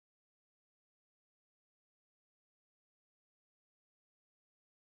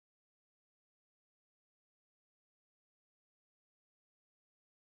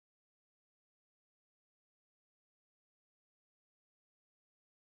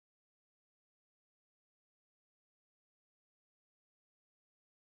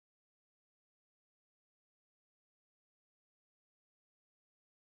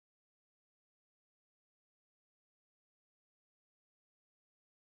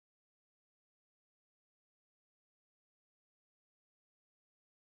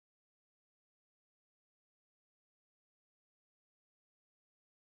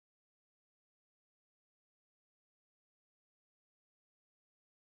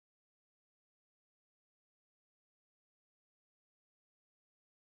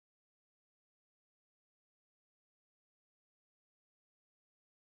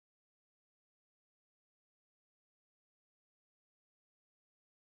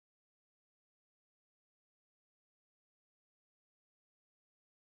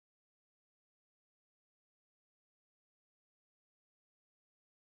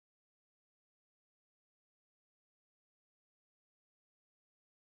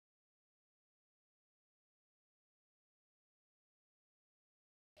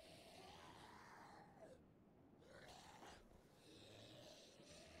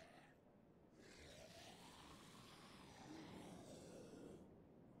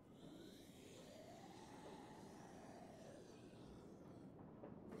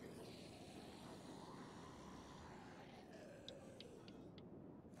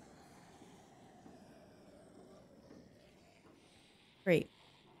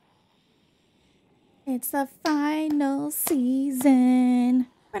It's the final season.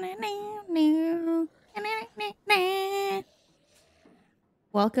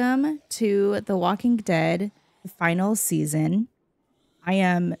 Welcome to The Walking Dead, the final season. I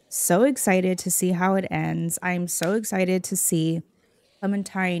am so excited to see how it ends. I'm so excited to see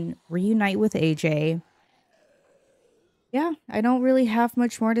Clementine reunite with AJ. Yeah, I don't really have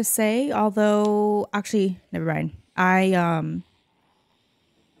much more to say, although actually, never mind.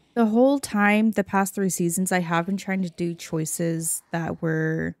 The whole time, the past 3 seasons, I have been trying to do choices that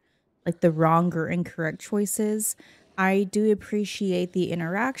were like the wrong or incorrect choices. I do appreciate the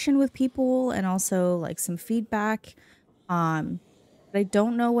interaction with people and also like some feedback. But I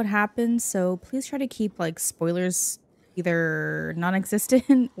don't know what happened, so please try to keep like spoilers either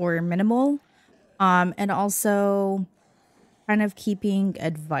non-existent or minimal. And also kind of keeping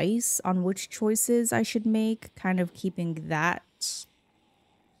advice on which choices I should make, kind of keeping that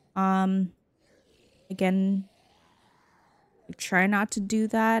again, try not to do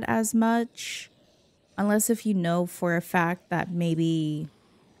that as much unless if you know for a fact that maybe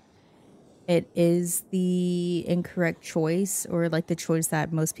it is the incorrect choice or like the choice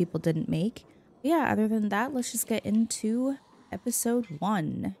that most people didn't make. But yeah, other than that, let's just get into episode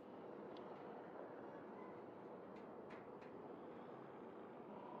 1.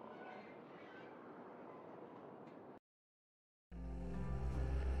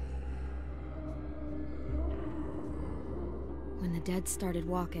 When the dead started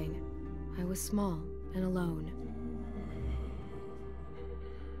walking, I was small and alone.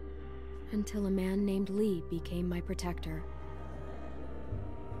 Until a man named Lee became my protector.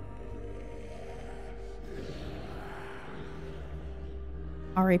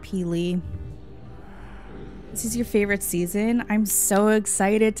 R.I.P. Lee. This is your favorite season? I'm so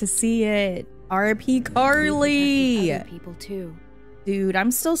excited to see it. R.I.P. Carly. He protected other people too. Dude,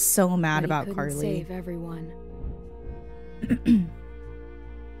 I'm still so mad But about he couldn't Carly. save everyone.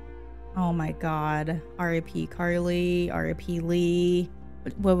 Oh my god. R.I.P. Carly. R.I.P. Lee.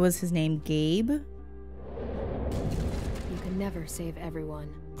 What was his name? Gabe? You can never save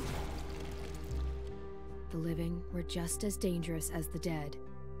everyone. The living were just as dangerous as the dead.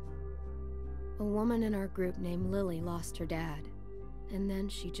 A woman in our group named Lily lost her dad, and then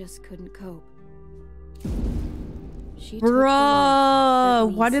she just couldn't cope. She took the life that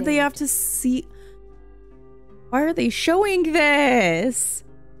Lee Why did they have saved. to see? Why are they showing this?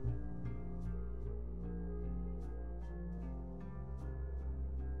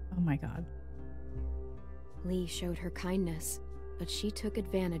 Oh my god. Lee showed her kindness, but she took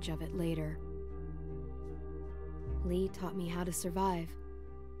advantage of it later. Lee taught me how to survive.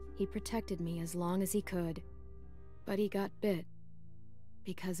 He protected me as long as he could, but he got bit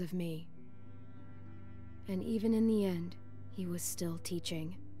because of me. And even in the end, he was still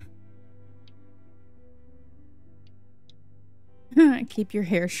teaching. Keep your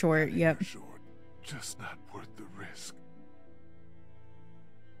hair short. Yep. Short, just not worth the risk.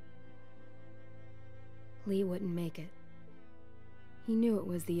 Lee wouldn't make it. He knew it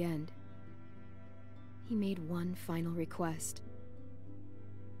was the end. He made one final request.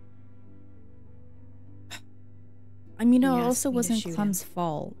 I mean, it He also asked me to wasn't shoot Clem's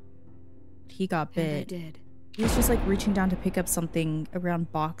fault. He got And I bit. did. He was just like reaching down to pick up something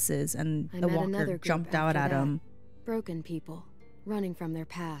around boxes and I the met another walker group jumped out after at that. him. Broken people, running from their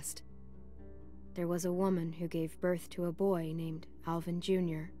past. There was a woman who gave birth to a boy named Alvin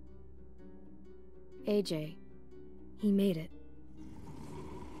Jr. AJ. He made it.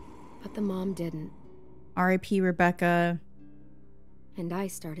 But the mom didn't, R.I.P. Rebecca. and I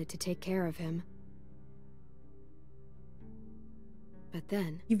started to take care of him. But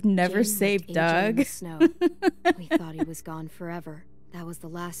then, You've never Jane saved left AJ in Doug. the snow. We thought he was gone forever. That was the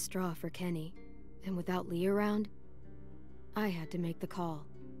last straw for Kenny. And without Lee around, I had to make the call.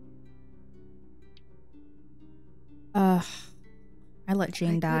 I let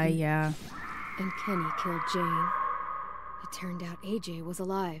Jane I die, couldn't. yeah. And Kenny killed Jane. It turned out AJ was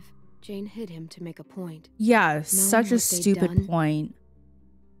alive. Jane hid him to make a point. Yeah, such a what they'd stupid done. point.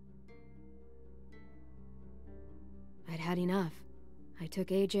 I'd had enough. I took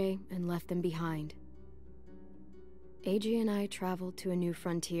AJ and left them behind. AJ and I traveled to a new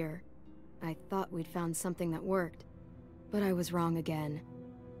frontier. I thought we'd found something that worked, but I was wrong again.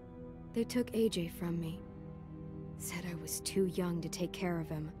 They took AJ from me. Said I was too young to take care of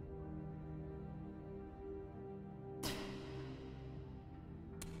him.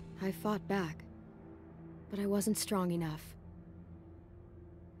 I fought back, but I wasn't strong enough.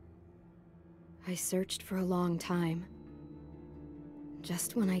 I searched for a long time.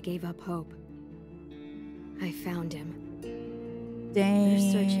 Just when I gave up hope, I found him. Damn.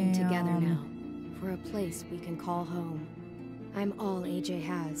 We're searching together now for a place we can call home. I'm all AJ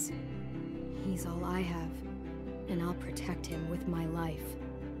has. He's all I have, and I'll protect him with my life.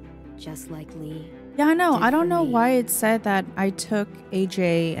 Just like Lee. Yeah, I know. did I don't for know me. why it said that I took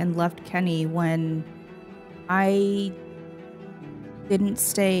AJ and left Kenny when I didn't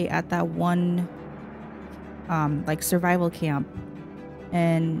stay at that one like survival camp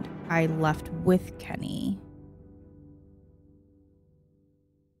and I left with Kenny.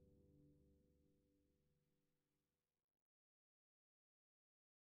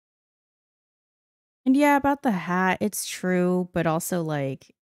 And yeah, about the hat, it's true, but also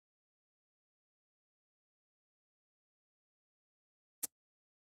like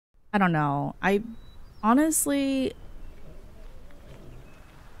I don't know. I honestly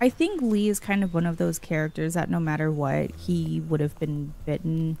I think Lee is kind of one of those characters that no matter what, he would have been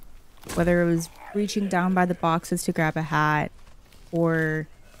bitten, whether it was reaching down by the boxes to grab a hat or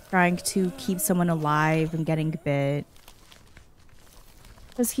trying to keep someone alive and getting bit.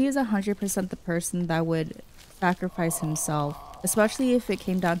 Because he is 100% the person that would sacrifice himself, especially if it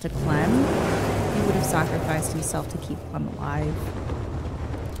came down to Clem. He would have sacrificed himself to keep Clem alive.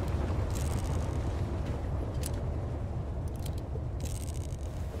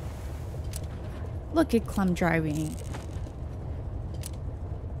 Look at Clem driving.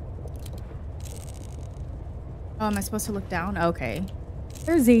 Oh, am I supposed to look down? Okay.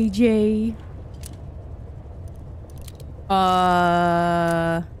 There's AJ.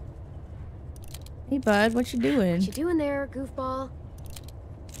 Hey bud, what you doing? What you doing there, goofball?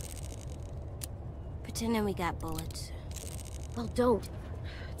 Pretending we got bullets. Well, don't.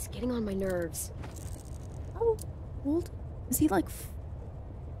 It's getting on my nerves. How old is he? Like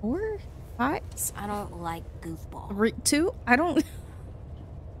 4, 5, I don't like goofball. 3, 2? I don't.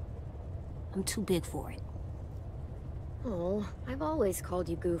 I'm too big for it. Oh, I've always called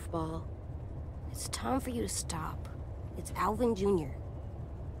you goofball. It's time for you to stop. It's Alvin Jr.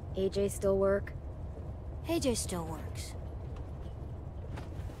 AJ still work? AJ still works.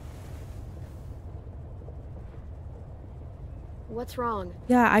 What's wrong?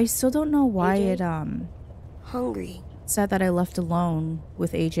 Yeah, I still don't know why AJ? it Hungry. said that I left alone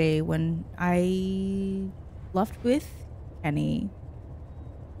with AJ when I left with Kenny.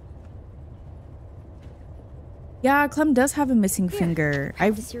 Yeah, Clem does have a missing finger.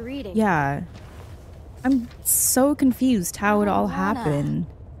 Practice your reading. Yeah. I'm so confused how it all Marijuana. happened.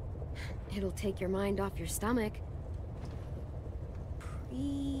 It'll take your mind off your stomach.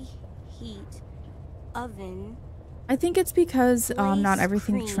 Preheat oven. I think it's because not Place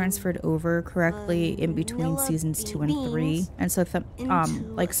everything cream, transferred over correctly in between vanilla seasons 2 and 3, beans and so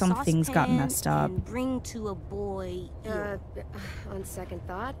into like a some things got saucepan messed up. and bring to a boil. On second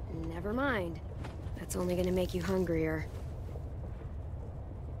thought, never mind. That's only gonna make you hungrier.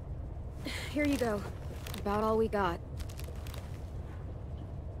 Here you go. About all we got.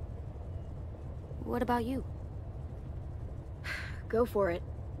 What about you? Go for it.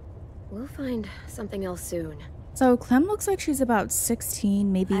 We'll find something else soon. So Clem looks like she's about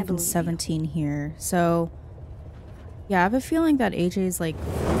 16, maybe I even believe you. 17 here. So yeah, I have a feeling that AJ's like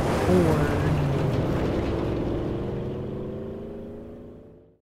 4.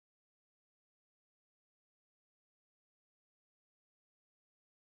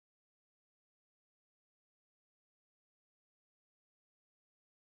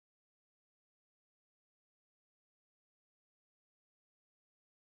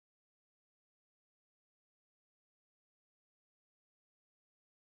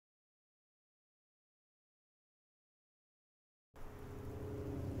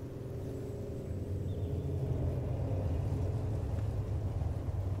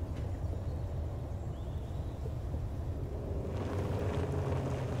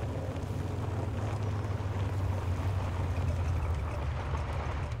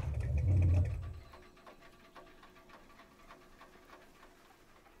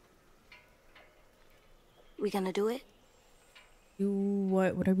 We gonna do it?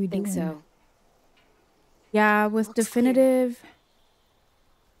 What are we doing? Think so. Yeah, with Looks definitive.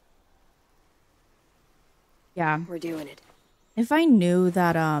 Yeah. We're doing it. If I knew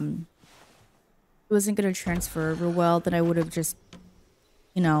that it wasn't gonna transfer over well, then I would have just,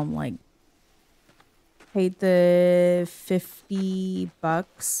 you know, like paid the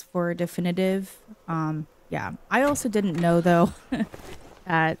 $50 for a definitive. Yeah. I also didn't know though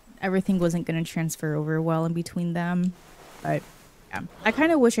that everything wasn't gonna transfer over well in between them. But yeah. I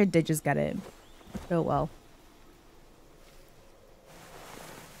kinda wish I did just get it. Oh well.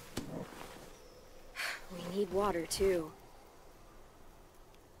 We need water too.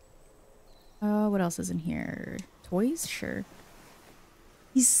 What else is in here? Toys? Sure.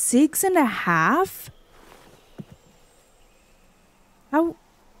 He's 6.5? How?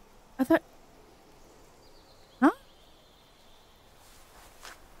 I thought... Huh?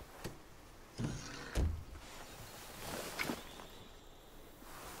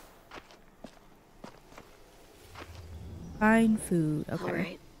 Find food. Okay. All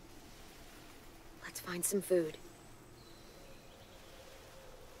right. Let's find some food.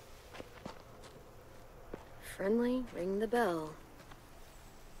 Friendly, ring the bell.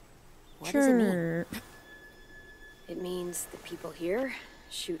 What does it mean? Sure. It means the people here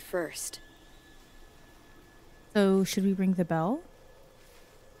shoot first. So, should we ring the bell?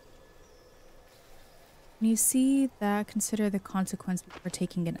 When you see that, consider the consequence before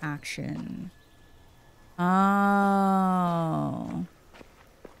taking an action. Oh.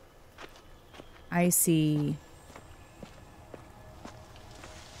 I see.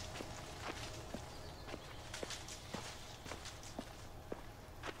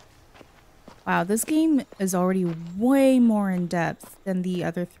 Wow, this game is already way more in depth than the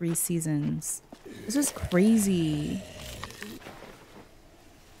other 3 seasons. This is crazy.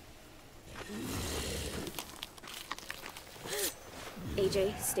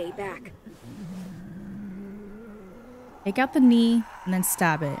 AJ, stay back. Take out the knee and then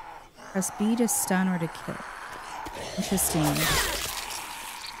stab it. Press B to stun or to kill. Interesting.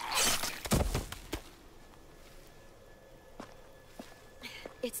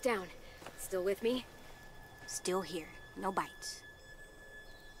 It's down. Still with me? Still here. No bites.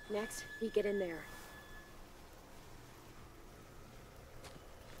 Next, we get in there.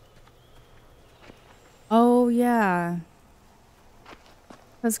 Oh, yeah.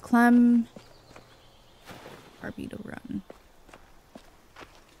 Because Clem... RB to run.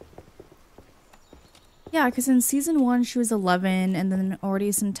 Yeah, because in season 1, she was 11, and then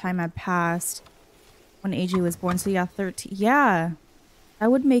already some time had passed when AJ was born. So yeah, 13. Yeah,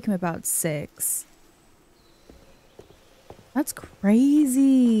 that would make him about 6. That's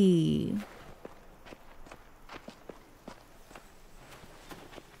crazy.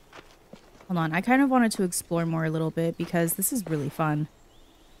 Hold on, I kind of wanted to explore more a little bit because this is really fun.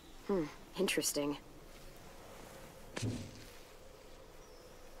 Interesting.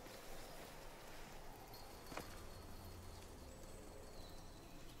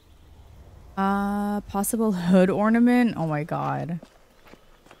 Possible hood ornament? Oh my god.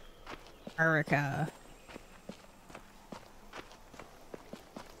 Erica.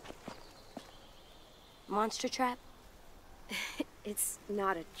 Monster trap? It's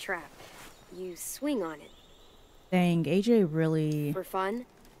not a trap. You swing on it. Dang, AJ really... For fun?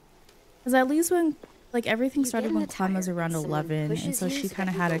 Because at least when, like, everything You started get in when the Clem was tire, around someone 11, and pushes so you she so kind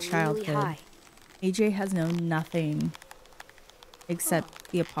of that you had a go really childhood. high. AJ has known nothing except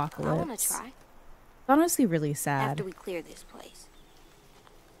the I want apocalypse. to try. It's honestly really sad. After we clear this place.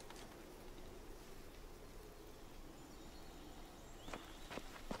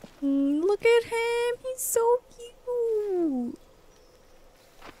 Look at him. He's so cute.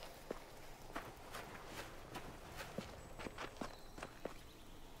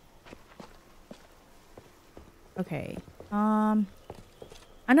 Okay. I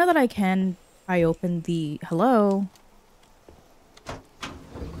know that I can pry open the... Hello?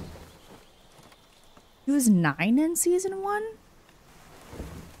 He was 9 in season 1?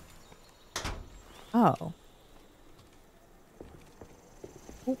 Oh.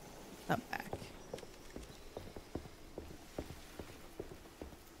 Oh, step back.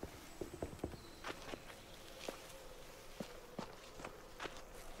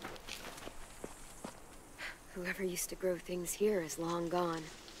 Whoever used to grow things here is long gone.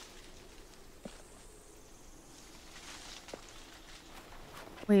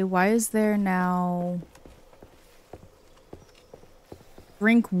 Wait, why is there now...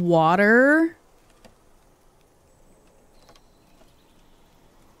 Drink water?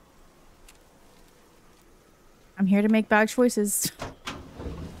 I'm here to make bad choices.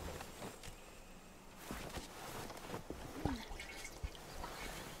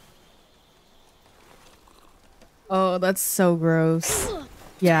 Oh, that's so gross.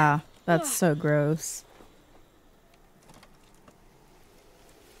 Yeah, that's so gross.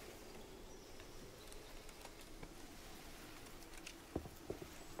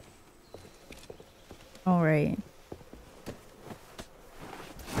 All right.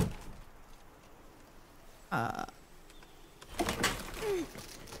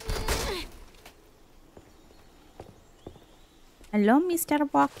 Hello,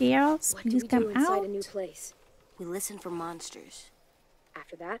 Mr. Walkers. What do Please we come do inside out. a new place? We listen for monsters.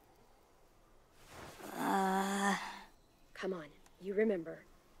 After that? Uh, Come on, you remember.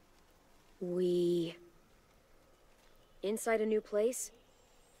 We... Inside a new place,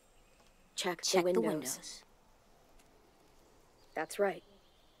 Check Check the the windows. windows. That's right.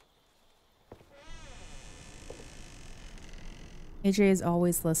 AJ is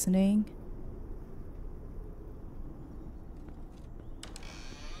always listening.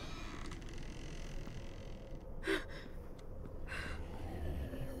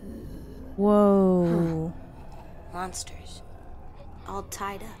 Whoa. Monsters. All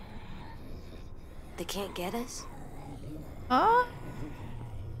tied up. They can't get us? Uh,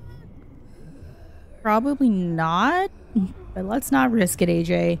 Probably not. But let's not risk it,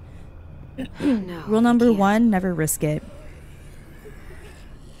 AJ. No. Rule number 1, never risk it.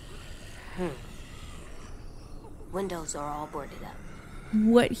 Windows are all boarded up.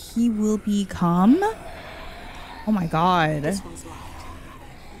 What he will become? Oh my god. This one's locked.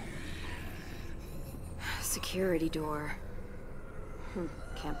 Security door.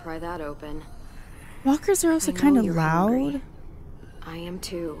 Can't pry that open. Walkers are also I know kind of you're loud. hungry. I am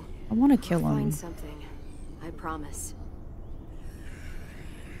too. I want to kill I'll him. find something. I promise.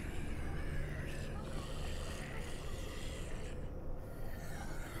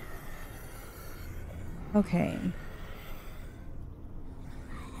 Okay.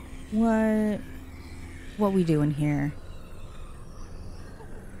 What we doing here?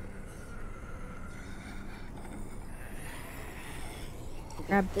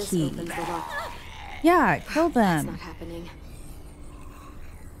 Grab This key. opens the lock. Yeah, kill It's them. not happening.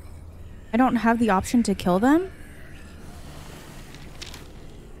 I don't have the option to kill them?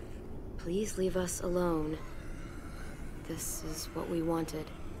 Please leave us alone. This is what we wanted.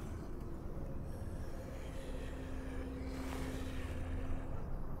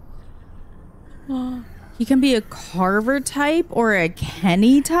 He can be a Carver type or a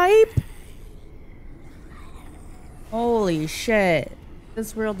Kenny type? Holy shit.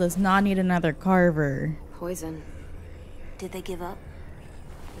 This world does not need another Carver. Poison. Did they give up?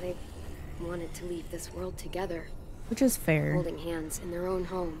 They wanted to leave this world together, Which is fair. holding hands in their own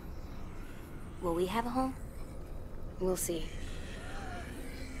home. Will we have a home? We'll see.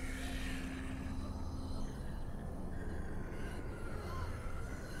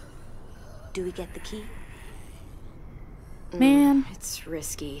 Do we get the key? Man. It's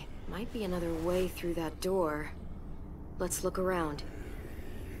risky. Might be another way through that door. Let's look around.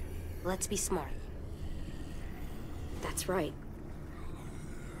 Let's be smart. That's right.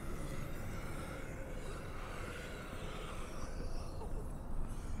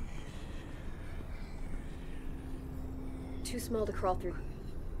 Too small to crawl through.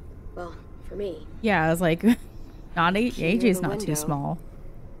 Well, for me. Yeah, I was like, not Key near AJ's the not too window. small.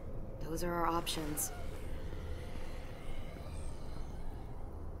 Those are our options.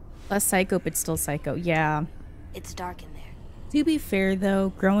 Less psycho, but still psycho. Yeah. It's dark in there. To be fair, though,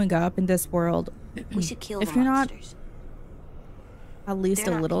 growing up in this world, We should kill if the you're not monsters. at least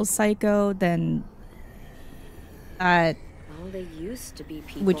They're a not little people. psycho, then that Well, they used to be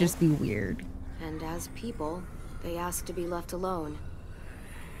people. would just be weird. And as people, they ask to be left alone.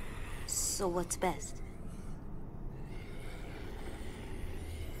 So what's best?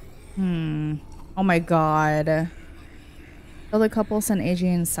 Oh my god. Oh, the couple sent AJ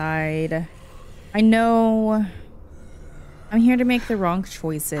inside. I know. I'm here to make the wrong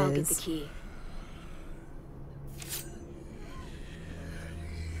choices. I'll get the key.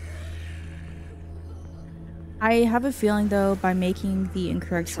 I have a feeling, though, by making the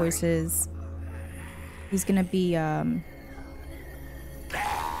incorrect Sorry. choices, he's gonna be,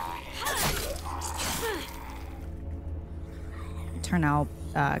 turn out,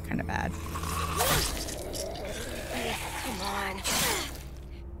 kind of bad. Come on.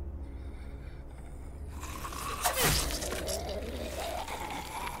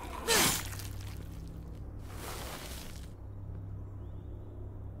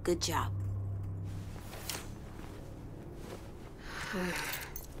 Good job.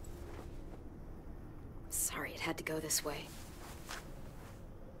 Sorry it had to go this way.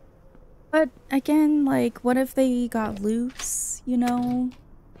 But again, like, what if they got loose, you know?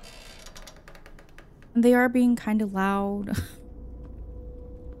 They are being kind of loud.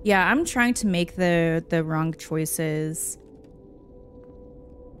 Yeah, I'm trying to make the wrong choices.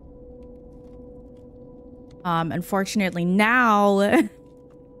 Unfortunately now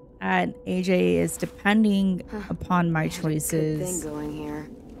AJ is depending upon my Good thing choices. going here.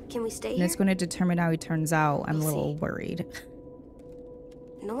 Can we stay And here? it's going to determine how he turns out. I'm a We'll little see. worried.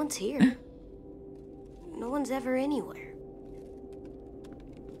 No one's here. No one's ever anywhere.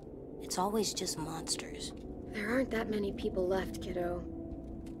 It's always just monsters. There aren't that many people left, kiddo.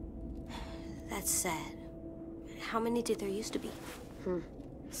 That's sad. How many did there used to be?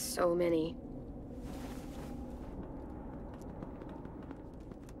 So many.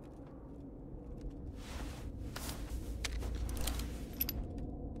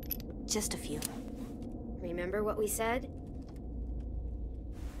 Just a few. Remember what we said?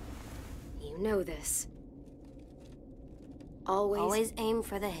 You know this. Always aim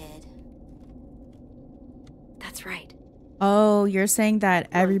for the head. That's right. Oh, you're saying that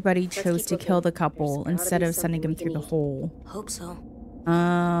everybody let's chose keep to kill looking. the couple There's gotta instead be of sending something them we through can the hole. Hope so.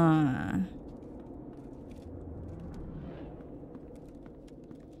 Ah.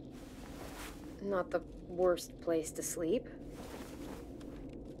 Not the worst place to sleep.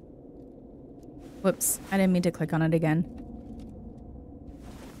 Whoops, I didn't mean to click on it again.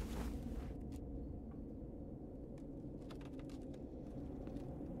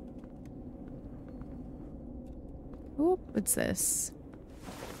 Oh, what's this?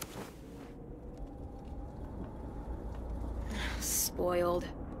 Spoiled.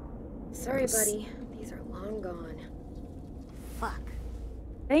 Sorry, buddy. These are long gone. Fuck.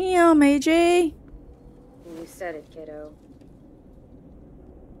 Damn, AJ. You said it, kiddo.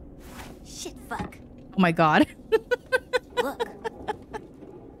 Shit, fuck. Oh my god. Look.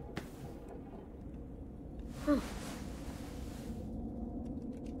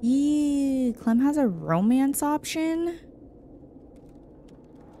 Eee, Clem has a romance option?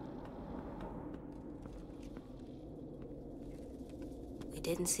 We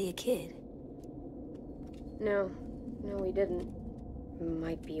didn't see a kid. No, we didn't.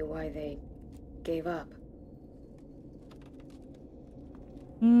 Might be why they gave up.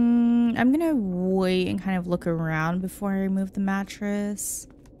 I'm gonna wait and kind of look around before I remove the mattress.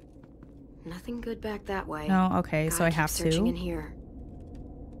 Nothing good back that way. No, okay, so I Gotta keep have searching in to. here.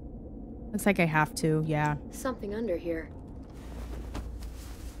 Looks like I have to, yeah. Something under here.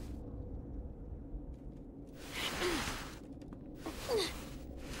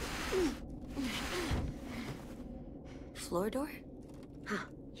 Floor door? Huh,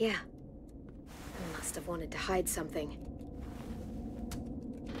 yeah. I must have wanted to hide something.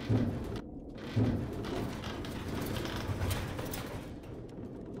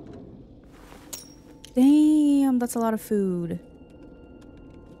 Damn, that's a lot of food.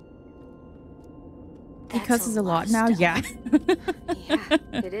 That's Because it's a lot of now, stuff. yeah. Yeah,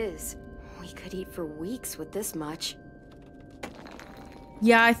 it is. We could eat for weeks with this much.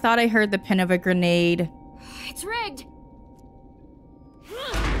 Yeah, I thought I heard the pin of a grenade. It's rigged!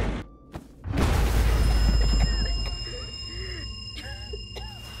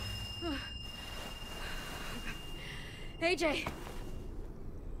 AJ!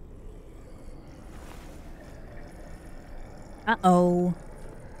 Uh-oh.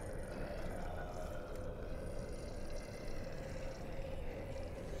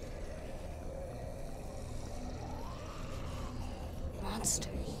 Monsters.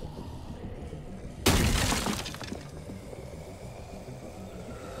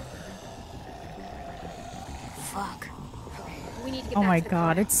 Fuck. We need to get Oh back my to the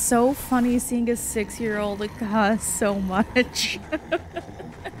god, car. it's so funny seeing a 6-year-old like cuss so much.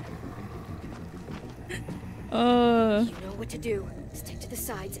 You know what to do. Stick to the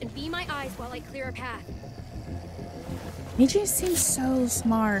sides and be my eyes while I clear a path. AJ seems so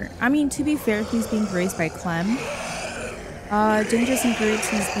smart. I mean, to be fair, he's being raised by Clem. Dangerous in groups,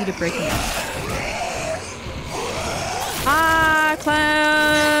 he's beat at breaking up. Ah,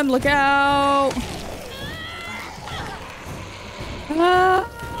 Clem! Look out! Ah!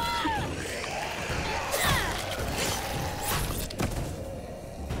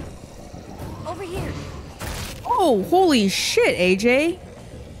 Over here. Oh, holy shit, AJ!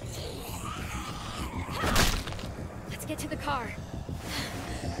 Let's get to the car.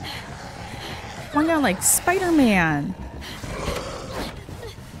 Going down like Spider-Man.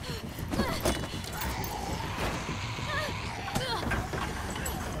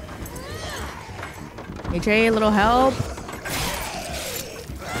 AJ, a little help.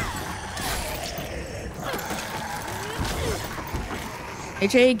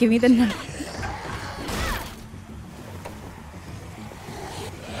 AJ, give me the knife.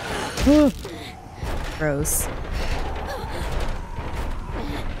 Gross.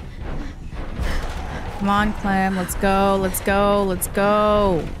 Come on, Clem. Let's go. Let's go. Let's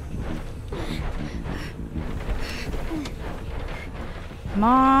go. Come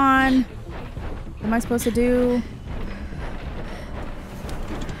on. What am I supposed to do?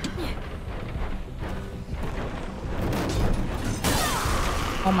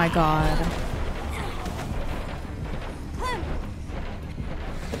 Oh my god.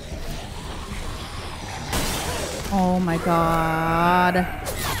 Oh my god.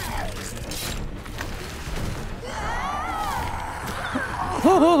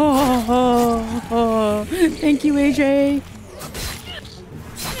 Thank you, AJ.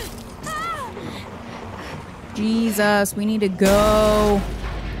 Jesus, we need to go.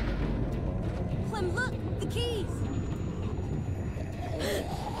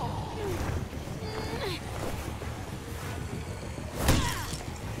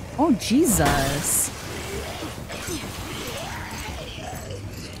 Oh, Jesus.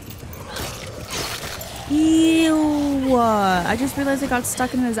 Ew. I just realized it got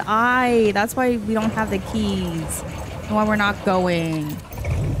stuck in his eye. That's why we don't have the keys. And why we're not going.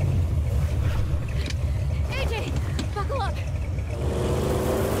 AJ, buckle up.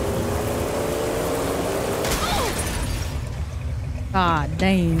 God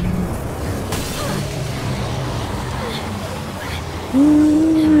damn.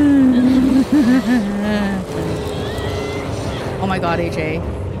 Oh my god, AJ.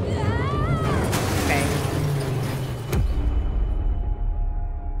 Okay.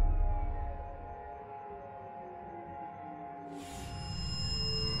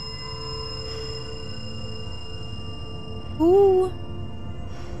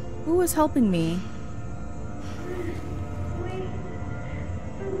 Who is helping me?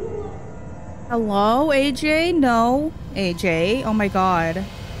 Hello, AJ? No. AJ. Oh my god.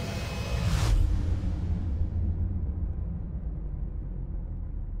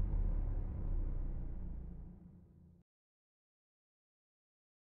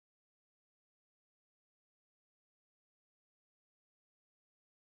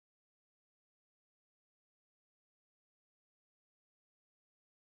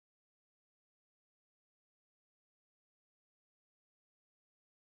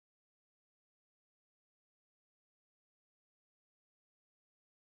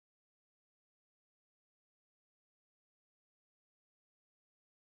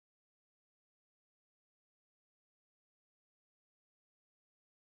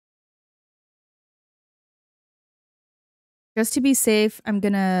 Just to be safe, I'm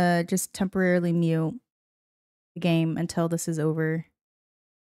gonna just temporarily mute the game until this is over.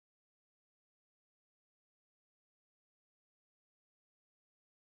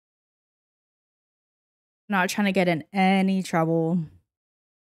 Not trying to get in any trouble.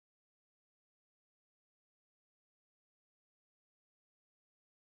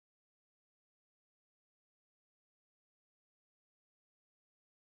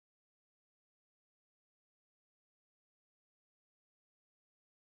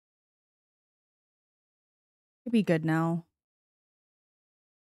 Could be good now.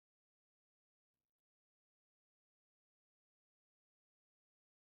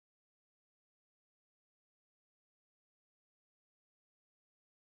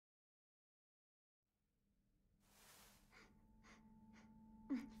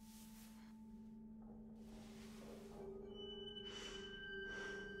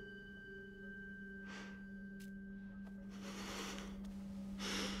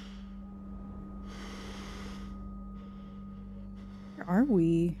 Where are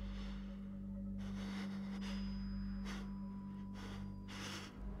we?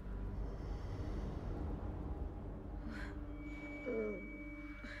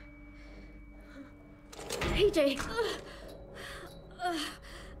 AJ.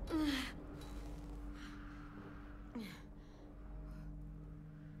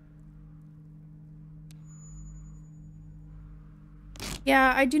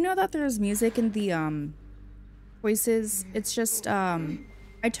 Yeah, I do know that there's music in the voices. It's just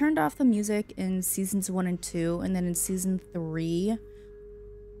I turned off the music in seasons 1 and 2, and then in season 3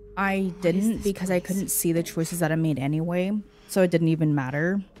 I didn't because I couldn't see the choices that I made anyway, so it didn't even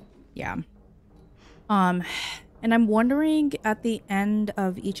matter. Yeah. And I'm wondering at the end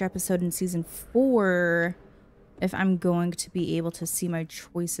of each episode in season 4 if I'm going to be able to see my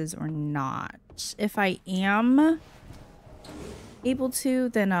choices or not. If I am able to,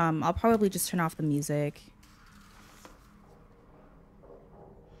 then I'll probably just turn off the music.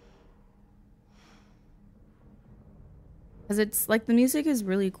 Because it's like the music is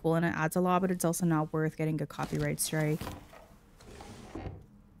really cool and it adds a lot, but it's also not worth getting a copyright strike.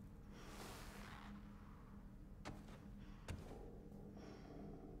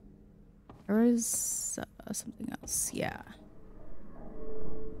 There is something else, yeah.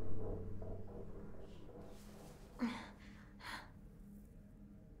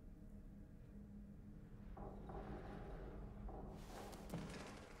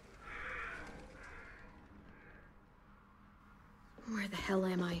 Where the hell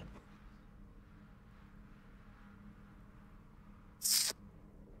am I?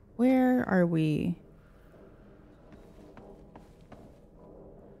 Where are we?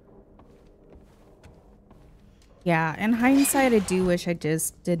 Yeah, in hindsight, I do wish I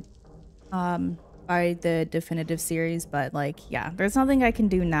just did buy the definitive series, but like, yeah, there's nothing I can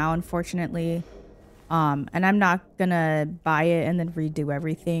do now, unfortunately. And I'm not gonna buy it and then redo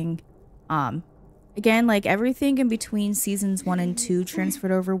everything. Again, like everything in between seasons 1 and 2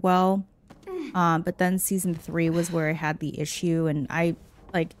 transferred over well. But then season 3 was where I had the issue, and I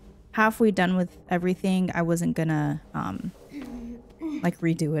like halfway done with everything. I wasn't gonna like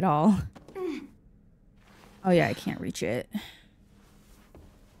redo it all. Oh yeah, I can't reach it.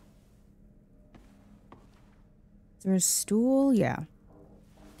 Is there a stool? Yeah.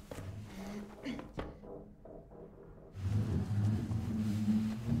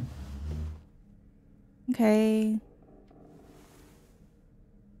 Okay.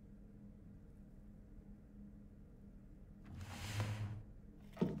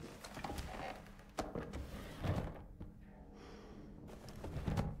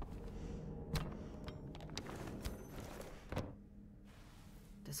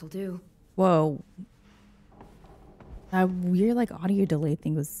 This'll do. Whoa. That weird like audio delay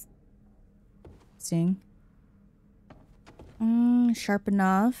thing was interesting. Sharp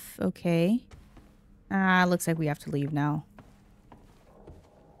enough. Okay. Looks like we have to leave now.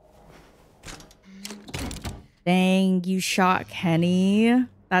 Dang, you shot Kenny.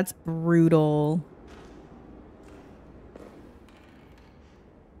 That's brutal.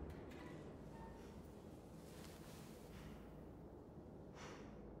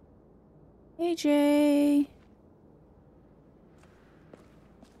 AJ.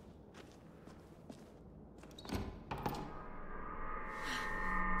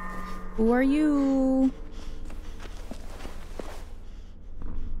 Who are you?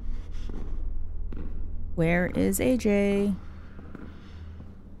 Where is AJ?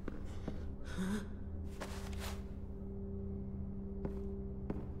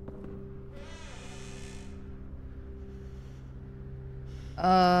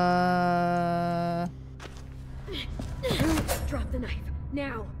 Drop the knife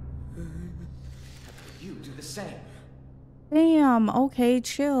now. You do the same. Damn, okay,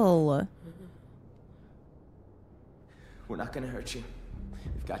 chill. We're not gonna hurt you.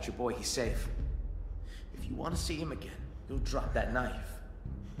 We've got your boy, he's safe. If you want to see him again, you'll drop that knife.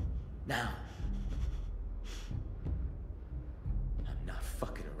 Now. I'm not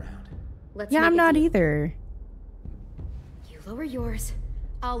fucking around. Let's Yeah, make I'm a not deal. either. You lower yours,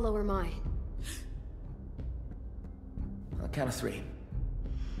 I'll lower mine. On the count of 3.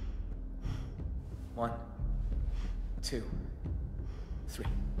 1, 2, 3.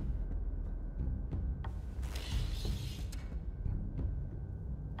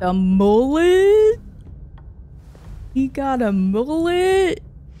 The mullet? He got a mullet?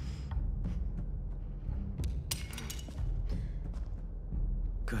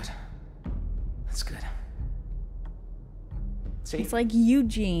 Good. That's good. See? It's like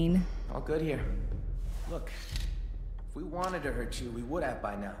Eugene. All good here. Look, if we wanted to hurt you, we would have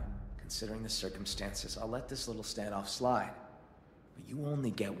by now. Considering the circumstances, I'll let this little standoff slide. But you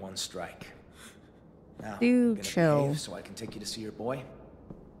only get 1 strike. Now, Dude, you're gonna chill. behave so I can take you to see your boy?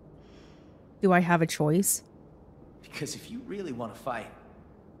 Do I have a choice? Because if you really want to fight,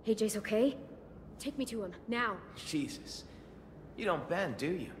 Hey, Jay's okay? Take me to him, now. Jesus, you don't bend, do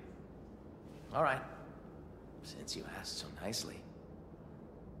you? All right, since you asked so nicely.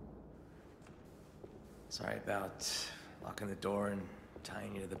 Sorry about locking the door and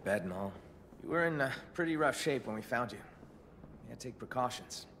tying you to the bed and all. You were in pretty rough shape when we found you. You had to take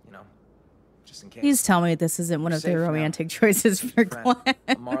precautions, you know, just in case. Please tell me this isn't one of the Safe now. romantic choices for Friend, Clem.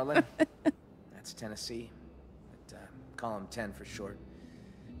 Marlin, that's Tennessee. But, call him 10 for short.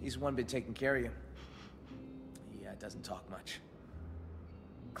 He's the one been taking care of you. He doesn't talk much.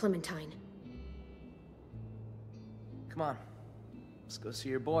 Clementine. Come on, let's go see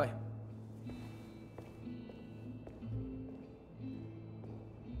your boy.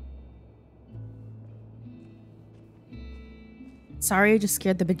 Sorry, I just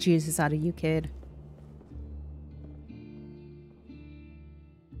scared the bejesus out of you, kid.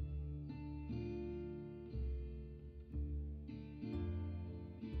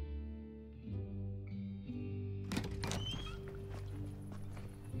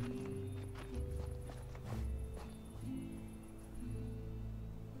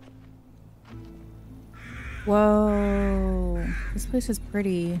 Whoa, this place is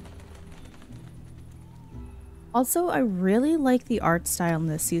pretty. Also, I really like the art style in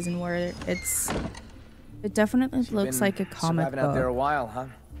this season where it definitely looks Been like a comic surviving out there a book. while, huh?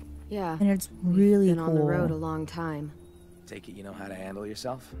 Yeah. And it's really Been cool. on the road a long time. Take it you know how to handle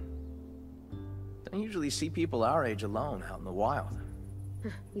yourself? Don't usually see people our age alone out in the wild.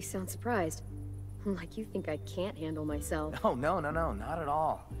 You sound surprised. Like you think I can't handle myself. Oh, no, not at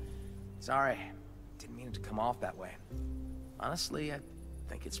all. Sorry, didn't mean it to come off that way. Honestly, I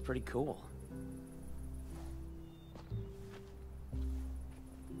think it's pretty cool.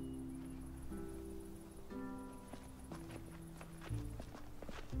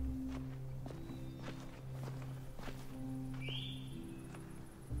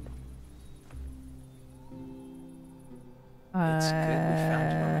 It's good we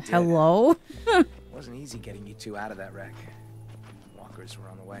found you when we did. Hello? It wasn't easy getting you two out of that wreck. Walkers were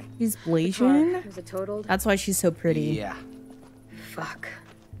on the way. She's Blasian? Was it totaled? That's why she's so pretty. Yeah. Fuck.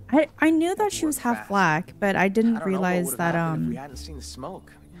 I knew that she was half black, but I didn't realize that if we hadn't seen the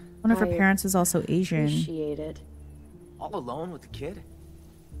smoke. one of her parents was also Asian. Appreciate it. All alone with the kid?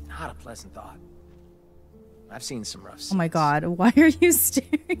 Not a pleasant thought. I've seen some rough scenes. Oh my god, why are you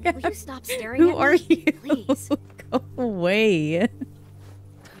staring at Will you stop staring Who at me? are you? Please. Go away.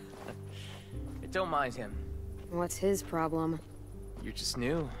 Don't mind him. What's his problem? You're just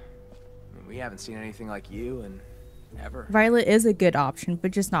new. I mean, we haven't seen anything like you in ever. Violet is a good option,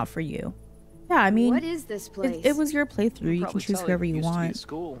 but just not for you. Yeah, I mean, What is this place? it was your playthrough. You can Probably choose tell whoever you used to be a want.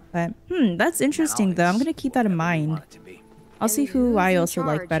 school. But that's interesting though. I'm gonna keep that in Whatever you mind. want it to be. I'll see who who's I in also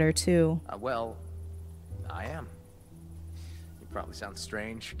like charge? better too. Well, I am. You probably sound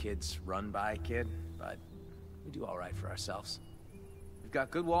strange, kids run by a kid, but we do all right for ourselves. We've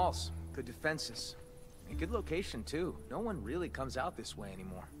got good walls, good defenses, and good location too. No one really comes out this way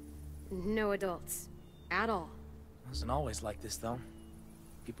anymore. No adults. At all. It wasn't always like this though.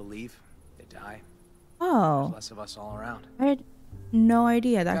 People leave, they die. There's Oh, less of us all around. I had no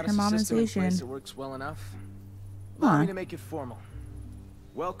idea that Got her us a mom is system in place Asian. that works well enough. Allow Huh. me to make it formal.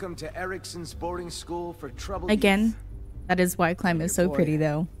 Welcome to Erickson's boarding school for troubled Again, youth. that is why Clem is so Boy, pretty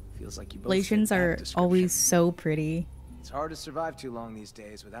though. Feels like you both fit Blasians that are description. always so pretty. It's hard to survive too long these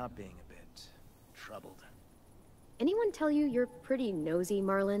days without being a bit troubled. Anyone tell you you're pretty nosy,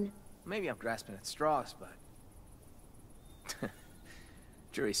 Marlon? Maybe I'm grasping at straws, but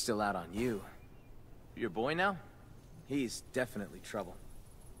jury's still out on you. Your boy now? He's definitely trouble.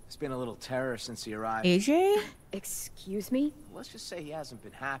 There's been a little terror since he arrived. AJ? Excuse me? Let's just say he hasn't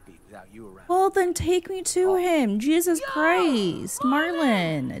been happy without you around. Well, then take me to him. Jesus Christ.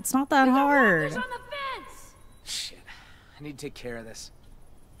 Marlon, it's not that hard. Shit, I need to take care of this.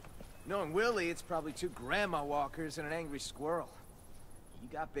 Knowing Willie, it's probably 2 grandma walkers and an angry squirrel. You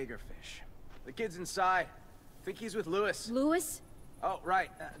got bigger fish. The kid's inside. Think he's with Lewis. Lewis? Oh, right.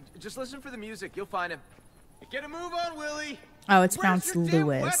 Just listen for the music. You'll find him. Get a move on, Willie. Oh, it's Where's pronounced your damn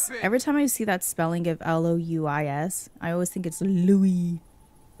Lewis. weapon? Every time I see that spelling of Louis, I always think it's Louis.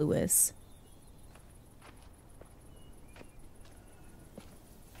 Lewis.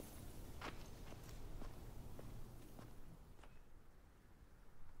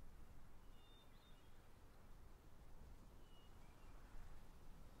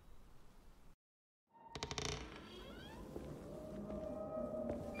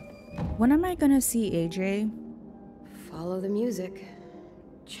 When am I gonna see AJ? Follow the music.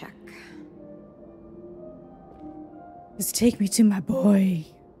 Check. Just take me to my boy.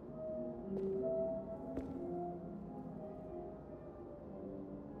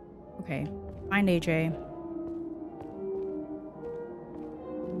 Okay, find AJ.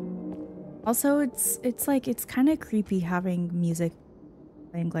 Also, it's kind of creepy having music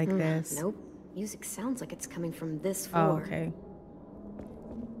playing like this. Nope. Music sounds like it's coming from this Oh, floor. okay.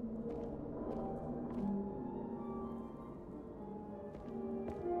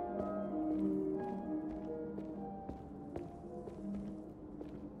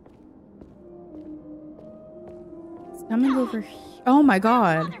 It's coming over here. Oh my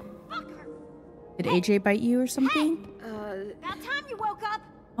god. Did AJ bite you or something? About time you woke up.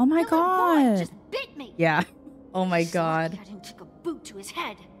 Oh my Your little boy god. just bit me. Yeah. Oh my Lucky god. I didn't take a boot to his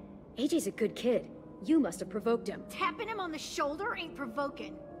head. AJ's a good kid. You must have provoked him. Tapping him on the shoulder ain't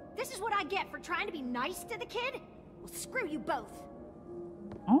provoking. This is what I get for trying to be nice to the kid? Well, screw you both.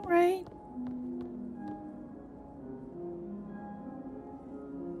 All right.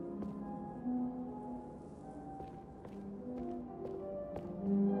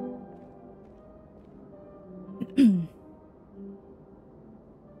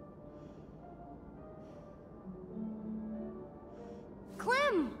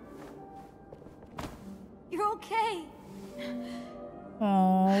 Clem! You're okay.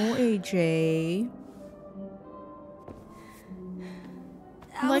 Oh, AJ.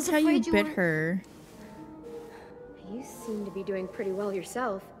 I like was how you afraid you bit were- her. You seem to be doing pretty well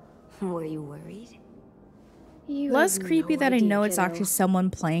yourself. Were you worried? You Less have creepy no that I idea, know it's kiddo. actually someone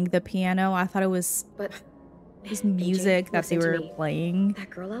playing the piano. I thought it was But just AJ, music that they listen to were me. playing. That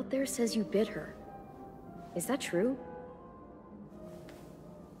girl out there says you bit her. Is that true?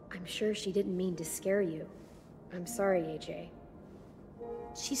 I'm sure she didn't mean to scare you. I'm sorry, AJ.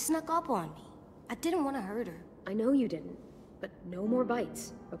 She snuck up on me. I didn't want to hurt her. I know you didn't, but no more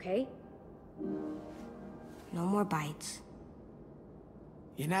bites, okay? No more bites.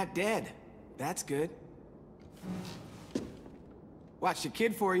 You're not dead. That's good. Watch the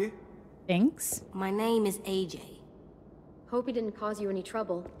kid for you. Thanks. My name is AJ. Hope he didn't cause you any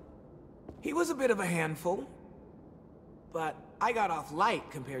trouble. He was a bit of a handful, but I got off light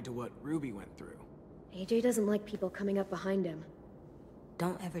compared to what Ruby went through. AJ doesn't like people coming up behind him.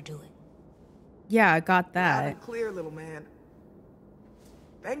 Don't ever do it. Yeah, I got Loud that. and clear, little man.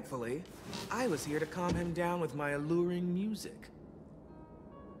 Thankfully, I was here to calm him down with my alluring music.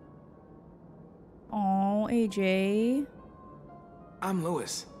 Oh, AJ. I'm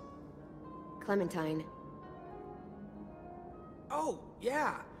Lewis. Clementine. Oh,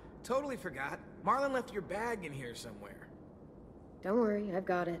 yeah. Totally forgot. Marlon left your bag in here somewhere. Don't worry, I've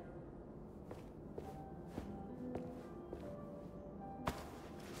got it.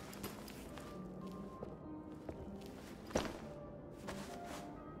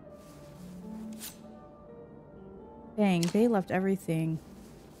 Dang, they left everything.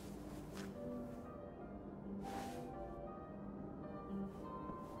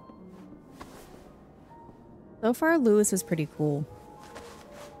 So far, Lewis is pretty cool.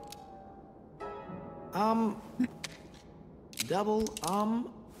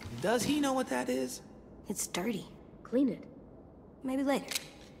 Does he know what that is? It's dirty. Clean it. Maybe later.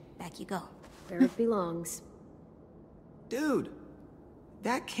 Back you go. Where it belongs. Dude,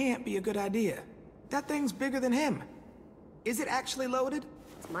 that can't be a good idea. That thing's bigger than him. Is it actually loaded?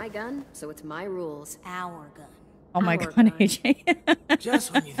 It's my gun, so it's my rules. Our gun. Oh my Our god, gun. AJ.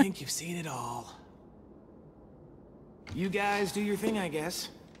 Just when you think you've seen it all. You guys do your thing, I guess.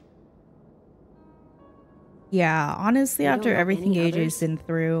 Yeah, honestly, You don't after know everything any AJ's others? been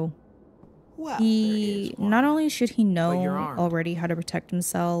through, Well, he there is one. not only should he you're know armed. already how to protect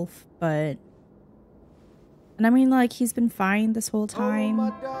himself, but and I mean, like, he's been fine this whole time. Oh,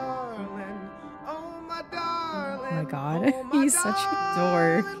 my darling. Oh, my darling. Oh my god, Oh, my he's such a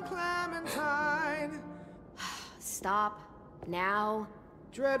dork. darling Clementine. Stop. Now.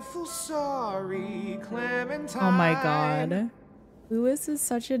 Dreadful sorry, Clementine. Oh my god, Lewis is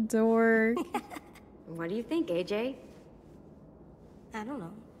such a dork. What do you think, AJ? I don't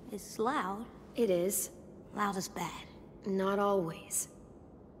know. It's loud. It is. Loud is bad. Not always.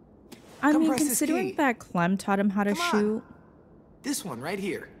 I Come mean, press this considering key. that Clem taught him how to Come on. shoot. This one right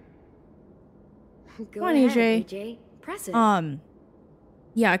here. Go Come on, ahead, AJ. AJ. Press it.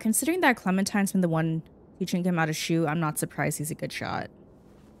 Yeah, considering that Clementine's been the one teaching him how to shoot, I'm not surprised he's a good shot.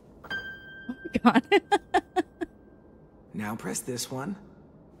 Oh my god. Now press this one.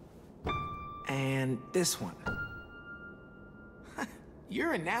 And this one.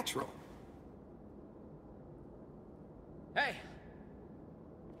 You're a natural. Hey!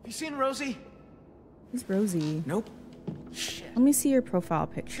 You seen Rosie? Who's Rosie? Nope. Shit. Let me see your profile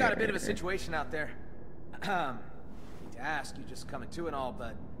picture. Got a bit of a situation out there. To ask you just coming to and all,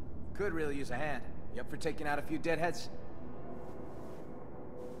 but could really use a hand. You up for taking out a few deadheads?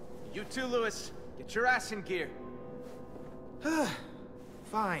 You too, Lewis. Get your ass in gear.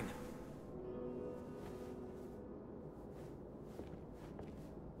 Fine.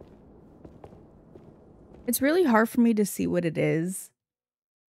 It's really hard for me to see what it is.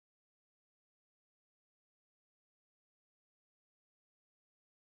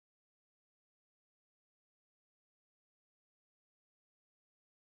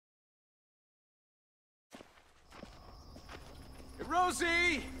 Hey,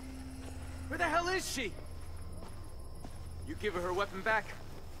 Rosie! Where the hell is she? You give her weapon back?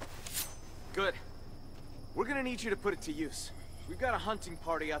 Good. We're gonna need you to put it to use. We've got a hunting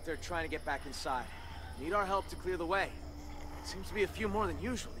party out there trying to get back inside. Need our help to clear the way. Seems to be a few more than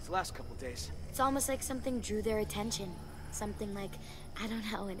usual these last couple days. It's almost like something drew their attention. Something like, I don't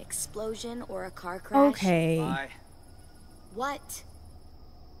know, an explosion or a car crash. Okay. Bye. What?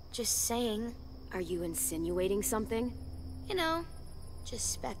 Just saying. Are you insinuating something? You know,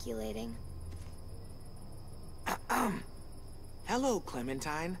 just speculating. Hello,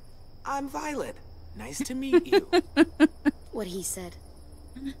 Clementine. I'm Violet. Nice to meet you. What he said.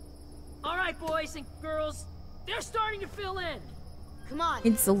 All right, boys and girls, they're starting to fill in. Come on.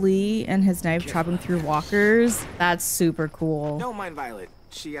 It's Lee and his knife chopping through walkers. That's super cool. Don't mind Violet.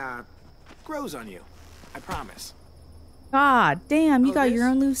 She, grows on you. I promise. God damn, you Oh, got your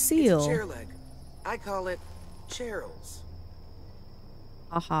this? own It's a Lucille. chair leg. I call it Cheryl's.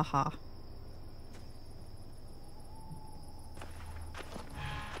 Ha ha ha.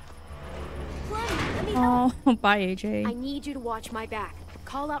 Clem, let me help. Oh, bye, AJ. I need you to watch my back.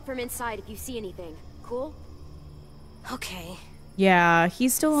 Call out from inside if you see anything. Cool? Okay. Yeah,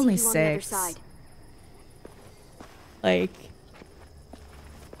 he's still only See you on the other 6. side. Like,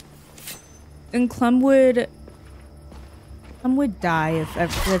 and Clem would die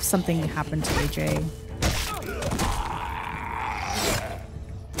if something happened to AJ.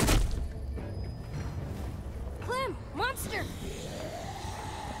 Clem, monster.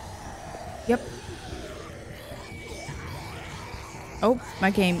 Yep. Oh, my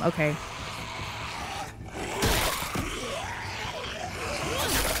game. Okay.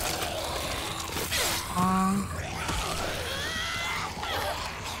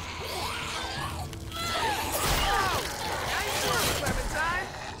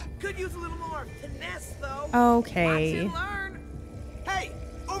 Could use a little more finesse, though. Okay. Watch and learn. Hey,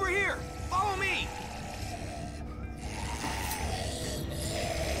 over here. Follow me.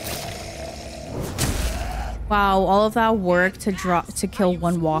 Wow, all of that work to kill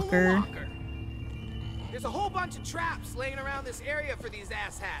one walker. There's a whole bunch of traps laying around this area for these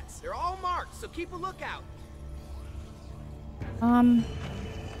asshats. They're all marked, so keep a lookout.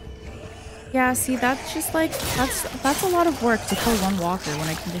 Yeah, see, that's just like that's a lot of work to kill one walker when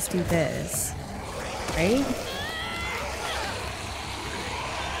I can just do this. Right?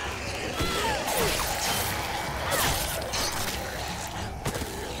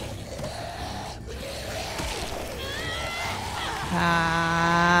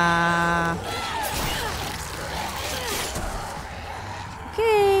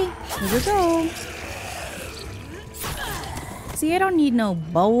 Okay, here we go. See, I don't need no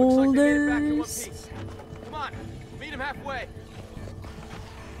boulders. Come on, meet him halfway.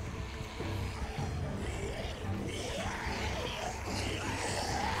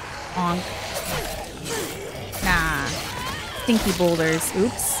 Honk. Nah. Stinky boulders.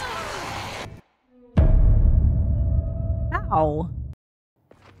 Oops. Ow.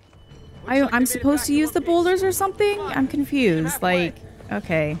 I'm supposed to use the boulders or something? I'm confused. Like,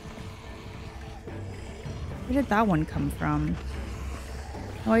 okay. Where did that one come from?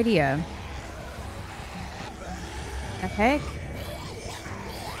 No idea. The heck?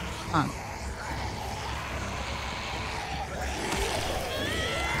 Huh.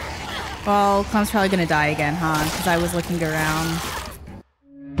 Well, Clem's probably gonna die again, huh? Because I was looking around.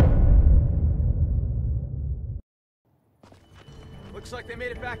 Looks like they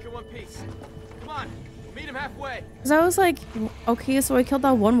made it back in one piece. Come on, we'll meet him halfway. Because I was like, okay, so I killed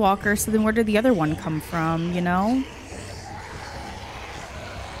that one walker, so then where did the other one come from, you know?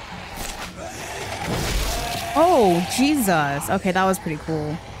 Oh, Jesus. Okay, that was pretty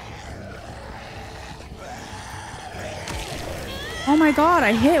cool. Oh my god,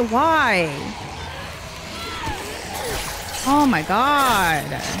 I hit Y. Oh my god.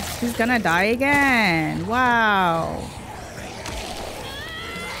 He's gonna die again. Wow.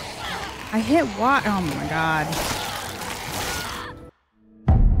 I hit Y. Oh my god.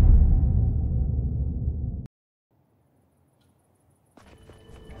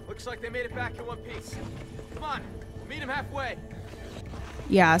 Looks like they made it back in one piece. Come on, we'll meet him halfway.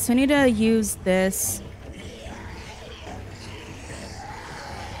 Yeah, so I need to use this.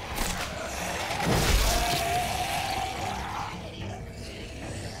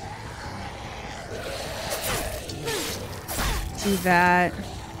 Do that.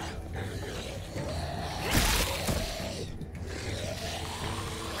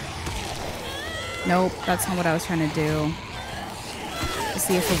 Nope, that's not what I was trying to do. Let's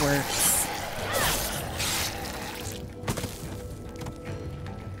see if it works.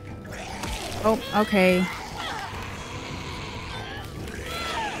 Oh, okay.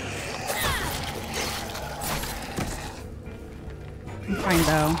 I'm fine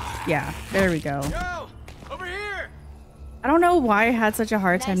though. Yeah, there we go. Yo, over here. I don't know why I had such a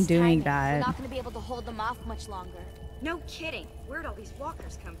hard time doing We're that. not gonna be able to hold them off much longer. No kidding. Where'd all these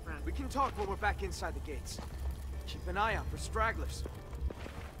walkers come from? We can talk when we're back inside the gates. Keep an eye out for stragglers.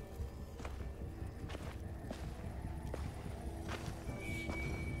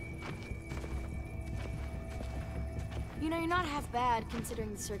 You know, you're not half bad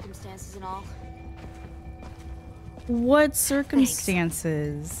considering the circumstances and all. What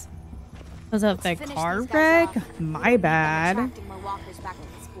circumstances? Was that the Finish car these guys wreck? off. My bad. Attracting more walkers back to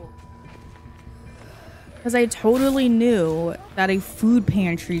the school. Because I totally knew that a food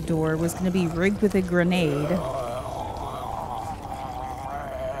pantry door was going to be rigged with a grenade.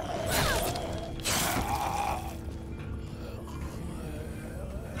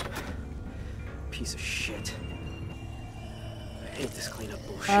 Piece of shit. I hate this cleanup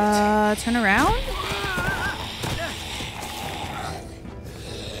bullshit. Turn around?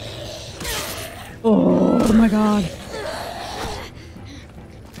 Oh my god.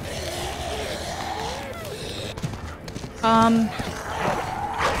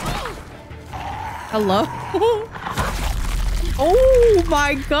 Hello? Oh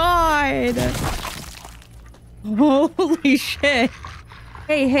my god. Holy shit.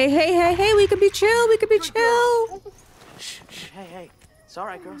 Hey, we can be chill, Shh, hey. It's all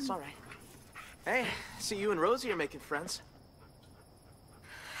right, girl. It's all right. Hey, see you and Rosie are making friends.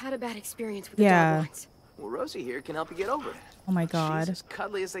 had a bad experience with the Yeah. dog once. Well, Rosie here can help you get over it. Oh my She's god. as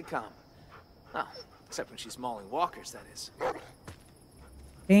cuddly as they come. Oh, except when she's mauling walkers, that is.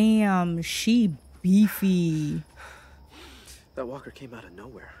 Damn, she beefy. That walker came out of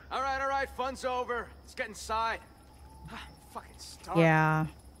nowhere. All right, fun's over. Let's get inside. I'm fucking starving. Yeah.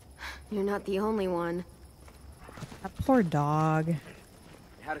 You're not the only one. That poor dog.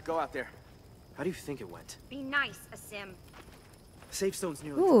 How'd it go out there? How do you think it went? Be nice, Asim. The safe stone's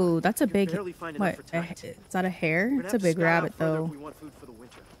nearly Ooh, dry. that's a You can big. barely find enough What? for tonight. Is that a hare? We're gonna It's have a to big scout out rabbit, further though. if we want food for the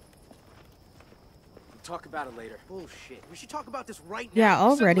winter. We'll talk about it later. Bullshit. We should talk about this right Yeah, now.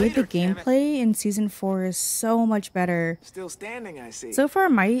 already later, the damn it. gameplay in season 4 is so much better. Still standing, I see. So far,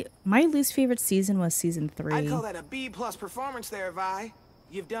 my least favorite season was season 3. I'd call that a B+ performance there, Vi.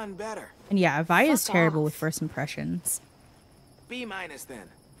 You've done better. And yeah, Vi is Fuck terrible off. with first impressions. B- then.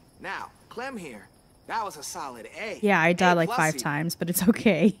 Now, Clem here. That was a solid A. Yeah, I died like A+ 5 even. times, but it's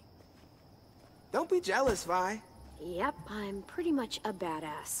okay. Don't be jealous, Vi. Yep, I'm pretty much a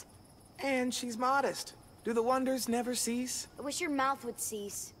badass. And she's modest. Do the wonders never cease? I wish your mouth would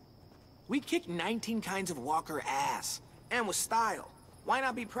cease. We kicked 19 kinds of walker ass. And with style. Why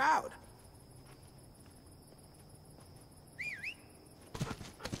not be proud?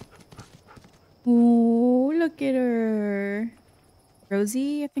 Ooh, look at her.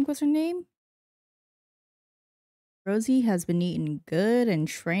 Rosie, I think was her name. Rosie has been eating good and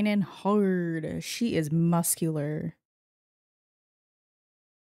training hard. She is muscular.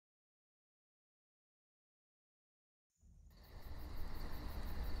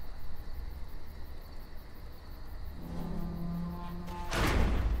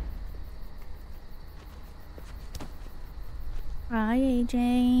 Hi,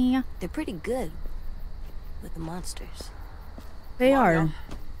 AJ. They're pretty good with the monsters. They are.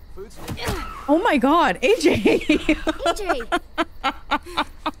 Food's Oh my god, AJ! AJ!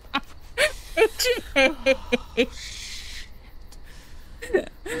 AJ!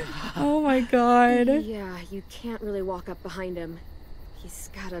 Oh my god. Yeah, you can't really walk up behind him. He's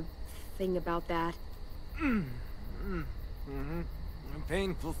got a thing about that. A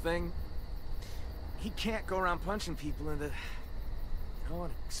painful thing. He can't go around punching people in the... I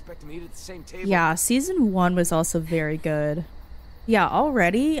don't expect him to eat at the same table. Yeah, season 1 was also very good. Yeah,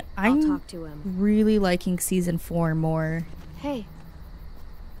 already I'll I'm talk to him. really liking season 4 more. Hey,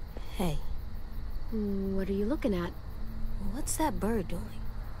 Hey, what are you looking at? what's that bird doing?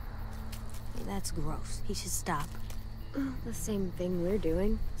 That's gross. He should stop. The same thing we're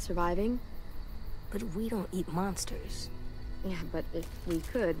doing. Surviving. But we don't eat monsters. Yeah, but if we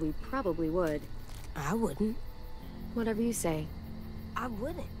could, we probably would. I wouldn't. Whatever you say. I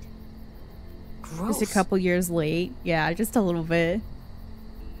wouldn't. Gross. Just a couple years late. Yeah, just a little bit.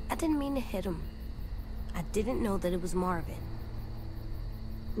 I didn't mean to hit him. I didn't know that it was Marvin.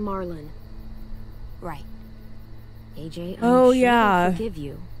 Marlon. Right. AJ, I'm Oh, sure yeah. he'll forgive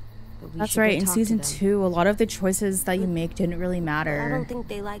you. But we That's should go right. In talk to season them. 2, a lot of the choices that you make didn't really But I matter. don't think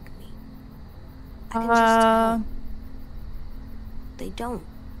they like me. I can just tell. They don't.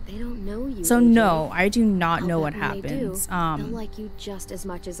 They don't know you. So AJ. no, I do not I'll know bet what when they do, happens. they'll like you just as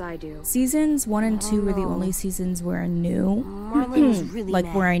much as I do. Seasons 1 and 2 were the Oh. only seasons where I knew, Marlon was really like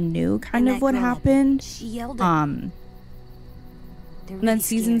mad. where I knew kind And of that what girl at me, happened. She yelled at me. They're And then really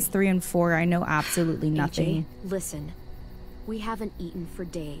seasons scary. 3 and 4, I know absolutely nothing. AJ, listen. We haven't eaten for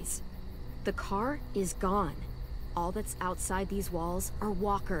days. The car is gone. All that's outside these walls are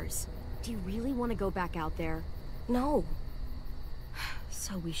walkers. Do you really want to go back out there? No.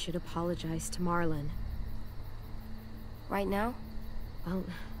 So we should apologize to Marlon. Right now? Well,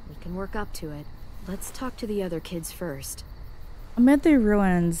 we can work up to it. Let's talk to the other kids first. Amid the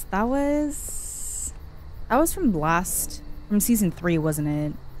Ruins, that was from season 3, wasn't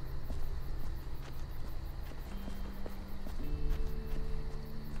it?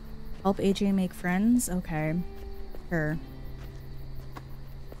 Help AJ make friends? Okay. Sure.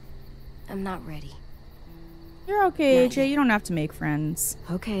 I'm not ready. You're okay, Not AJ. yet. You don't have to make friends.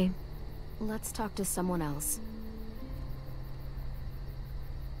 Okay. Let's talk to someone else.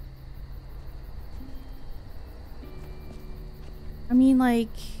 I mean, like,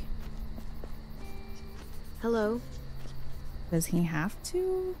 Hello? does he have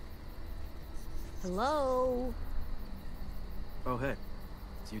to? Hello? Oh, hey.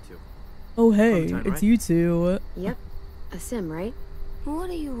 It's you two. Oh, hey, Fun time, it's right? you two. Yep. Asim, right? What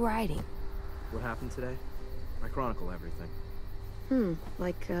are you writing? What happened today? I chronicle everything.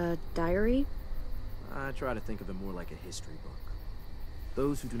 Like a diary? I try to think of it more like a history book.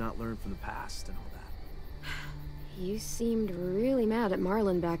 Those who do not learn from the past and all that. You seemed really mad at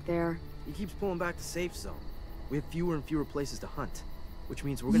Marlon back there. He keeps pulling back the safe zone. We have fewer and fewer places to hunt. which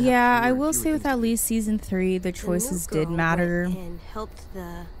means we're gonna Yeah, have I fewer and will fewer say with things at to least season 3, the The new choices did girl matter. went and helped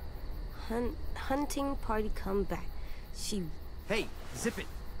the hunting party come back. She... do. Hey, zip it!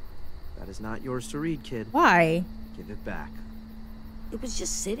 That is not yours to read, kid. Why? Give it back. It was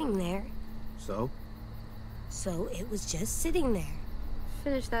just sitting there. So? So it was just sitting there.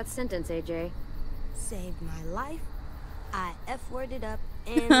 Finish that sentence, AJ. Saved my life. I F-worded up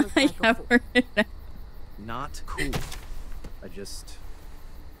and looked like a fool. Not cool.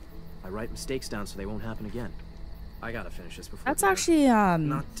 I write mistakes down so they won't happen again. I gotta finish this before That's dinner. actually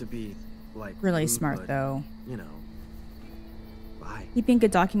Not to be, like, really rude, smart but, though. you know. Bye. Keeping good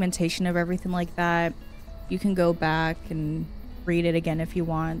documentation of everything like that. You can go back and read it again if you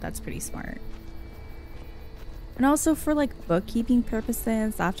want. That's pretty smart. And also for like bookkeeping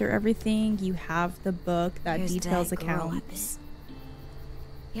purposes, after everything, you have the book that Here's details that girl accounts.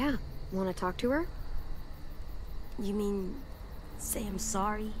 Yeah, want to talk to her? You mean say I'm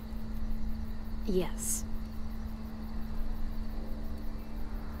sorry? Yes.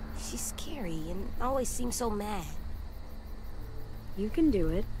 She's scary and always seems so mad. You can do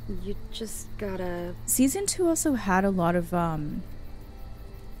it. You just gotta... Season 2 also had a lot of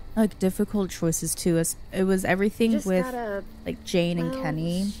like difficult choices too. It was everything Just with gotta... like Jane and Well,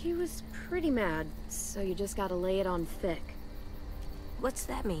 Kenny. She was pretty mad, so you just gotta lay it on thick. What's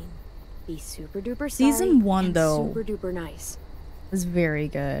that mean? Be super duper sorry. Season 1 and though super duper nice. was very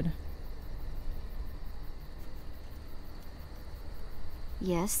good.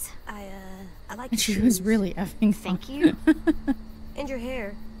 Yes. I like And your she shoes. was really effing Thank fun. you. And your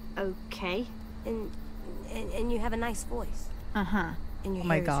hair. Okay. And you have a nice voice. Uh-huh. And your Oh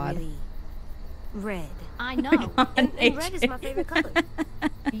my hair God. is really red. I know. And red is my favorite color.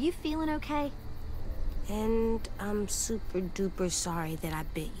 Are you feeling okay? And I'm super duper sorry that I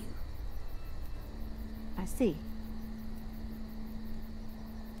bit you. I see.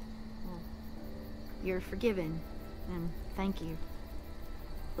 Well, you're forgiven. And thank you.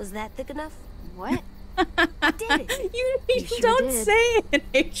 Was that thick enough? What? I did it. You sure don't did. say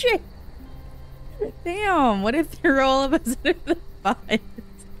it, AJ. Damn, what if they're all of us under the bus?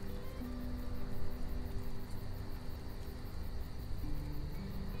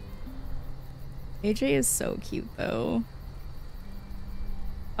 AJ is so cute though.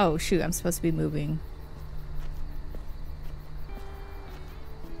 Oh shoot, I'm supposed to be moving.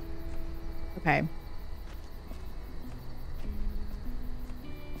 Okay.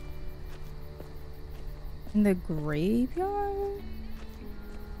 In the graveyard?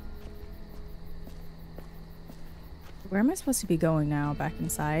 Where am I supposed to be going now? Back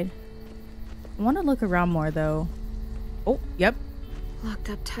inside? I want to look around more though. Oh, yep. Locked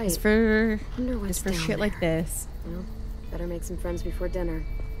up tight. It's for Wonder what's shit down like there. this. Well, better make some friends before dinner.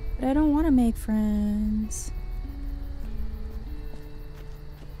 But I don't want to make friends.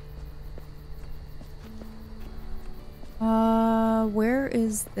 Where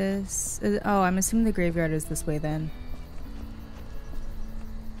is this? Oh, I'm assuming the graveyard is this way then.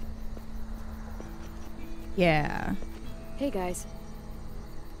 Yeah. Hey guys.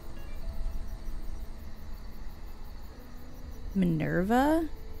 Minerva?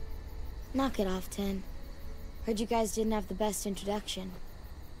 Knock it off, 10. Heard you guys didn't have the best introduction.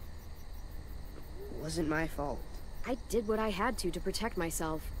 Wasn't my fault. I did what I had to protect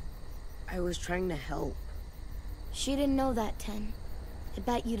myself. I was trying to help. She didn't know that, 10. I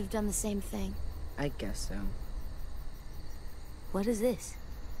bet you'd have done the same thing. I guess so. What is this?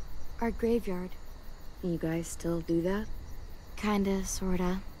 Our graveyard. You guys still do that? Kinda,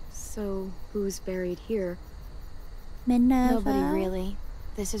 sorta. So, who's buried here? Minerva? Nobody really.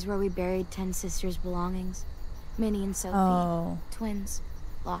 This is where we buried 10 sisters' belongings. Minnie and Sophie. Oh. Twins.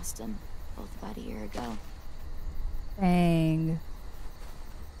 Lost them. Both about a year ago. Dang.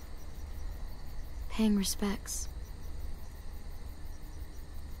 Paying respects.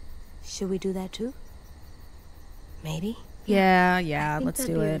 Should we do that too? Maybe? Yeah, I think let's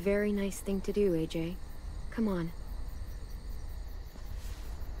that'd do be a it. very nice thing to do, AJ. Come on.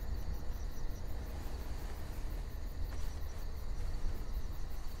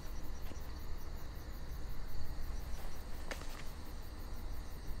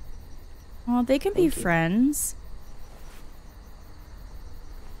 Oh, they can be Thank you. friends.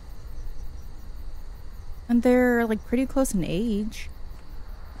 And they're like pretty close in age.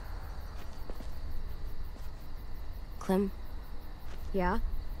 Clem, Yeah?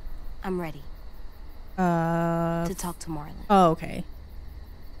 I'm ready To to talk to Marlon. Oh, okay.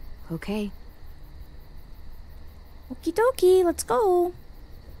 Okay. Okie dokie, let's go.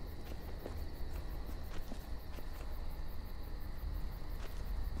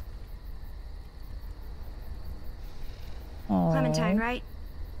 Clem and Valentine, right?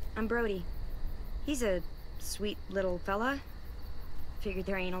 I'm Brody. He's a sweet little fella. Figured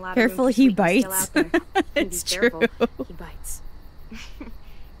there ain't a lot Careful, of room for he sweetness bites. still out there. It's Be careful. true. He bites.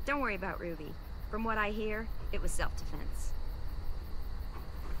 Don't worry about Ruby. From what I hear, it was self-defense.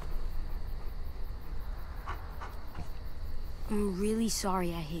 I'm really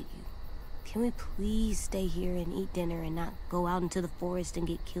sorry I hit you. Can we please stay here and eat dinner and not go out into the forest and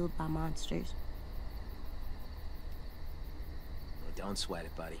get killed by monsters? Well, don't sweat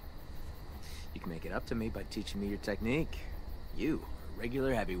it, buddy. You can make it up to me by teaching me your technique. You are a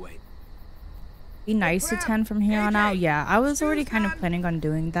regular heavyweight. Be nice to 10 from here on out. Yeah, I was already kind of planning on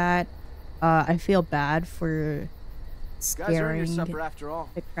doing that. I feel bad for scaring after all.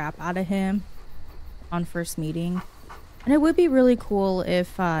 the crap out of him on first meeting. And it would be really cool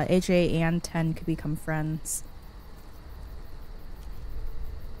if AJ and 10 could become friends.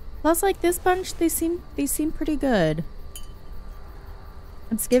 Plus, like, this bunch, they seem pretty good.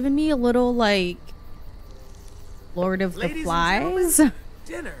 It's giving me a little, like, Lord of the Flies.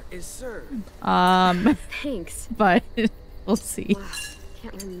 Dinner is served. Thanks. But we'll see. Wow,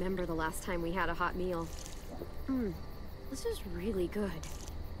 can't remember the last time we had a hot meal. This is really good.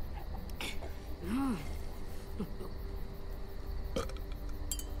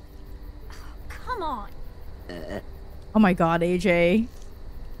 Come on. Oh my god, AJ.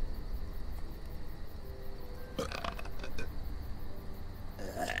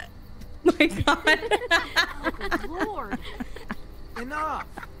 My god. Oh, Lord. Enough.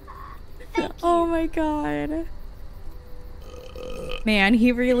 Oh my god. Man,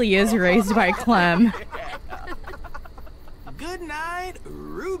 he really is raised by Clem. Good night,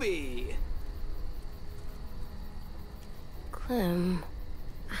 Ruby. Clem.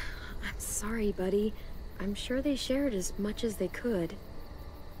 I'm sorry, buddy. I'm sure they shared as much as they could.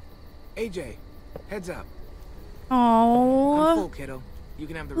 AJ, heads up. Oh. I'm full, kiddo. You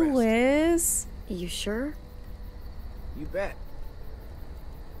can have the rest. Liz. You sure? You bet.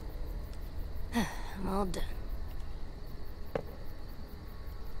 I'm all done.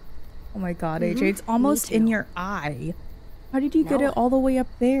 Oh my god, AJ, it's almost in your eye. How did you get it all the way up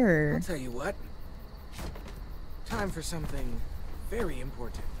there? I'll tell you what. Time for something very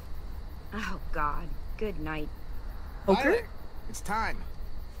important. Oh, God. Good night. Poker? Violet, it's time.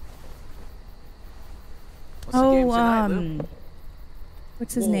 What's the game tonight, Lou?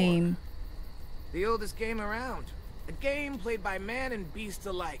 What's his War. name? The oldest game around. A game played by man and beast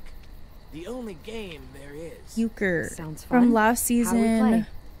alike. The only game there is. Euchre. Sounds From fun. last How do we season. play?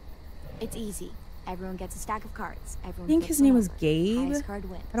 It's easy. Everyone gets a stack of cards. I Everyone think flips his one name was over. Gabe. Highest card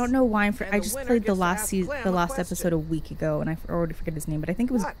wins. I don't know why. And I the just winner played the gets to last ask season, Clem the a last question. episode a week ago, and I already forget his name, but I think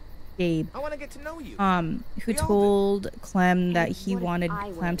it was What? Gabe. I want to get to know you. Who We all told Clem that And he what if wanted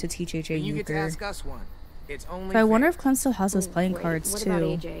I Clem win? to teach AJ And you get to euchre. ask us one. It's only So I wonder fair. if Clem still has those playing Wait, cards what too. about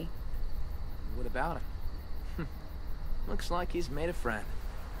AJ? What about him? Looks like he's made a friend.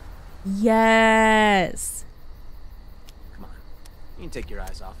 Yes. Come on. You can take your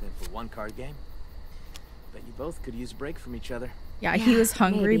eyes off him for one card game. Bet you both could use a break from each other. Yeah, he was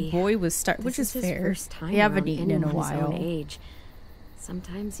hungry. maybe. Boy was starving, which This is his fair. First time They haven't around eaten in a anyone his own while. age.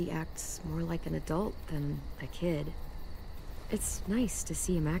 Sometimes he acts more like an adult than a kid. It's nice to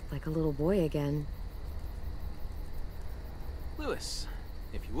see him act like a little boy again. Lewis,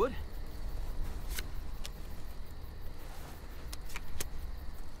 if you would.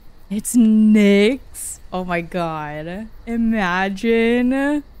 It's Nyx. Oh my god.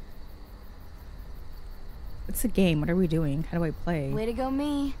 Imagine. What's the game? What are we doing? How do I play? Way to go,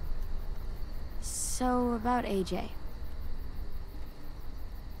 me. So, about AJ.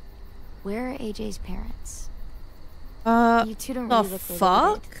 Where are AJ's parents? You two don't the really look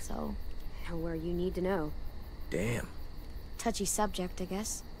fuck? related, so Now where you need to know. Damn. touchy subject, I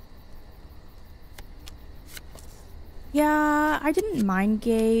guess. Yeah, I didn't mind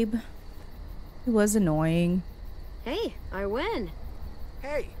Gabe. He was annoying. Hey, I win.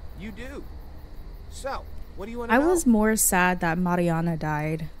 Hey, you do. So, what do you want to I know? was more sad that Mariana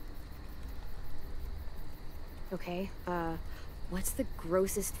died. Okay, what's the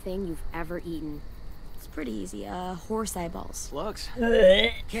grossest thing you've ever eaten? It's pretty easy. Horse eyeballs. Slugs.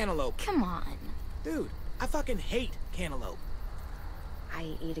 Cantaloupe. Come on. Dude, I fucking hate cantaloupe.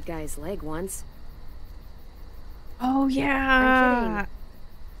 I ate a guy's leg once. Oh I'm yeah.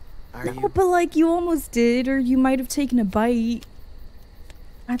 Are No, you? but like you almost did, or you might have taken a bite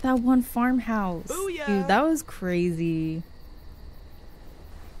at that one farmhouse. Booyah! Dude, that was crazy.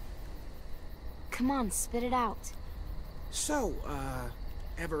 Come on, spit it out. So,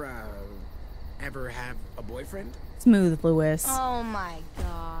 ever have a boyfriend? Smooth, Lewis. Oh my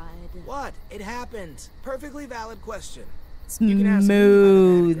god. What? It happens. Perfectly valid question. You can ask me if I've ever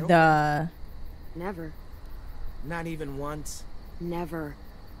had a Smooth. girlfriend. Never. Not even once. Never.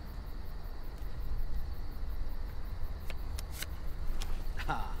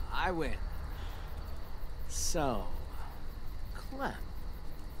 Ah, I win. So, Clem,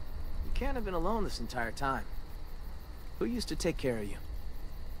 you can't have been alone this entire time. Who used to take care of you?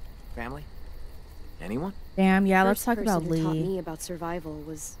 Family? Anyone? Damn, yeah, let's First talk about person who taught Lee. me about survival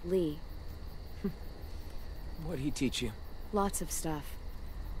was Lee. What'd he teach you? Lots of stuff.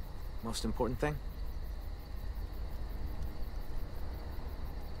 Most important thing?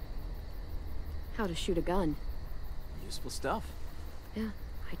 How to shoot a gun. Useful stuff. Yeah,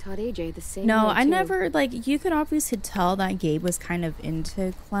 I taught AJ the same No, way, I too. never, like, you could obviously tell that Gabe was kind of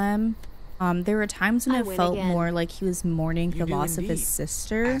into Clem. There were times when I it win felt again. more like he was mourning You the do loss of his indeed.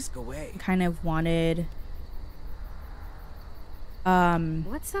 sister. Ask away. Kind of wanted,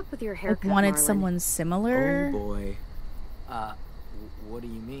 What's up with your like, haircut, wanted Marlon? someone similar. Oh boy. What do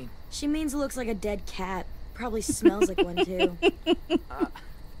you mean? She means it looks like a dead cat. Probably smells like one too.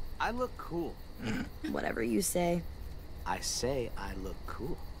 I look cool. Whatever you say. I say I look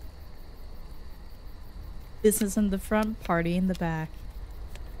cool. Business in the front, party in the back.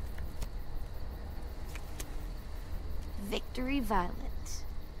 Victory Violet.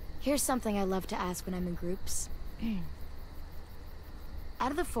 Here's something I love to ask when I'm in groups.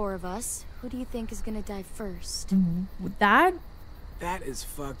 Out of the four of us, who do you think is gonna die first? That? That is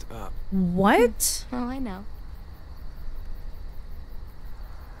fucked up. What? Oh, I know.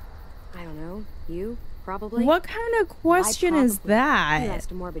 I don't know. You? Probably? What kind of question is probably? You that?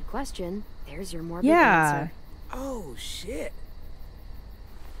 asked a morbid question. There's your morbid Yeah. answer. Oh, shit.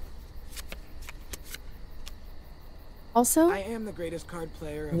 Also, I am the greatest card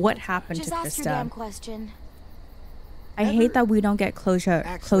player of what all time. happened Just to ask your damn Krista? question. I hate that we don't get closure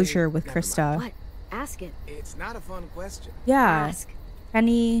with never mind. Krista. What? Ask it. It's not a fun question. Yeah. Ask.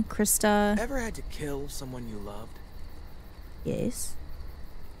 Penny, Krista. Ever had to kill someone you loved? Yes.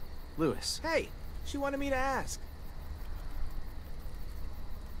 Lewis. Hey, she wanted me to ask.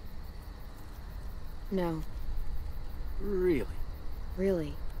 No. Really?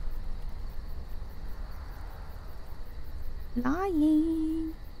 Really.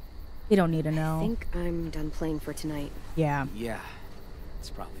 Lying. You don't need to know. I think I'm done playing for tonight. Yeah. Yeah. It's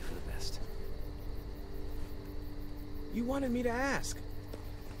probably for the best. You wanted me to ask.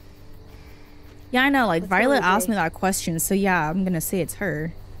 Yeah, I know. Like, Let's go, Violet AJ. asked me that question, so yeah, I'm gonna say it's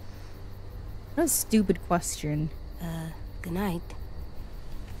her. What a stupid question. Good night.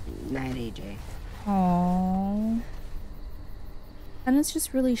 Night, AJ. Aww. And it's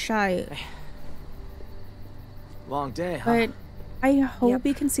just really shy. Long day, huh? But I hope Yep.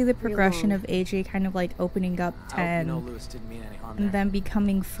 you can see the progression long. of AJ kind of like opening up I hope 10 you know Lewis didn't mean any harm and there. then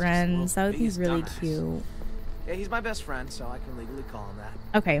becoming He's just the friends. world's That would be biggest really dumbass. cute. Yeah, he's my best friend, so I can legally call him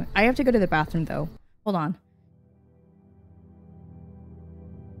that. Okay, I have to go to the bathroom though. Hold on.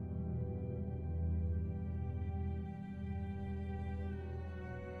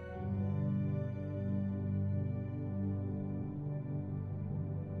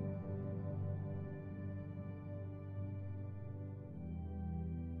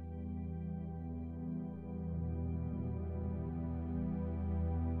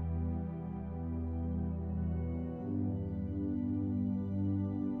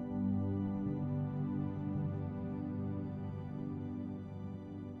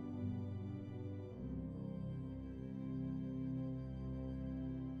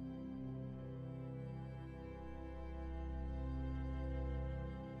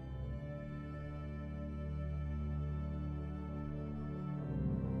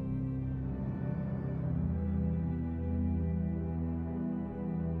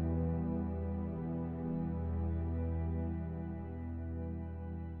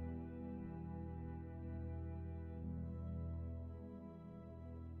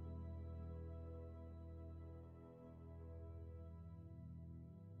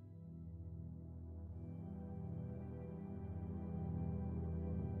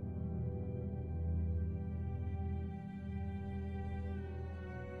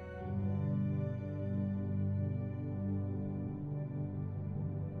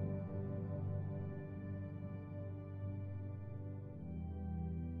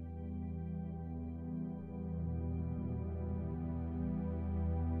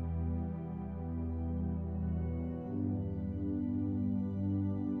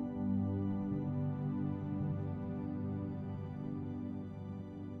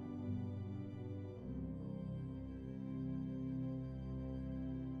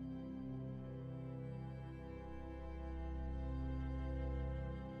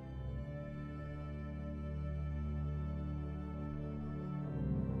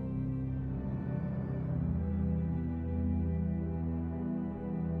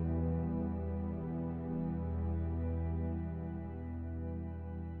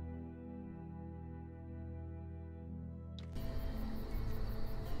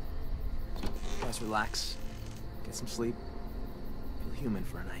 guys relax, get some sleep, feel human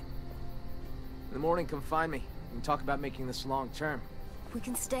for a night. In the morning, come find me. We can talk about making this long term. We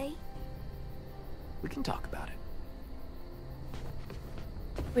can stay? We can talk about it.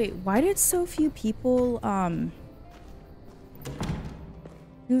 Wait, why did so few people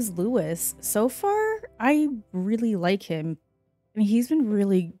choose Lewis? So far, I really like him. I mean, he's been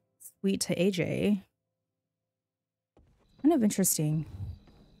really sweet to AJ. Kind of interesting.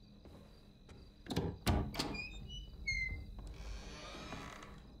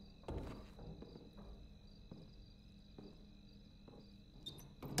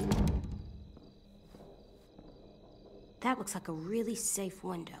 That looks like a really safe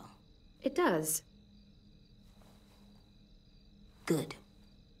window. It does. Good.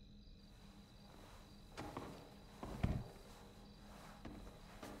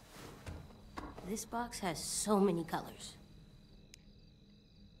 This box has so many colors.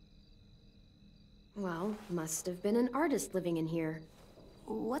 Well, must have been an artist living in here.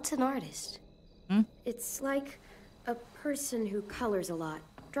 What's an artist? It's like a person who colors a lot,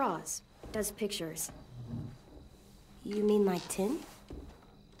 draws, does pictures. You mean like 10?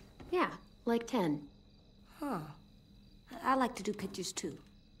 Yeah, like 10. Huh. I like to do pictures too.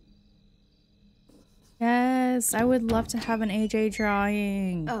 Yes, I would love to have an AJ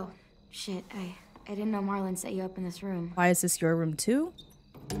drawing. Oh, shit. I didn't know Marlon set you up in this room. Why is this your room too?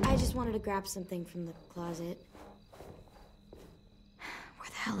 I just wanted to grab something from the closet. Where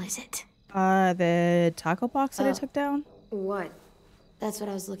the hell is it? The taco box that I took down? What? That's what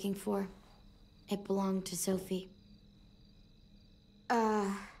I was looking for. It belonged to Sophie.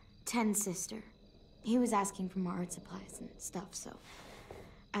 Ten's sister. He was asking for more art supplies and stuff, so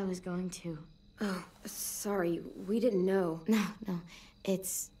I was going to. Oh, sorry, we didn't know. No,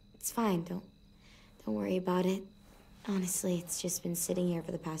 it's fine. Don't worry about it. Honestly, it's just been sitting here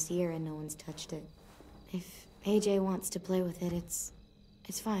for the past year and no one's touched it. If AJ wants to play with it, it's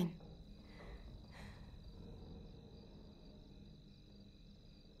fine.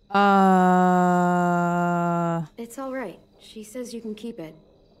 It's all right. She says you can keep it.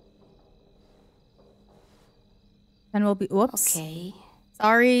 And we'll be. Whoops. Okay.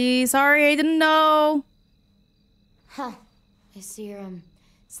 Sorry, I didn't know. Huh. I see you're,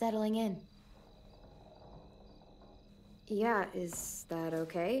 settling in. Yeah, is that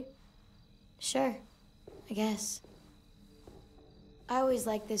okay? Sure. I guess. I always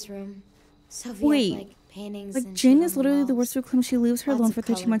liked this room. Sophie Wait, had, like, paintings like and Jane shit is on literally the walls. worst recluse. She leaves her Lots alone of for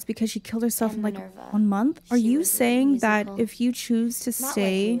 13 color. months because she killed herself in And like Minerva. 1 month. Are She you was saying that musical. if you choose to Not like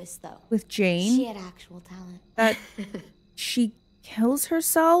stay Lewis, though. with She Jane, had actual talent. that she kills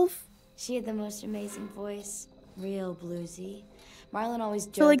herself? She had the most amazing voice. Real bluesy. Marlon always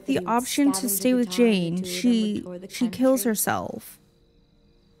joked So like that the he would option to scavenge stay a with guitar on the Jane, tour, then she would tour the kills country. herself.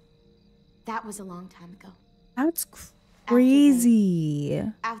 That was a long time ago. That's crazy.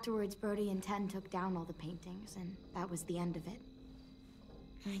 Afterwards, Brody and Ten took down all the paintings, and that was the end of it.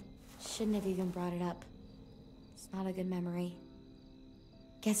 I shouldn't have even brought it up. It's not a good memory.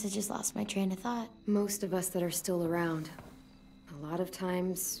 Guess I just lost my train of thought. Most of us that are still around. A lot of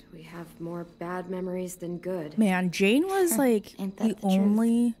times, we have more bad memories than good. Man, Jane was like Ain't the that the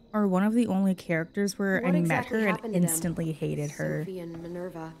only, or one of the only characters where What I exactly met her happened and to them? instantly hated her. Sophie and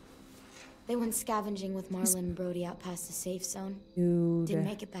Minerva. They went scavenging with Marlon and Brody out past the safe zone. Dude. Didn't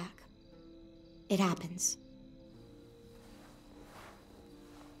make it back. It happens.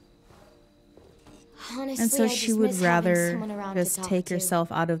 Honestly, And so I she just would miss having rather someone around just to talk take to. herself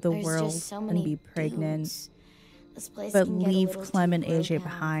out of the There's world just so and many be pregnant, dudes. This place but can get a leave little Clem too and AJ bro-town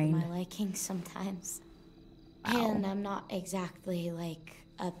behind. For my liking sometimes. Wow. And I'm not exactly like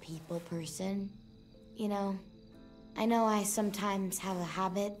a people person, you know. I know I sometimes have a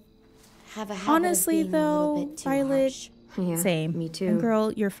habit. Honestly, of being a little though, bit too Violet, harsh. Yeah, same. me too. And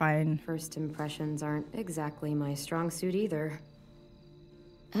girl, you're fine. First impressions aren't exactly my strong suit either.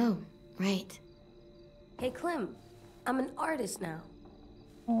 Oh, right. Hey, Clem. I'm an artist now.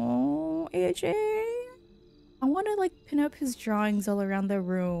 Oh, AJ. I want to like pin up his drawings all around the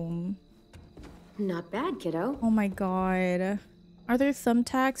room. Not bad, kiddo. Oh my god. Are there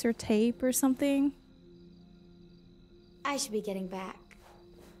thumbtacks or tape or something? I should be getting back.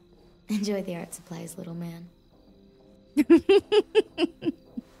 Enjoy the art supplies, little man.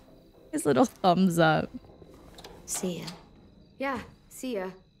 His little thumbs up. See ya. Yeah, see ya.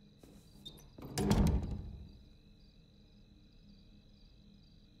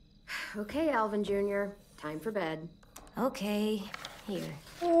 Okay, Alvin Jr., time for bed. Okay, here.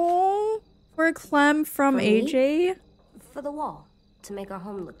 Oh, for Clem from For me? AJ? For the wall, to make our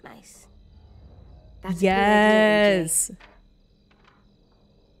home look nice. That's a good idea, AJ. Yes.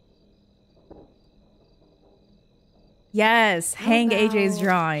 Yes, hang AJ's about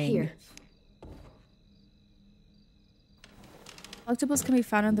drawing. here? Collectibles can be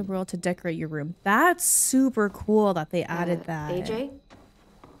found in the world to decorate your room. That's super cool that they added that. AJ?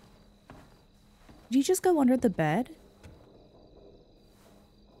 Did you just go under the bed?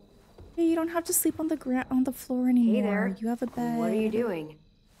 Hey, you don't have to sleep on the floor anymore. Hey there. You have a bed. What are you doing?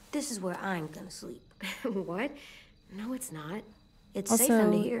 This is where I'm gonna sleep. What? No, it's not. It's safe under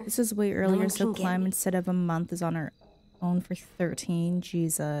Also, here. this is way No earlier, one so can get Clem me. instead of a month is on her own for 13.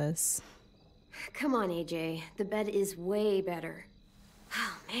 Jesus. Come on, AJ. The bed is way better.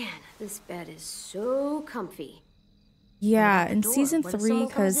 Oh, man. This bed is so comfy. Yeah, the in door. season What if 3, someone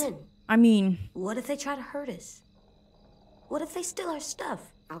comes because, in? I mean, What if they try to hurt us? What if they steal our stuff?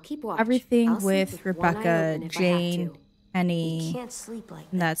 I'll keep watch. everything I'll sleep with one eye Rebecca, open if I have Jane, to. We Penny can't sleep like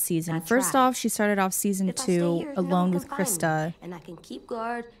in that. that season. I've First tried. off, she started off season If I stay 2 here, no alone one with can find me, Krista. and I can keep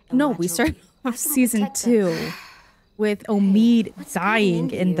guard. And No, watch we over started you. I off can season protect them. 2 with Omid what's dying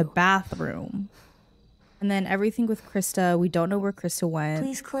getting in into the you? bathroom. And then everything with Krista, we don't know where Krista went.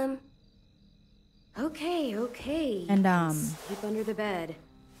 Please, Clem. Okay. And, Sleep under the bed.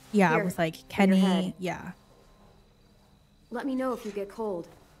 yeah, Here, with like for your Kenny, head. yeah. Let me know if you get cold.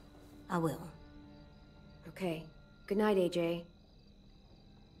 I will. Okay. Good night, AJ.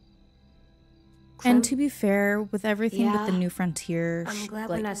 And to be fair, with everything with the Yeah. New Frontier, I'm glad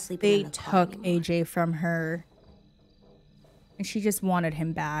like, we're not sleeping they in the car took anymore. AJ from her. And she just wanted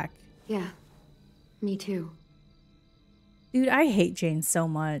him back. Yeah. Me too. Dude, I hate Jane so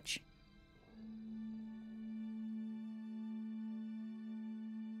much.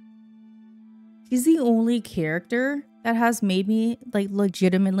 She's the only character that has made me, like,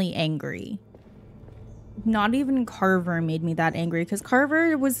 legitimately angry. Not even Carver made me that angry, because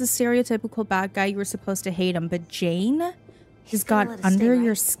Carver was the stereotypical bad guy, you were supposed to hate him, but Jane just gonna got let us under stay,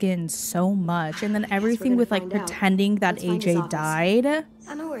 your right? skin so much, and then we're everything gonna with, like, find out. pretending that Let's find his AJ office. died.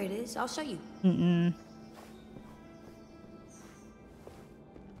 I know where it is. I'll show you. Mm-mm.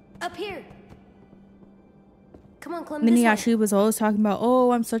 Up here. Come on, Clem. And then this he way. actually was always talking about,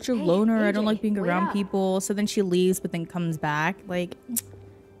 oh, I'm such a Hey, loner. I don't AJ, like being wait around up. people. So then she leaves, but then comes back. Like,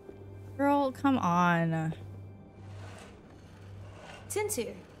 girl, come on. Tin's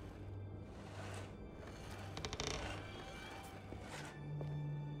here.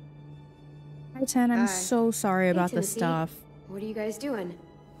 Hi, Ten. I'm Hi. so sorry about this Timothy. stuff. What are you guys doing?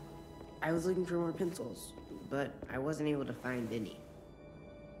 I was looking for more pencils, but I wasn't able to find any.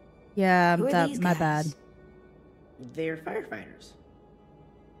 Yeah, Who are that these my guys? bad. They're firefighters.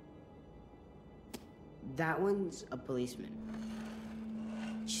 That one's a policeman.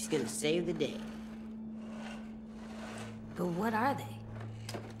 She's gonna save the day. But what are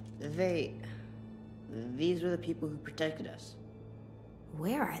they? These were the people who protected us.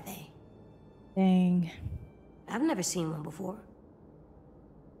 Where are they? Dang. I've never seen one before.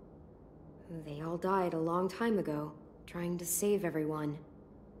 They all died a long time ago, trying to save everyone.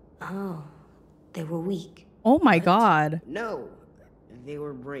 Oh, they were weak. Oh my god. No, they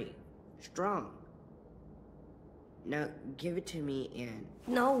were brave, strong. Now give it to me and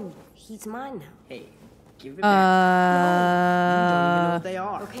No, he's mine now. hey, give it back. You don't even know what they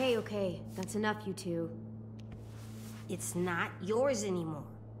are. Okay. That's enough, you two. It's not yours anymore.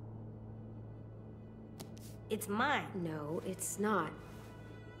 It's mine. No, it's not.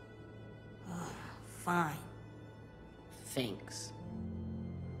 Fine. Thanks.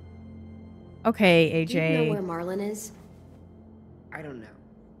 Okay, Do you know AJ. where Marlon is? I don't know.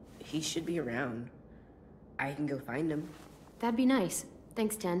 He should be around. I can go find him. That'd be nice.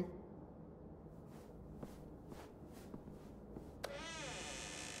 Thanks, Ten.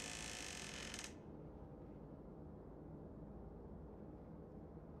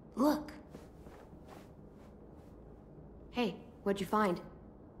 Look, Hey, what'd you find?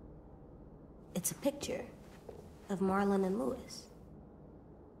 it's a picture of Marlon and Lewis.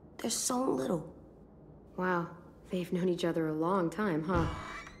 They're so little. Wow, they've known each other a long time, huh?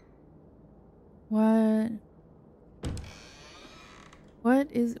 What?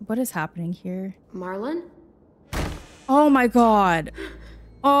 What is happening here? Marlon? Oh my god.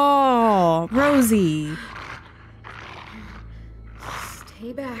 Oh, Rosie.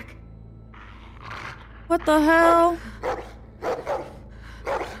 Stay back. What the hell?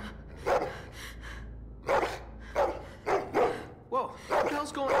 Whoa, what the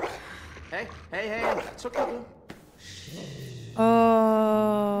hell's going on? Hey, it's okay, dude.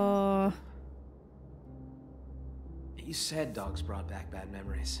 Oh. You said dogs brought back bad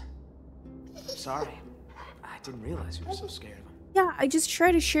memories. Sorry. I didn't realize you were so scared of them. Yeah, I just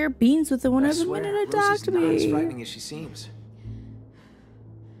try to share beans with them I whenever swear, minute Rosie's attacked not as me. frightening as she seems.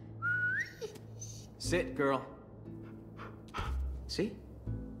 Sit, girl. See?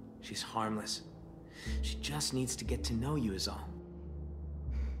 She's harmless. She just needs to get to know you is all.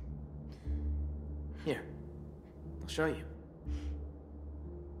 Here, I'll show you.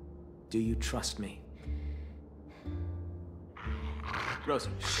 Do you trust me? Rosie.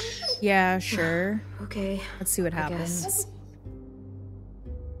 Yeah, sure. Okay. Let's see what I happens. guess.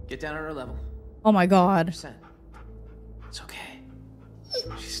 Get down on her level. Oh my god. 100%. It's okay.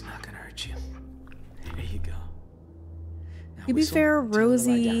 She's not gonna hurt you. There you go. Now To be whistle, fair, tell her to lie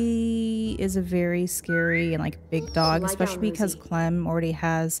Rosie is a very scary and like big dog, Lie especially down, because Rosie. Clem already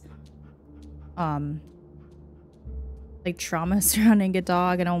has like trauma surrounding a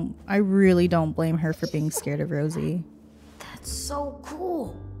dog. I really don't blame her for being scared of Rosie. That's so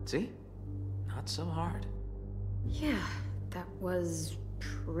cool. down. See? Not so hard. Yeah, that was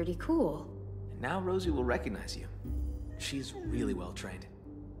pretty cool. And now Rosie will recognize you. She's really well trained.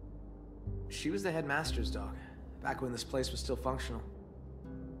 She was the headmaster's dog, back when this place was still functional.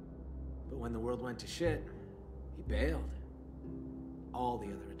 But when the world went to shit, he bailed. All the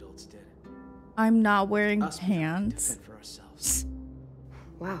other adults did. I'm not wearing Us, we had to pants. fend for ourselves.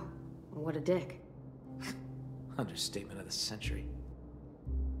 Wow, what a dick. Understatement of the century.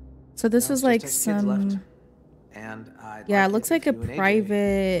 So this Now was it's like just us kids left. some And I'd yeah, it like looks it like if a you and AJ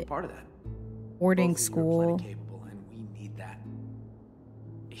private were part of that. boarding Both of you are plenty school. capable, and we need that.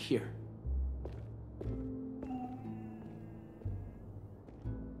 Here.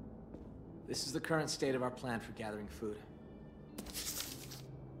 This is the current state of our plan for gathering food.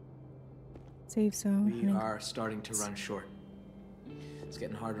 Safe zone. We honey. are starting to run short. It's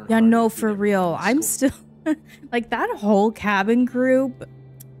getting harder and Yeah, harder no, to feed for everyone real. in the I'm school. still like that whole cabin group.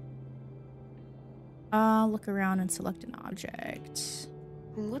 Look around and select an object.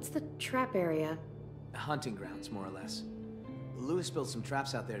 What's the trap area? Hunting grounds, more or less. Lewis built some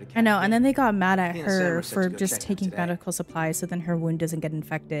traps out there to catch I know, and then game. they got mad at Me and Sam her were set for to go just check them taking today. medical supplies so then her wound doesn't get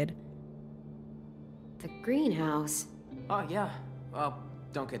infected. The greenhouse. Oh, yeah. Well,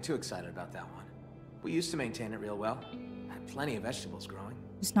 don't get too excited about that one. We used to maintain it real well. Had plenty of vegetables growing.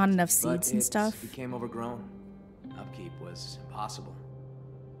 Just not enough But seeds and it stuff. became overgrown. Upkeep was impossible.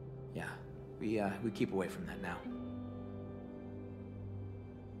 Yeah, we keep away from that now.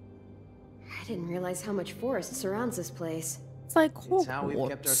 I didn't realize how much forest surrounds this place. It's like It's how we've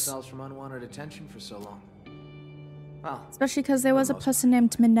kept Hogwarts. ourselves from unwanted attention for so long. Well, Especially because there for was the a most person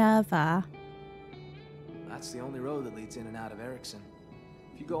named Minerva. that's the only road that leads in and out of Erickson.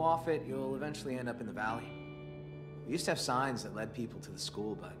 If you go off it, you'll eventually end up in the valley. We used to have signs that led people to the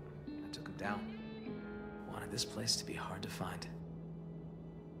school, but I took them down. Wanted this place to be hard to find.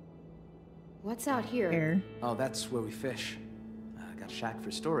 What's out here? Here. Oh, that's where we fish. Got a shack for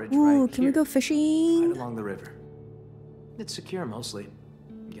storage Ooh, right can we here, go fishing? right along the river. It's secure mostly.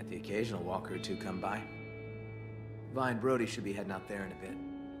 You get the occasional walker or two come by. Vi and Brody should be heading out there in a bit.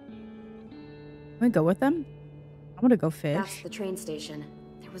 Can we go with them? I want to go That's fish. the train station.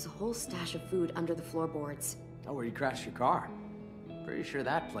 There was a whole stash of food under the floorboards. Oh, where you crashed your car. Pretty sure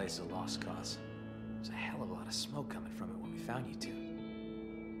that place is a lost cause. There's a hell of a lot of smoke coming from it when we found you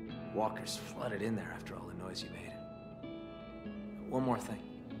two. Walkers flooded in there after all the noise you made. One more thing.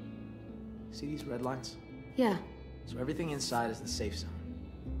 See these red lines? Yeah, So everything inside is the safe zone.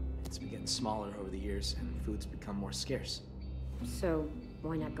 It's been getting smaller over the years, and food's become more scarce. so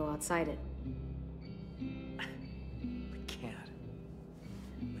why not go outside it? We can't.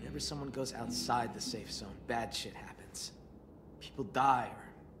 Whenever someone goes outside the safe zone, bad shit happens. People die or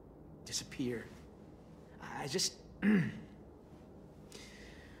disappear. I just... I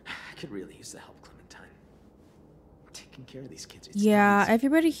could really use the help, Clementine. Taking care of these kids, it's not Yeah, easy.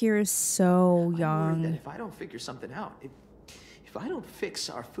 everybody here is so I'm worried that young. if I don't figure something out, if I don't fix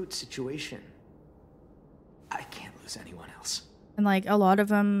our food situation, I can't lose anyone else. And like a lot of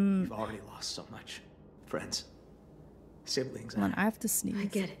them. We've already lost so much. Friends, siblings. Hold on, I have to I sneeze.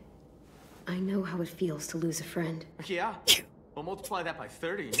 get it. I know how it feels to lose a friend. Yeah. Well, multiply that by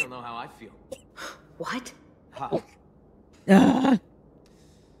 30 and you'll know how I feel. What? Ha. Ugh.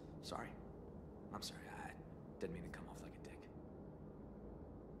 Sorry. I'm sorry. I didn't mean to come off like a dick.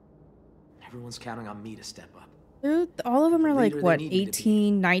 Everyone's counting on me to step up. Dude, all of them are like, leader they what, need me to be.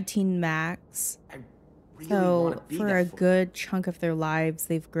 18, 19 max? I really So, want to be for that a for good chunk of their lives,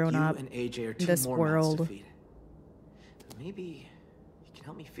 they've grown you up and AJ are in two this more mouths to world. feed. Maybe you can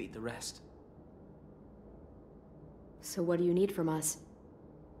help me feed the rest. So what do you need from us?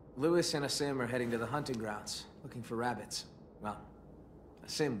 Lewis and Asim are heading to the hunting grounds, looking for rabbits. Well,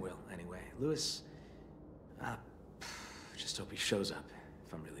 Asim will, anyway. Lewis... just hope he shows up,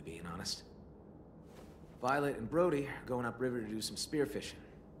 if I'm really being honest. Violet and Brody are going upriver to do some spearfishing.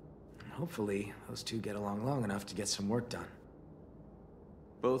 And hopefully, those two get along long enough to get some work done.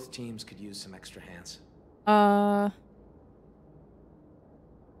 Both teams could use some extra hands.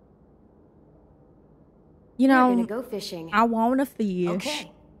 You We're know, gonna go fishing. I want a fish.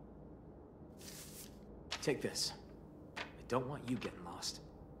 Okay. Take this. I don't want you getting lost.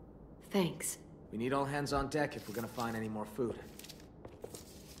 Thanks. We need all hands on deck if we're gonna find any more food.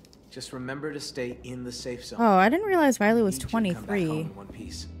 Just remember to stay in the safe zone. Oh, I didn't realize Riley was Need you to come back home 23. in one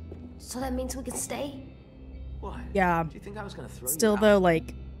piece. So that means we can stay? What? Yeah. Do you think I was gonna throw Still you out? though,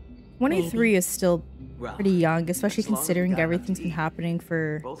 like 23 is still Well, pretty young, especially as long as we considering got enough everything's to been eat. happening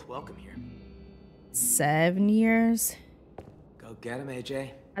for Both welcome here. 7 years Go get him,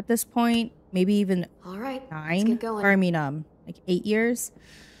 AJ. at this point, maybe even All right, 9. let's get going. Or I mean, like 8 years.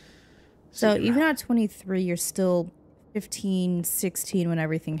 So Seek him even out. at 23, you're still 15, 16 when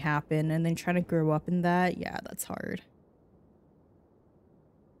everything happened, and then trying to grow up in that, yeah, that's hard.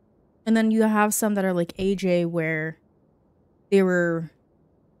 And then you have some that are like AJ, where they were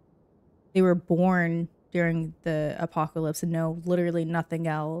born during the apocalypse and know literally nothing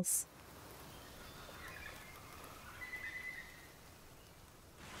else.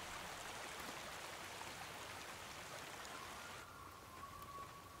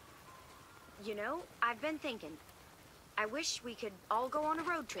 You know, I've been thinking. I wish we could all go on a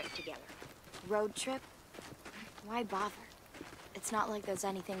road trip together. Road trip? Why bother? It's not like there's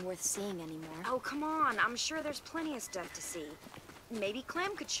anything worth seeing anymore. Oh, come on. I'm sure there's plenty of stuff to see. Maybe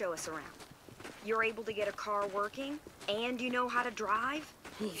Clem could show us around. You're able to get a car working, and you know how to drive?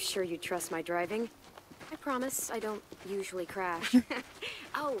 You sure you trust my driving? I promise I don't usually crash.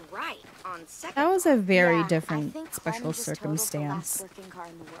 Oh, right. On second That was a very Yeah, I different think special Clem just totaled the last circumstance. working car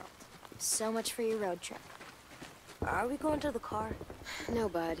in the world. So much for your road trip. Are we going to the car? No,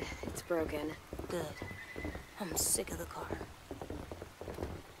 bud. It's broken. Good. I'm sick of the car.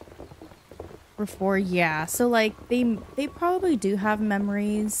 Before, yeah. So like they probably do have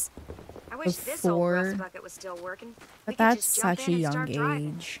memories, I wish this old before, rust bucket was still working. but We could that's just jump such a in and young start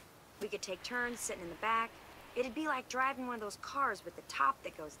driving. age. We could take turns sitting in the back. It'd be like driving one of those cars with the top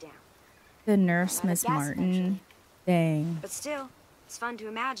that goes down. The nurse, Lot of Miss gas Martin. eventually. Dang. But still, it's fun to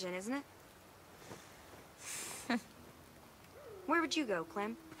imagine, isn't it? Where would you go,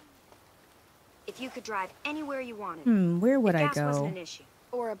 Clem? If you could drive anywhere you wanted. Where would if I gas wasn't go? an issue.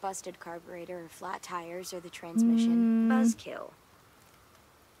 Or a busted carburetor, or flat tires, or the transmission. Buzzkill.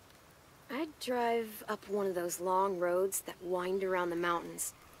 I'd drive up one of those long roads that wind around the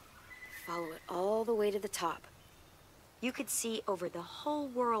mountains. Follow it all the way to the top. You could see over the whole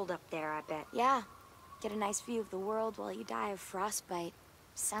world up there, I bet. Yeah. Get a nice view of the world while you die of frostbite.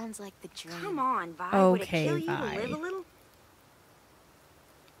 Sounds like the dream. Come on, Vi. Would it Okay, kill you to Vi. live a little?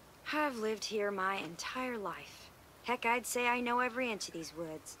 I've lived here my entire life. Heck, I'd say I know every inch of these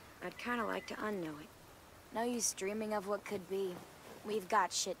woods. I'd kind of like to unknow it. No use dreaming of what could be. We've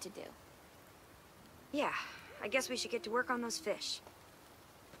got shit to do. Yeah, I guess we should get to work on those fish.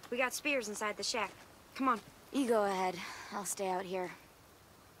 We got spears inside the shack. Come on. You go ahead. I'll stay out here.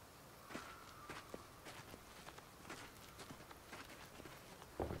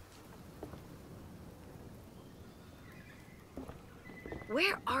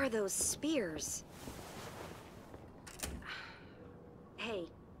 Where are those spears? Hey,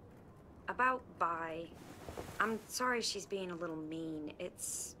 about Vi. I'm sorry she's being a little mean.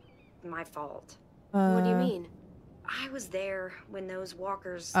 It's my fault. What do you mean? I was there when those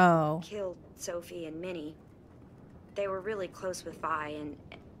walkers Oh. killed Sophie and Minnie. They were really close with Vi, and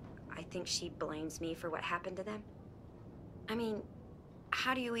I think she blames me for what happened to them. I mean,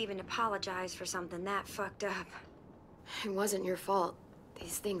 how do you even apologize for something that fucked up? It wasn't your fault.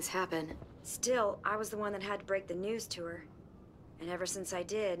 These things happen. Still, I was the one that had to break the news to her. And ever since I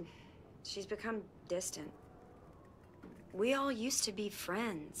did, she's become distant. We all used to be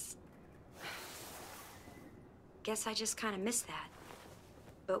friends. Guess I just kind of missed that.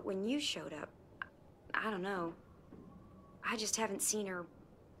 But when you showed up, I don't know. I just haven't seen her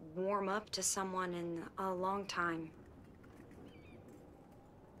warm up to someone in a long time.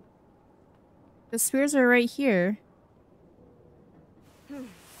 The spears are right here.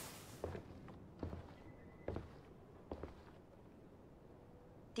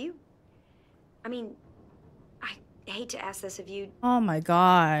 Do you... I mean, I hate to ask this of you, Oh my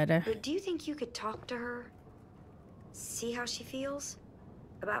god. but do you think you could talk to her? See how she feels?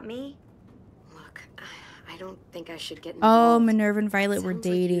 About me? Look, I don't think I should get Oh, involved. Minerva and Violet were Sounds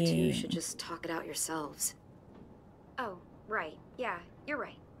like you dating. two should just talk it out yourselves. Oh, right. Yeah, you're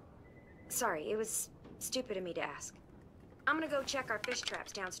right. Sorry, it was stupid of me to ask. I'm gonna go check our fish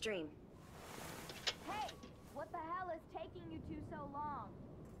traps downstream. Hey, what the hell is taking you two so long?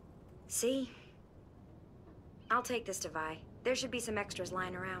 See? I'll take this to Vi. There should be some extras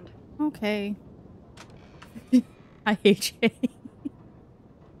lying around. Okay. Hi, AJ.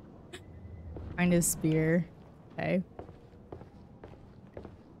 Find a spear. Okay.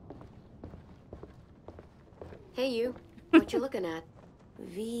 Hey, you. What you looking at?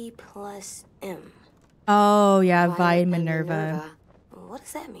 V plus M. Oh, yeah, Violet Vi and and Minerva. What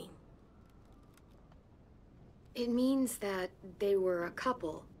does that mean? It means that they were a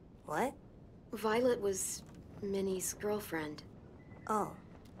couple. What? Violet was Minnie's girlfriend. Oh.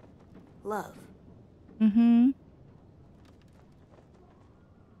 Love. Mm-hmm.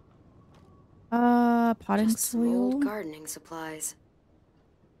 Potting Just some old soil. gardening supplies.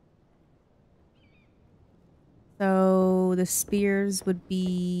 So the spears would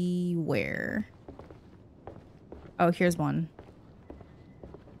be where? Oh, here's one.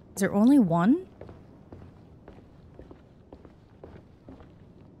 Is there only one?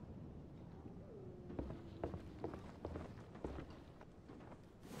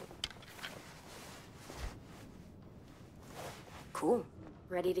 Cool.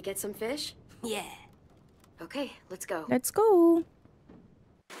 Ready to get some fish? Yeah. Okay, let's go. Let's go.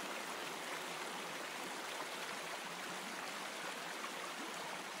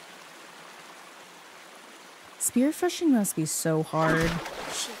 Spearfishing must be so hard.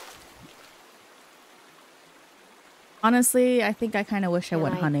 Honestly, I think I kind of wish I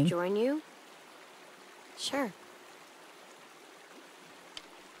went hunting. Join you? Sure.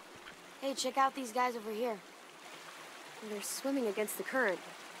 Hey, check out these guys over here. They're swimming against the current.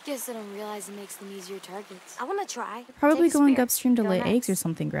 Guess I don't realize it makes them easier targets. I want to try. Probably Take a going spear. upstream to Go lay next. eggs or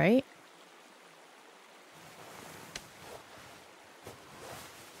something, right?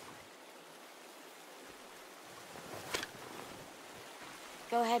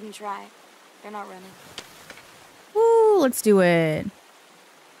 Go ahead and try. They're not running. Woo, let's do it.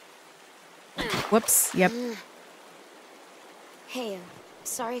 Whoops, yep. Hey,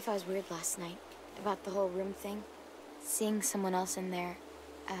 sorry if I was weird last night about the whole room thing. Seeing someone else in there,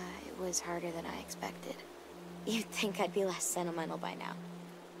 it was harder than I expected. You'd think I'd be less sentimental by now.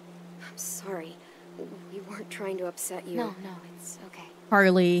 I'm sorry. We weren't trying to upset you. No, it's okay.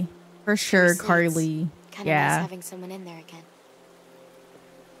 Carly. For sure, Seriously, Carly. It's kind of Yeah. nice having someone in there again.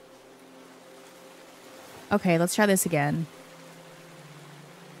 Okay, let's try this again.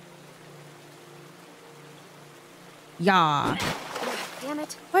 Yeah. Damn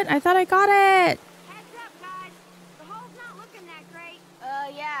it. What? I thought I got it. Heads up, guys. The hole's not looking that great.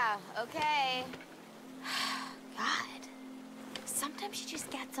 Yeah, okay. God. Sometimes she just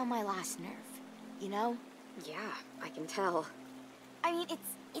gets on my last nerve, you know? Yeah, I can tell. I mean,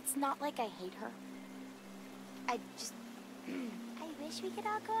 it's not like I hate her. I just... I wish we could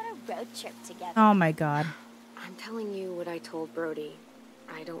all go on a road trip together. Oh my god. I'm telling you what I told Brody.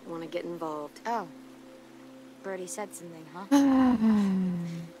 I don't want to get involved. Oh. Brody said something, huh?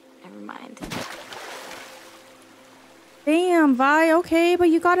 Never mind. Damn, Vi. Okay, but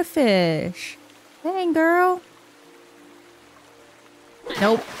you got a fish. Dang, girl.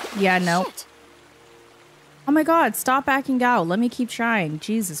 Nope. Yeah, nope. Shit. Oh my god, stop backing out. Let me keep trying.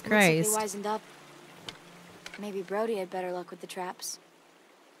 Jesus Christ. Looks like they wisened up. Maybe Brody had better luck with the traps.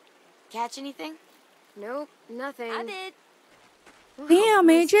 Catch anything? Nope, nothing. I did. Damn,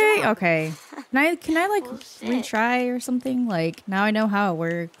 nice AJ. job. Okay. Can I like Bullshit. retry or something? Like now I know how it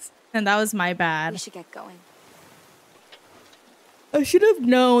works. And that was my We bad. should get going. I should have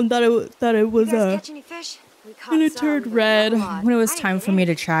known that it was You guys catch any fish? We caught and it some, turned but red not a lot. when it was I didn't time get for me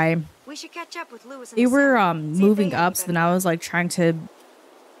any. to try. We should catch up with Lewis and They the were Sam. See if moving they up, have so better then I was like trying to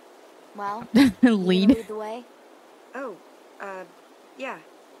Well, you gonna lead. lead the way? Oh, yeah.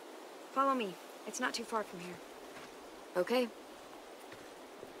 Follow me. It's not too far from here. Okay.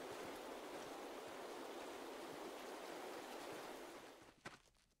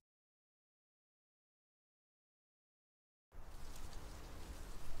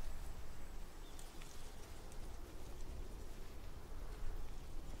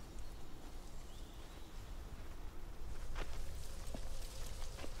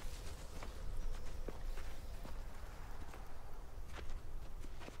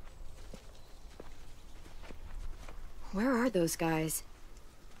 Where are those guys?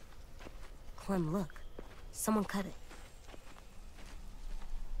 Clem, look. Someone cut it.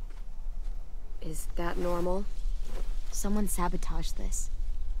 Is that normal? Someone sabotaged this.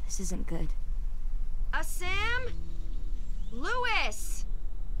 This isn't good. Sam? Lewis!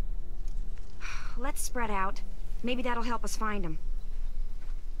 Let's spread out. Maybe that'll help us find him.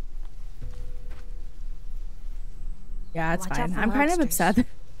 Yeah, it's Watch out fine. for I'm kind of lobsters. upset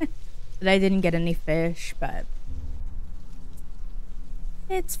that I didn't get any fish, but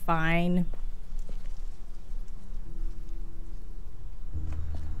it's fine.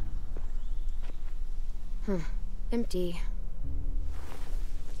 Empty.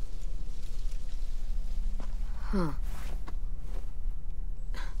 Huh.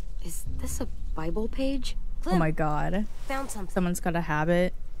 Is this a Bible page? Oh my god. Found something. Someone's got to have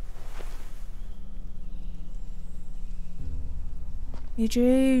it.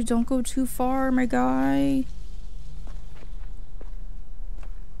 AJ, don't go too far, my guy.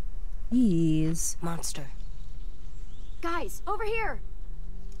 Jeez. Monster. Guys, over here!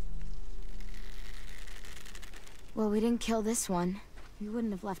 Well, we didn't kill this one. We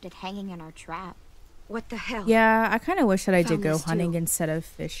wouldn't have left it hanging in our trap. What the hell? Yeah, I kind of wish that I did Found go this hunting too. instead of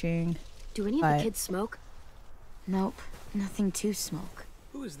fishing. Do any of the kids smoke? Nope, nothing to smoke.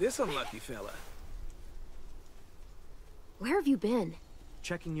 Who is this unlucky fella? Where have you been?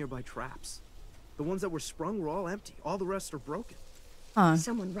 Checking nearby traps. The ones that were sprung were all empty. All the rest are broken. Huh.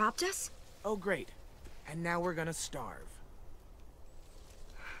 Someone robbed us? Oh, great. And now we're gonna starve.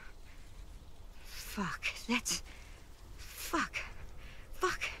 Fuck. That's... Fuck.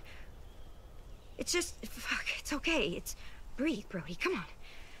 Fuck. It's just... Fuck. It's okay. It's... Breathe, Brody. Come on.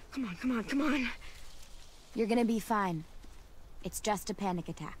 Come on, come on, come on. You're gonna be fine. It's just a panic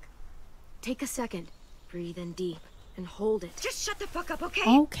attack. Take a second. Breathe in deep and hold it. Just shut the fuck up, okay?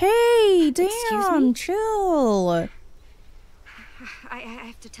 Okay, Excuse damn, me? chill. I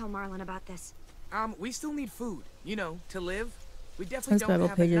have to tell Marlon about this. We still need food, you know, to live. We definitely His don't Bible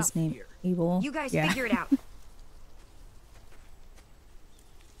have page enough is named here. Evil. You guys Yeah. figure it out.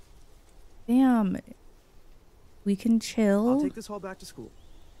 Damn. We can chill. I'll take this all back to school.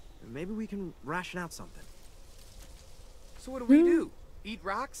 And maybe we can ration out something. So what do we do? Eat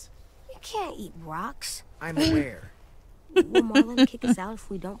rocks? You can't eat rocks. I'm aware. Will Marlon kick us out if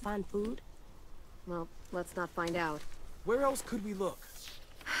we don't find food? Well, let's not find out. Where else could we look?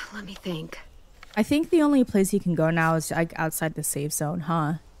 Let me think. I think the only place you can go now is like outside the safe zone,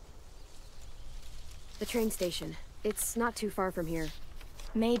 huh? The train station. It's not too far from here.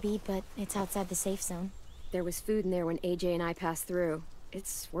 Maybe, but it's outside the safe zone. There was food in there when AJ and I passed through.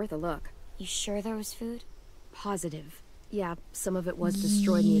 It's worth a look. You sure there was food? Positive. Yeah, some of it was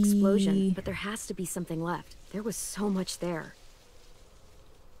destroyed in the explosion, but there has to be something left. There was so much there.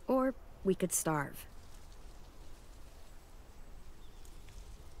 Or we could starve.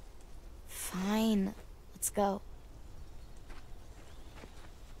 Fine. Let's go.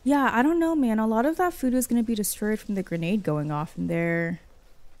 Yeah, I don't know, man. A lot of that food was going to be destroyed from the grenade going off in there.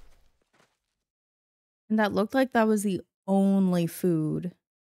 And that looked like that was the only food.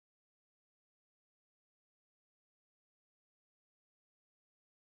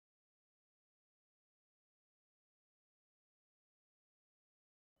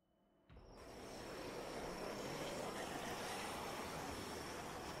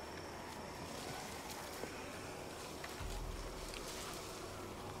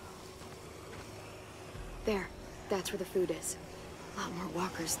 There. That's where the food is. A lot more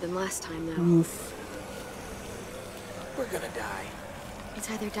walkers than last time, though. Oof. We're gonna die. It's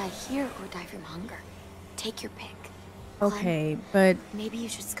either die here or die from hunger. Take your pick. Okay, but Maybe you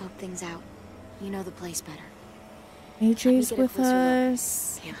should scope things out. You know the place better. AJ's get a with closer look.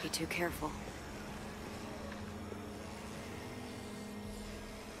 us. Can't be too careful.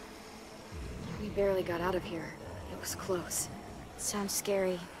 We barely got out of here. It was close. Sounds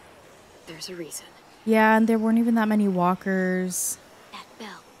scary. There's a reason. Yeah, and there weren't even that many walkers. That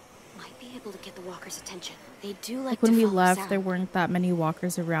bell might be able to get the walkers' attention. They do like Like when to we follow left, sound. there weren't that many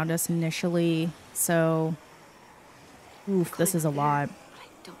walkers around us initially. So, oof, this is a lot. I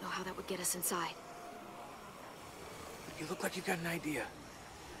don't know how that would get us inside. You look like you got an idea.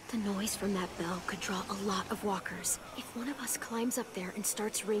 The noise from that bell could draw a lot of walkers. If one of us climbs up there and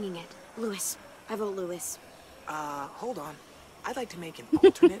starts ringing it. Lewis. I vote Lewis. Hold on. I'd like to make an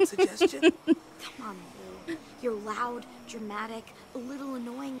alternate suggestion. Come on, Lou. You're loud, dramatic, a little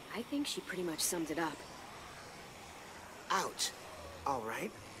annoying. I think she pretty much summed it up. Ouch. All right.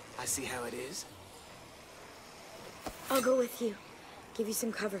 I see how it is. I'll go with you. Give you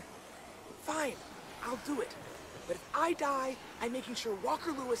some cover. Fine. I'll do it. But if I die, I'm making sure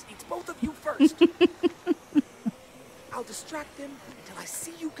Walker Lewis eats both of you first. I'll distract him until I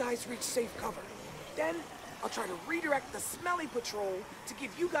see you guys reach safe cover. Then, I'll try to redirect the smelly patrol to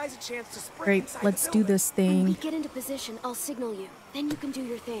give you guys a chance to sprint Great, inside let's the do building. this When we thing. get into position, I'll signal you. Then you can do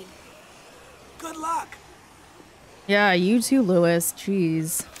your thing. Good luck. Yeah, you too, Lewis.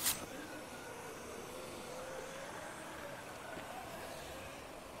 Jeez.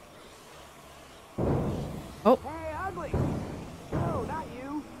 Oh. Hey, ugly. No, not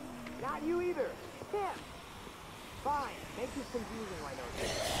you. Not you either. Him. Fine. Make this confusing, why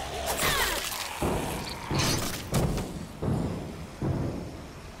don't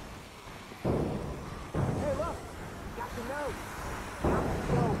you?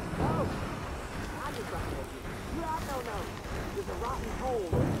 no. There's a rotten hole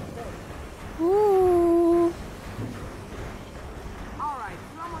in his face. Ooh. Alright,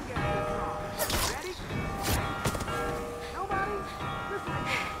 someone get this car. Ready? Nobody? Listen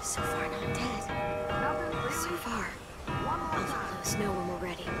again. So far, not dead. Nothing really? So far. One more I'll time. let us know when we're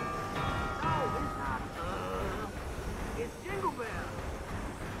ready. No, it's not. It's Jingle Bell.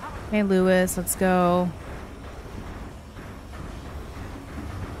 Hey, Lewis, let's go.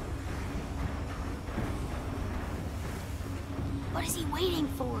 What is he waiting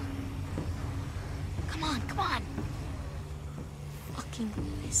for? Come on, come on. Fucking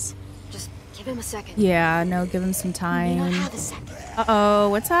Lewis. Just give him a second. Yeah, no, give him some You may time. not have a second. Uh-oh,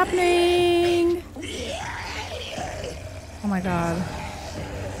 what's happening? Oh my god.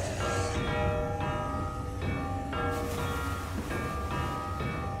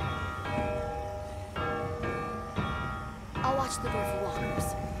 I'll watch the door for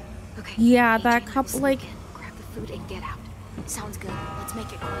walkers. Okay. Yeah, AJ, that let us couple, sneak like... in, grab the food and get out. Sounds good. Let's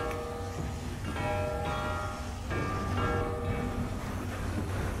make it quick.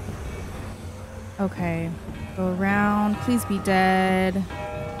 Okay. Go around. Please be dead.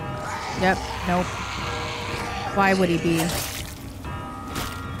 Yep. Nope. Why would he be?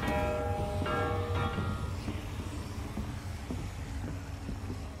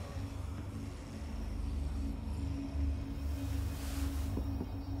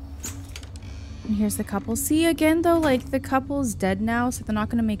 And here's the couple. See, again, though, like, the couple's dead now, so they're not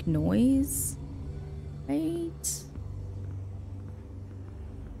gonna make noise. Right?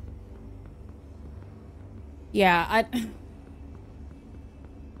 Yeah,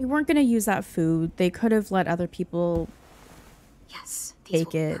 we weren't gonna use that food. They could have let other people Yes,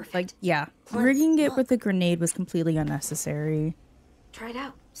 take it. perfect. Like, yeah. Plus, Rigging it look. with the grenade was completely unnecessary. Try it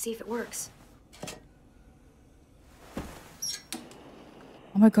out. See if it works.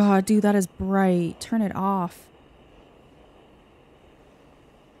 Oh my god, dude, that is bright. Turn it off.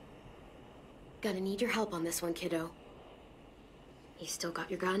 Gonna need your help on this one, kiddo. You still got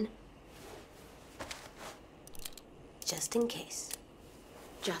your gun? Just in case.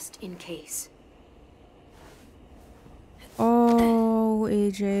 Just in case. Oh,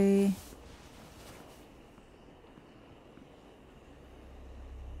 AJ.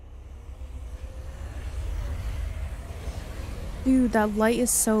 Dude, that light is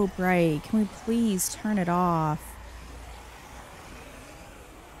so bright. Can we please turn it off?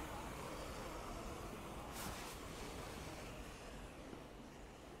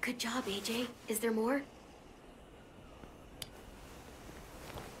 Good job, AJ. Is there more?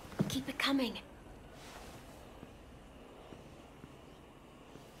 Keep it coming.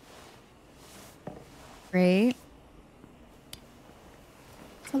 Great.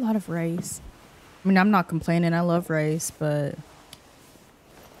 It's a lot of rice. I mean, I'm not complaining. I love rice, but...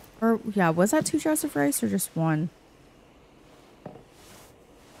 Or, yeah, was that 2 jars of rice or just 1?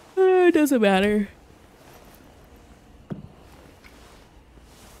 It doesn't matter.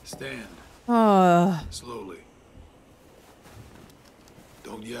 Stand. Slowly.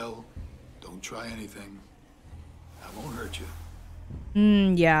 Don't yell. Don't try anything. I won't hurt you.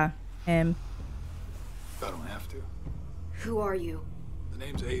 Yeah. Him. I don't have to. Who are you? The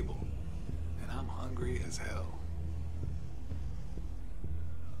name's Abel, and I'm hungry as hell.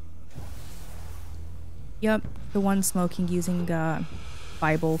 Yep. The one smoking using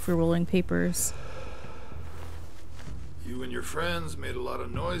Bible for rolling papers. You and your friends made a lot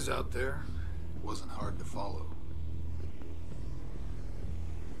of noise out there. It wasn't hard to follow.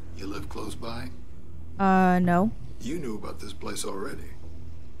 You live close by? No. You knew about this place already,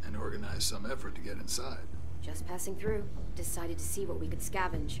 and organized some effort to get inside. Just passing through. Decided to see what we could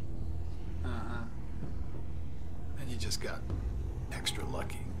scavenge. Uh-huh. And you just got extra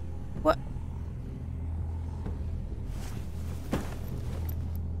lucky. What?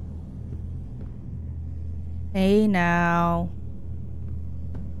 Hey, now.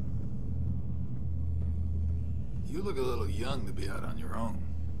 You look a little young to be out on your own.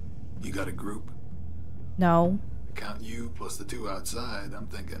 You got a group? No. Count you plus the 2 outside, I'm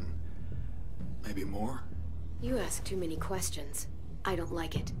thinking maybe more? You ask too many questions. I don't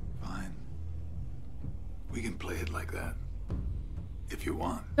like it. Fine. We can play it like that. If you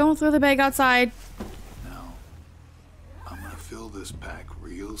want. Don't throw the bag outside. Now, I'm gonna fill this pack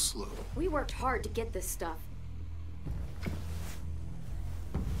real slow. We worked hard to get this stuff.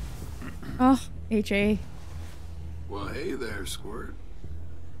 Oh, AJ. Well, hey there, Squirt.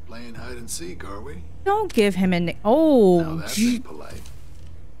 Playing hide and seek, are we? Don't give him an... Oh, Now that's impolite.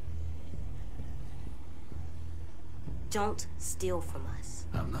 Don't steal from us.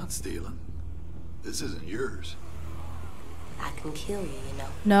 I'm not stealing. This isn't yours. I can kill you, you know.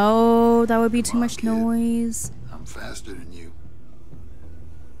 No, that would be too Come on, much kid. noise. I'm I'm faster than you.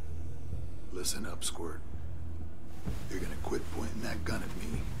 Listen up, Squirt. You're gonna quit pointing that gun at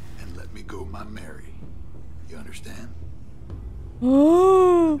me and let me go my Mary. You understand?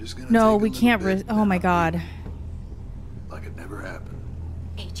 Oh no, we take a can't. little bit, Oh then my I'll god. leave. Like it never happened.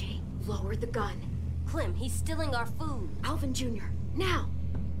 AJ, lower the gun. Clem, he's stealing our food. Alvin Jr., now!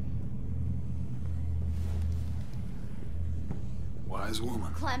 Wise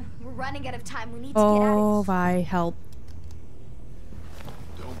woman. Clem, we're running out of time. We need to get out of Oh, Vi, help.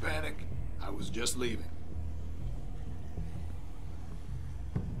 Don't panic. I was just leaving.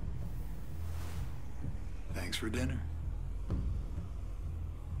 Thanks for dinner.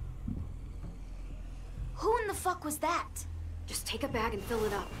 Who in the fuck was that? Just take a bag and fill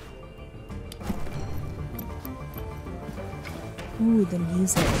it up. Ooh, the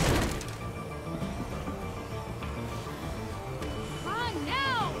music. Run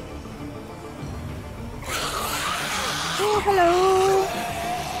now! Oh, hello.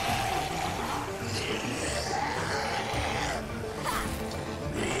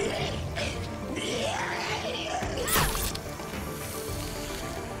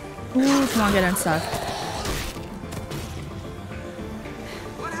 Ooh, come on, get unstuck.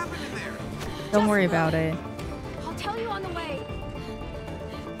 What happened in there? Don't worry about it. I'll tell you on the way.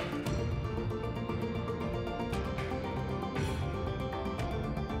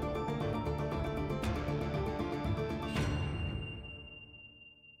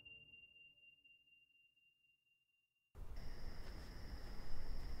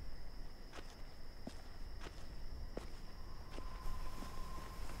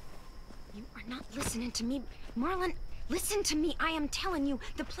 You are not listening to me. Marlon, listen to me. I am telling you,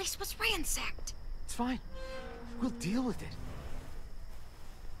 the place was ransacked. It's fine. We'll deal with it.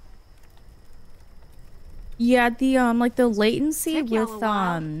 Yeah, the like the latency Took y'all a with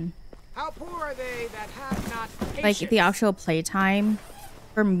while. How poor are they that have not like patience? the actual playtime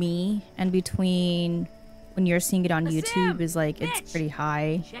for me and between when you're seeing it on The YouTube Sim! is like Mitch! it's pretty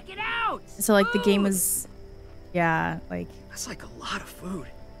high. Check it out! So like the game Food! is, yeah, like That's like a lot of food.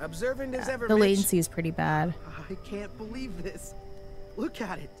 Observant as ever, the Mitch. latency is pretty bad. I can't believe this. Look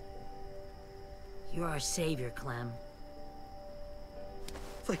at it. You're our savior, Clem.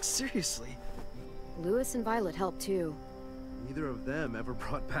 Like, seriously. Lewis and Violet helped too. Neither of them ever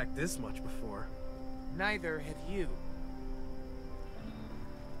brought back this much before. Neither have you.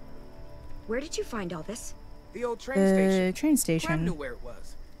 Where did you find all this? The old train station. Train Clem station. knew where it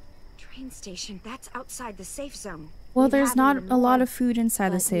was. Train station. That's outside the safe zone. Well, We'd there's have not even a lot more, of food inside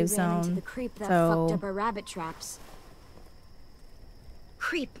the but we safe ran into zone. the creep that fucked So up our rabbit traps.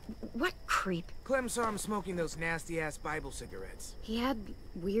 Creep? What creep? Clem saw him smoking those nasty-ass Bible cigarettes. He had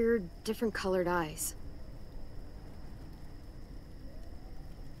weird, different colored eyes.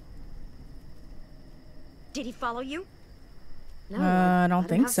 Did he follow you? No, I don't let him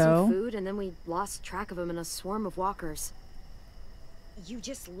think have some so. food, and then we lost track of him in a swarm of walkers. You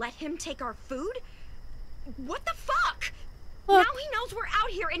just let him take our food? What the fuck? Look. Now he knows we're out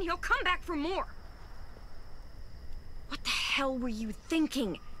here and he'll come back for more. What the hell were you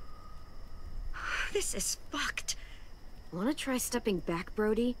thinking? This is fucked. Wanna try stepping back,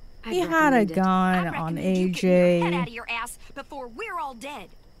 Brody? I'd he had a recommend it. gun I on recommend you get your head out AJ. of your ass before we're all dead.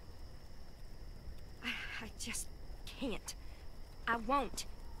 I just can't. I won't.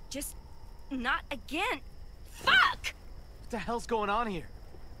 Just not again. Fuck! What the hell's going on here?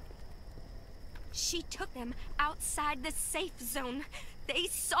 She took them outside the safe zone. They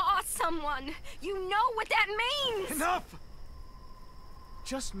saw someone. You know what that means. Enough!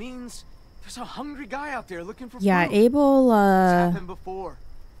 Just means there's a hungry guy out there looking for Yeah, food. Abel. It's happened before.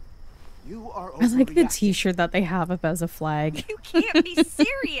 You are I like the overreacting. T-shirt that they have up as a flag. You can't be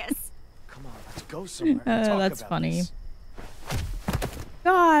serious. Come on, let's go somewhere and talk That's about funny. this.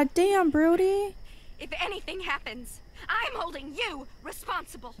 God damn, Brody. If anything happens, I'm holding you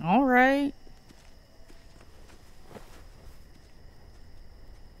responsible. All right.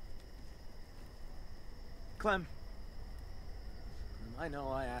 Clem, I know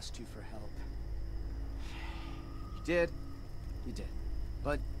I asked you for help. You did,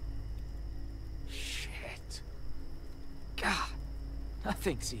 but shit. God,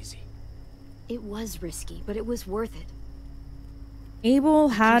 nothing's easy. It was risky, but it was worth it. Abel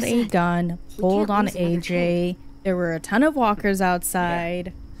had a said, gun we pulled can't on lose another AJ. There were a ton of walkers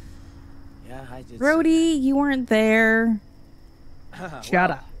outside. Yeah, I did. see Brody, you weren't there. that. Shut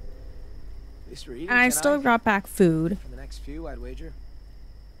Well, up. At least we're eating And I tonight. still brought back food. For the next few, I'd wager.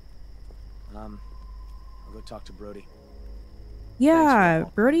 I'll go talk to Brody. Yeah, Thanks,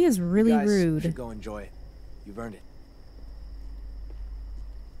 Will. Brody is really You guys rude. should go enjoy it. You've earned it.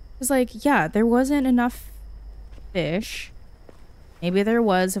 It's like, yeah, there wasn't enough fish. Maybe there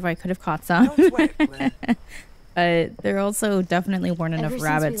was if I could have caught some. Don't sweat, Clem. But there also definitely weren't enough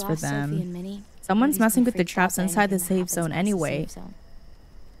rabbits for them. Someone's messing with the traps inside the safe zone anyway.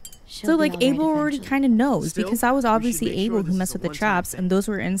 So like Abel already kind of knows because that was obviously Abel who messed with the traps and those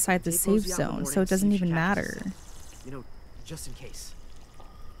were inside the safe zone, so it doesn't even matter. You know, just in case.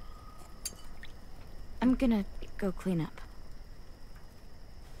 I'm gonna go clean up.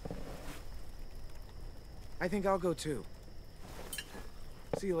 I think I'll go too.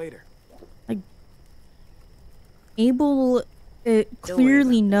 See you later. Like Abel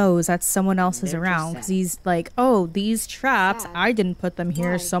clearly knows that someone else is around because he's like, oh, these traps, I didn't put them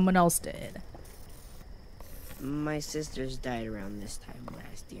here, someone else did. My sisters died around this time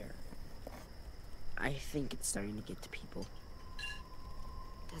last year. I think it's starting to get to people.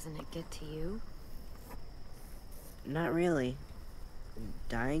 Doesn't it get to you? Not really.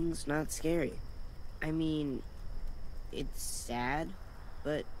 Dying's not scary. I mean, it's sad,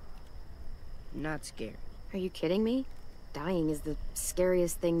 but not scary. Are you kidding me? Dying is the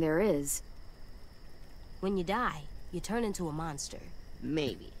scariest thing there is. When you die, you turn into a monster.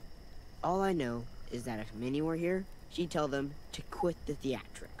 Maybe. All I know is that if Minnie were here, she'd tell them to quit the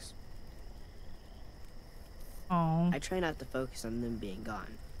theatrics. Oh. I try not to focus on them being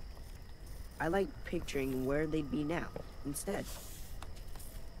gone. I like picturing where they'd be now, instead.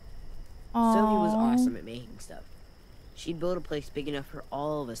 Aww. Sophie was awesome at making stuff. She'd build a place big enough for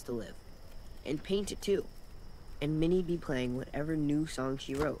all of us to live. And paint it too. And Minnie'd be playing whatever new song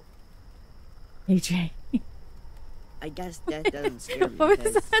she wrote. AJ. I guess that doesn't scare me What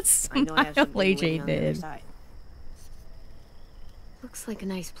because was that smile I know I have something waiting AJ on the other did? side. Looks like a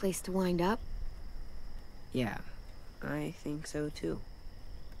nice place to wind up. Yeah, I think so too.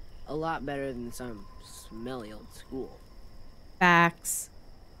 A lot better than some smelly old school. Facts.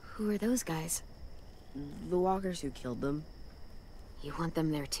 Who are those guys? The walkers who killed them. You want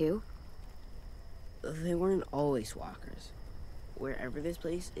them there too? They weren't always walkers. Wherever this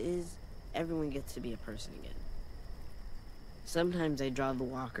place is, everyone gets to be a person again. Sometimes I draw the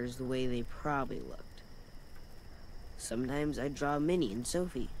walkers the way they probably looked. Sometimes I draw Minnie and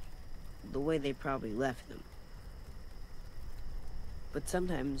Sophie the way they probably left them. But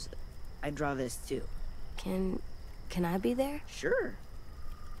sometimes I draw this too. Can I be there? Sure.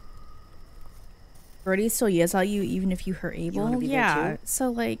 Brody still yells at you even if you hurt Abel? wanna be there Yeah. too? So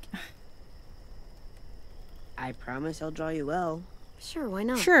like I promise I'll draw you well. Sure, why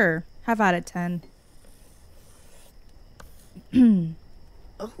not? sure. Have at it, 10.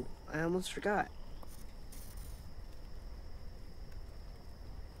 Oh, I almost forgot.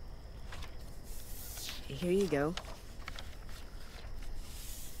 Here you go.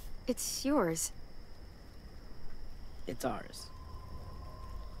 It's yours. It's ours.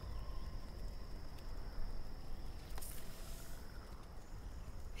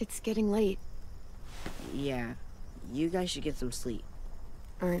 It's getting late. Yeah, you guys should get some sleep.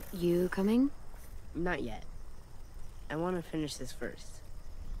 Aren't you coming? Not yet. I want to finish this first.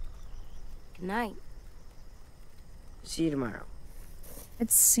 Good night. See you tomorrow.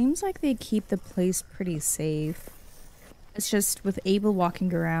 It seems like they keep the place pretty safe. It's just with Abel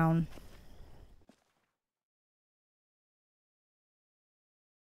walking around.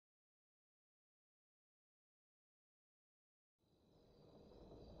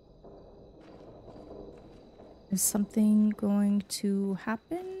 Is something going to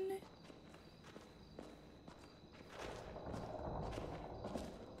happen?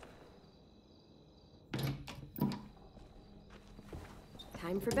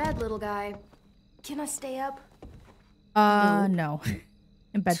 Time for bed, little guy. Can I stay up? No.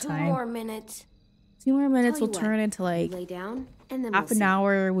 In bedtime. 2 more minutes. 2 more minutes Tell will you turn what, into like lay down, and then half we'll an see.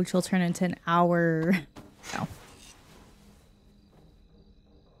 hour, which will turn into an hour. No.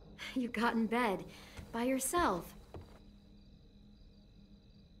 You got in bed by yourself.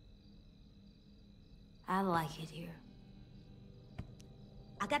 I like it here.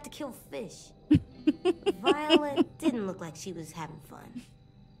 I got to kill fish. Violet didn't look like she was having fun.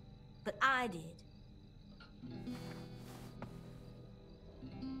 But I did.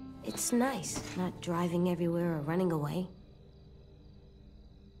 It's nice not driving everywhere or running away.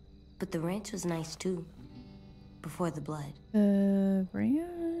 But the ranch was nice too. Before the blood. Ranch?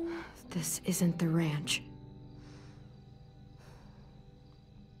 This isn't the ranch.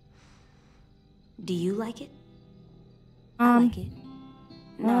 Do you like it? I like it.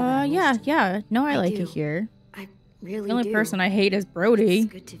 Yeah. No, I like do. it here. I really The only do. person I hate is Brody.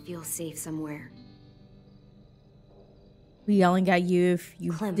 It's good to feel safe somewhere. Yelling at you if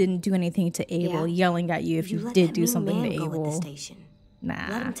you Clem. didn't do anything to Abel. Yeah? Yelling at you if you let did that do mean something man to go at the Abel. station. Let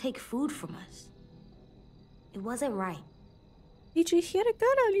Nah. him take food from us. It wasn't right. AJ, he had a gun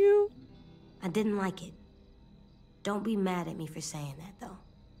on you. I didn't like it. Don't be mad at me for saying that, though.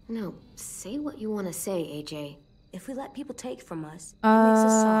 No, say what you want to say, AJ. If we let people take from us, it makes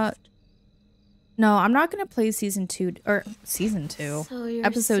us soft. No, I'm not gonna play season 2 or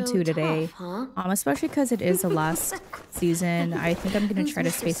episode 2 today. Huh? Especially because it is the last season. I think I'm gonna try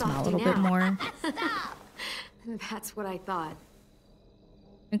to space them out a little bit more. That's what I thought.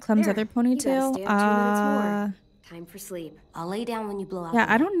 And Clem's There, other you gotta ponytail. stay up 2 minutes more. Time for sleep. I'll lay down when you blow out. Yeah,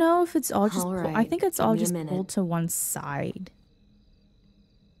 I don't know if it's all just. All right, I think it's give all me a just minute. pulled to one side.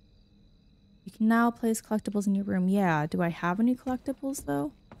 You can now place collectibles in your room. Yeah. Do I have any collectibles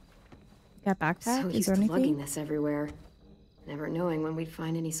though? Got backpack? So Is used there to lugging anything? this everywhere, never knowing when we'd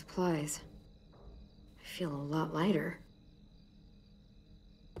find any supplies. I feel a lot lighter.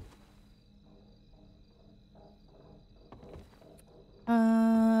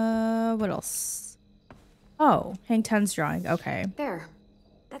 What else? Oh, Hank Ten's drawing. Okay. There.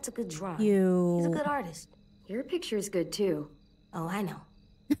 That's a good drawing. He's a good artist. Your picture is good too. Oh, I know.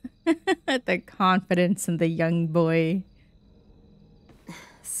 The confidence in the young boy.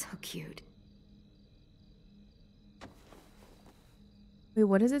 So cute. Wait,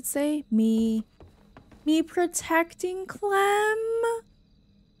 what does it say? Me protecting Clem?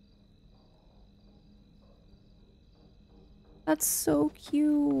 That's so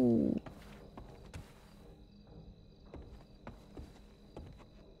cute.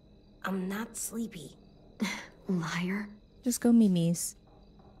 I'm not sleepy. Liar. Just go Mimi's.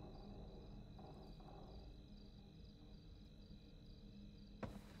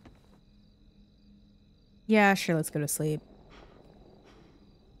 Yeah, sure, let's go to sleep.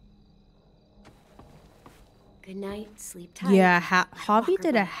 Good night, sleep tight. Yeah, Javi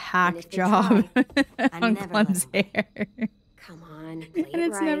did a hack job on Clem's hair. Come on, play And it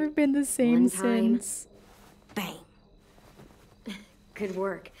it's right. never been the same One time. since. Bang. Good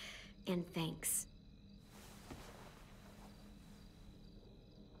work, and thanks.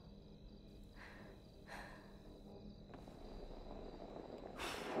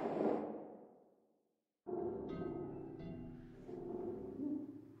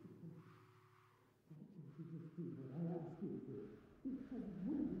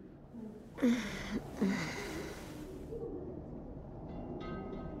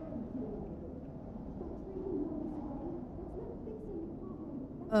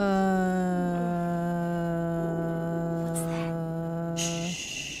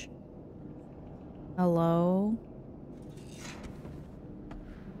 Shh. Hello?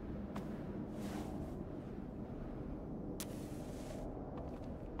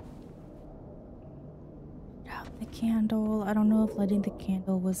 Out the candle. I don't know if lighting the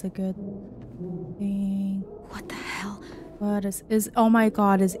candle was a good thing. What the hell? What is oh my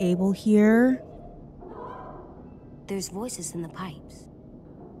god, is Abel here? There's voices in the pipes.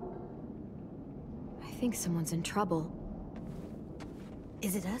 I think someone's in trouble.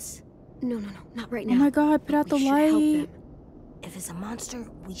 Is it us? No, not right Oh now. my god, put out the We should help light. them. If it's a monster,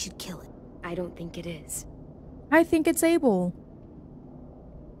 we should kill it. I don't think it is. I think it's Abel.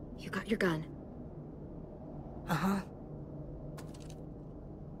 You got your gun. Uh-huh.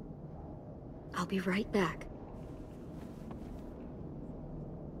 I'll be right back.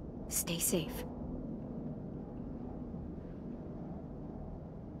 Stay safe.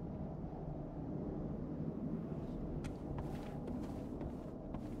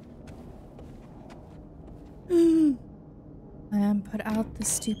 And put out the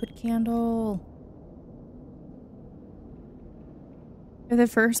stupid candle. If the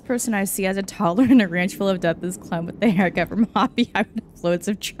first person I see as a toddler in a ranch full of death is Clem with the haircut from Hobby, I would have loads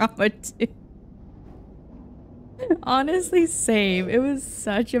of trauma too. Honestly, same. It was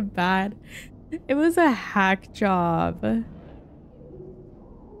such a bad... It was a hack job.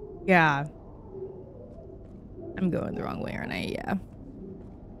 Yeah. I'm going the wrong way, aren't I? Yeah.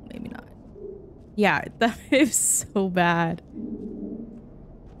 Maybe not. Yeah, that is so bad.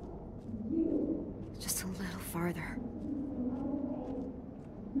 Just a little farther.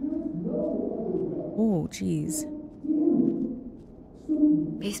 Oh, jeez.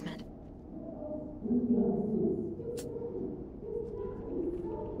 Basement.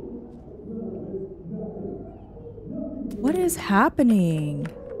 What is happening?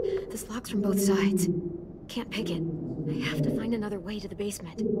 This lock's from both sides. Can't pick it. I have to find another way to the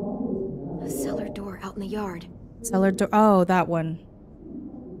basement. A cellar door out in the yard. Cellar door. Oh, that one.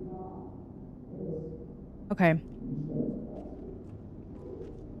 Okay.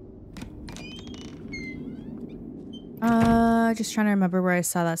 Just trying to remember where I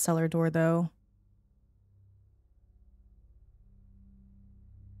saw that cellar door though.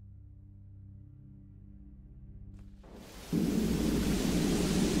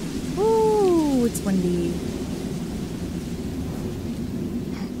 it's windy.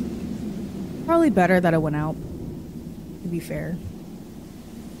 Probably better that it went out, to be fair.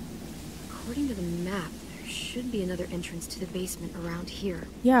 According to the map, there should be another entrance to the basement around here.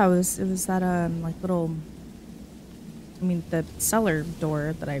 Yeah, it was that like little, I mean, the cellar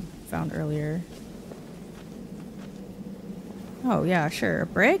door that I found earlier. Oh yeah, sure. A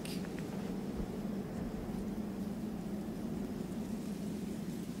brick?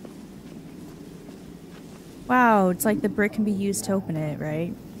 Wow, it's like the brick can be used to open it,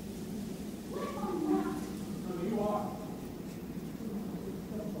 right?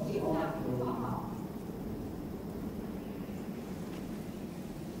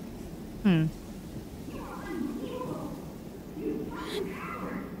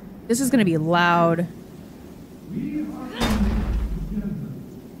 This is gonna be loud.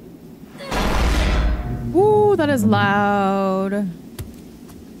 Ooh, that is loud.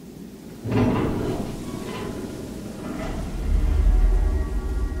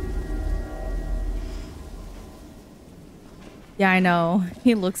 Yeah, I know.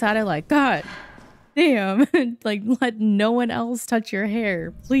 He looks at it like, God damn. Like, let no one else touch your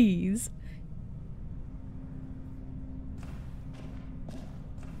hair, please.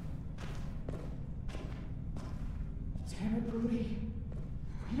 Damn it, Brody.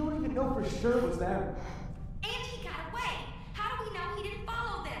 You don't even know for sure it was them. And he got away. How do we know he didn't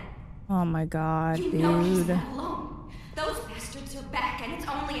follow them? Oh my God, You dude. know he's not alone. Those bastards are back, and it's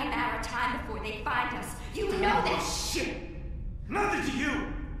only a matter of time before they find us. You know that shit. Nothing to you.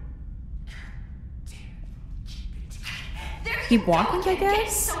 Keep walking, I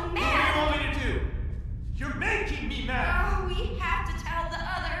guess? So What do mad. you want me to do? You're making me mad. Oh, we have to tell the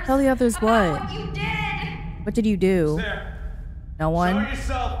others. Tell the others about what? What you did. What did you do? There. No one? Show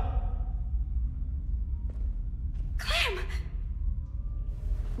yourself. Clem.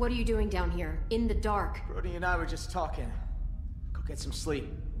 What are you doing down here, in the dark? Brody and I were just talking. Go get some sleep.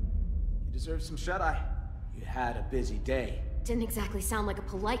 You deserve some shut-eye. You had a busy day. Didn't exactly sound like a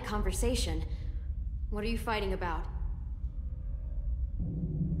polite conversation. What are you fighting about?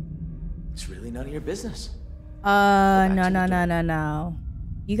 It's really none of your business. No.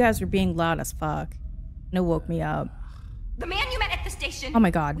 You guys were being loud as fuck. And it woke me up. The man you met at the station. Oh my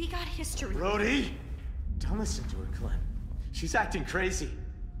God. We got history. Brody. Don't listen to her, Clem. She's acting crazy.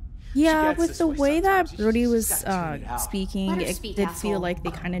 Yeah, gets with this the way way that sometimes. Brody She's was gotta tune it out. speaking, Let her it speak, did asshole. feel like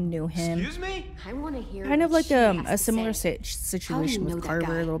they kind of knew him. Excuse me? I want to hear Kind of what like she has a to similar say. situation know with that Carver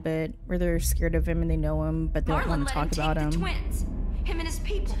guy? a little bit, where they're scared of him and they know him, but they don't Marlon want let to talk him about take him. the twins. Him and his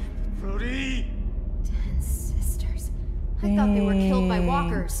people. Brody. 10 sisters. I thought they were killed by Dang.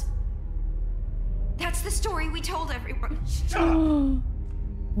 walkers. That's the story we told everyone.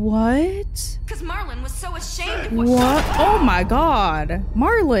 What? Because Marlon was so ashamed of what What? Oh my God.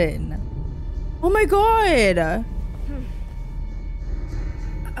 Marlon. Oh my God.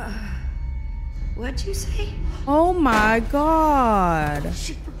 What'd you say? Oh my God.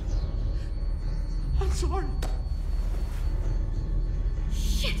 I'm sorry.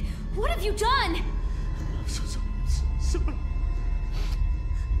 Shit! What have you done? I'm so sorry. So sorry.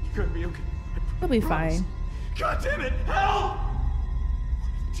 You're gonna be okay. He'll be Promise. fine. God damn it! Help!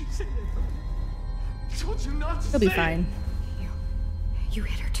 Why did you say that? I told you not to He'll be say it. fine. You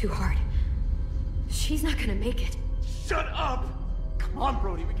hit her too hard. She's not gonna make it. Shut up! Come on,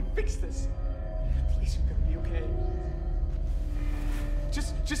 Brody, we can fix this. Please, you're gonna be okay.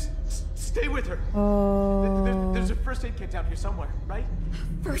 Just stay with her. Oh. There's a first aid kit down here somewhere, right?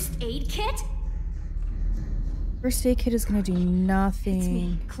 First aid kit? First aid kit is gonna do nothing. It's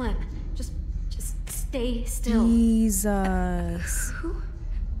me, Clem. Just stay still. Jesus. Who?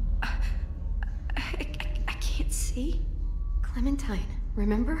 I can't see. Clementine,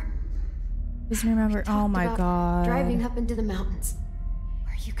 remember? Just remember. Oh my About God. Driving up into the mountains,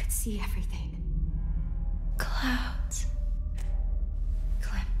 where you could see everything. Clouds.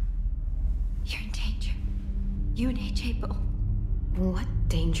 Clem, you're in danger. You and AJ both. What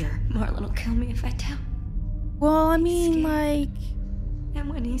danger? Marlon will kill me if I tell. Well, I mean, like, And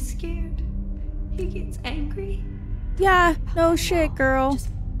when he's scared, he gets angry. yeah, no shit, girl.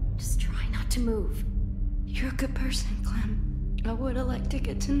 Just try not to move. You're a good person, Clem. I would have liked to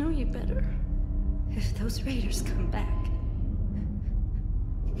get to know you better. If those raiders come back.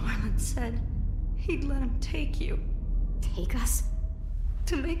 Marlon said he'd let him take you. Take us?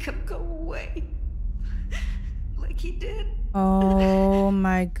 To make him go away. Like he did. Oh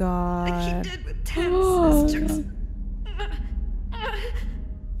my Like God. he did with 10 sisters.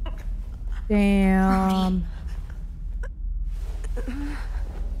 Damn.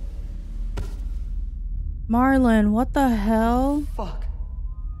 Marlon, what the hell? Fuck.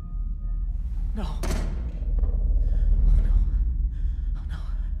 No.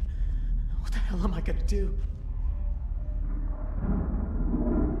 gonna do?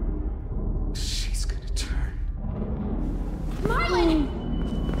 She's gonna turn. Marlon!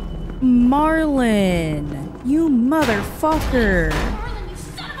 Marlon, you motherfucker. Marlon, you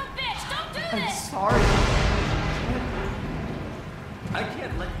son of a bitch! Don't do I'm this! sorry. I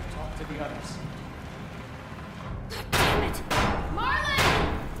can't let you talk to the others. Damn it!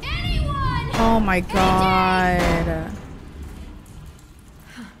 Marlon! Anyone! Oh my god.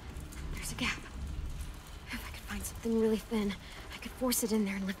 There's a gap. If I could find something really thin, I could force it in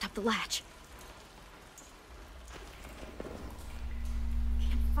there and lift up the latch.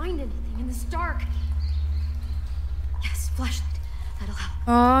 Can't find anything in this dark. Yes, flashlight. That'll help.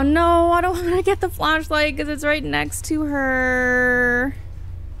 Oh no, I don't want to get the flashlight because it's right next to her.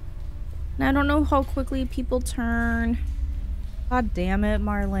 And I don't know how quickly people turn. God damn it,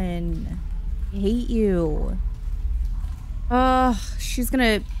 Marlon. I hate you. She's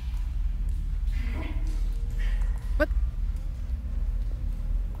gonna... What?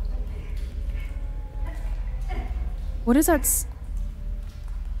 What is that?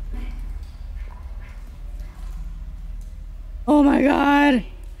 Oh my god.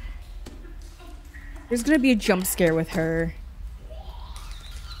 There's gonna be a jump scare with her.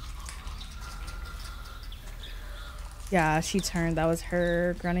 Yeah, she turned. That was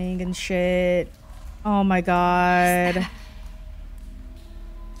her grunting and shit. Oh my god.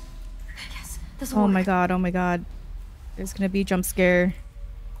 Yes, this Oh my god, oh my god. There's gonna be a jump scare.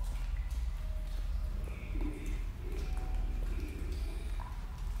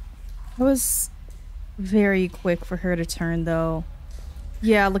 That was very quick for her to turn though.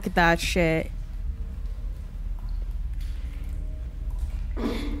 Yeah, look at that shit.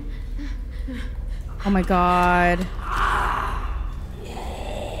 Oh my god.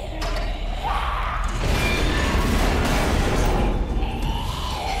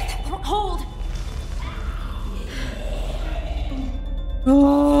 Hold!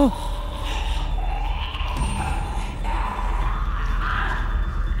 Oh.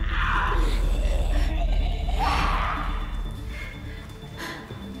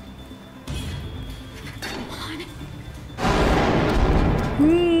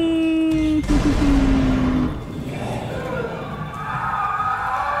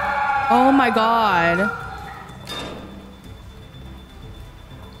 Oh my god.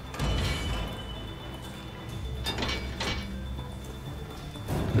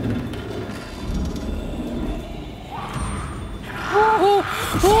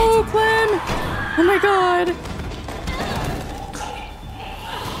 Oh, Clem! Oh my god.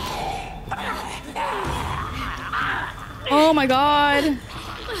 Oh my god.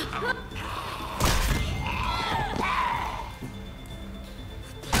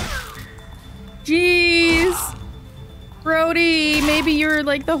 Jeez. Brody, maybe you were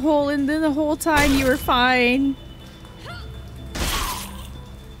like the whole time you were fine.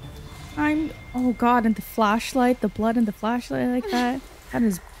 Oh god, and the flashlight, the blood in the flashlight like that. That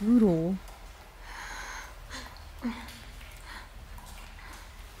is brutal.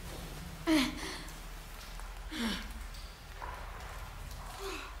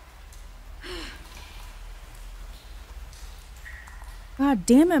 God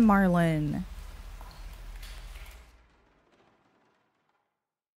damn it, Marlon.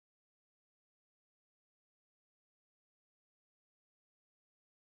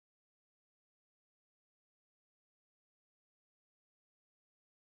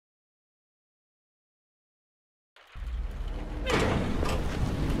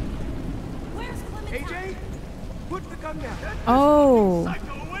 AJ, put the gun down. Oh,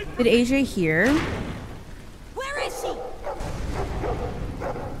 did AJ hear? Where is she?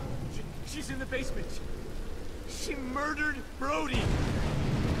 She's in the basement. She murdered Brody.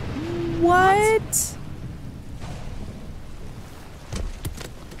 What?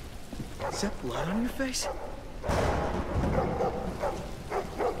 Is that blood on your face?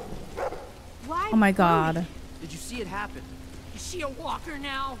 Why? Oh my god. Did you see it happen? Is she a walker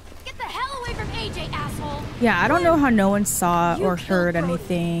now? Get the hell away from AJ, asshole! Yeah, I don't know how no one saw You or killed heard Brody.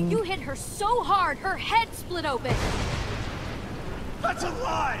 anything. You hit her so hard, her head split open. That's a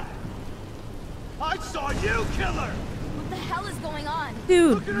lie! I saw you kill her! What the hell is going on?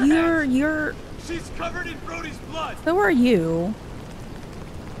 Dude, you're She's covered in Brody's blood! so are you.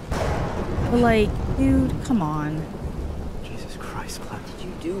 But like, dude, come on. Jesus Christ, Clem, what did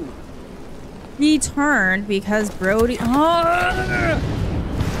you do? He turned because Brody. Oh!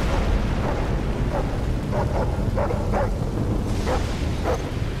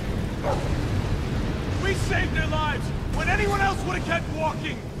 We saved their lives when anyone else would have kept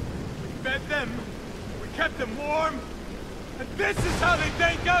walking. We fed them, we kept them warm, and this is how they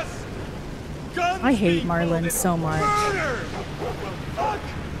thank us? Guns I hate being Marlon pulled so and much. Murder! Well, fuck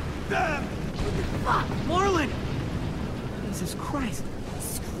them! Fuck, Marlon! Jesus Christ.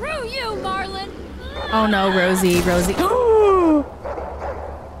 Screw you, Marlon! Oh no, Rosie.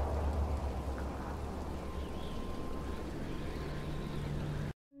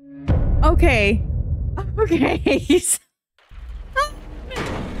 Okay.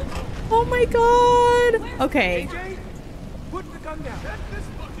 Oh my god. Okay. AJ, put the gun down. Get this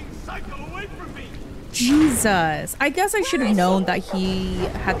fucking psycho away from me! Jesus. I guess I should have known that he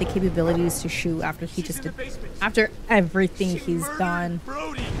had the capabilities to shoot after he just did, after everything he's done.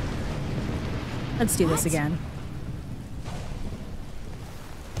 Brody! Let's do this again.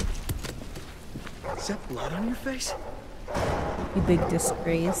 Is that blood on your face? You big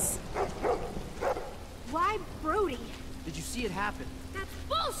disgrace. Why Brody? Did you see it happen? That's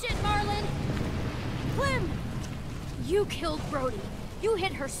bullshit, Marlon! Clem! You killed Brody. You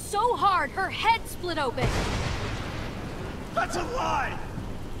hit her so hard, her head split open. That's a lie!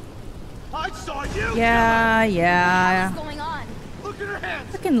 I saw you! Yeah. What's going on? Look at her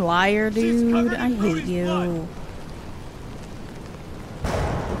hands! Fucking liar, dude. I hate Brody's you. blood.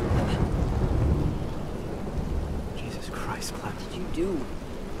 Jesus Christ, Clem. What did you do?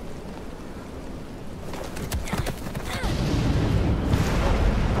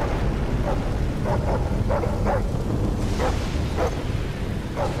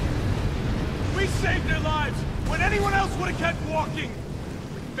 We saved their lives when anyone else would have kept walking.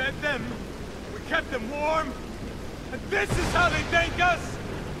 We fed them, we kept them warm, and this is how they thank us.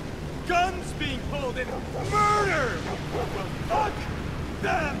 Guns being pulled and murder. Well, fuck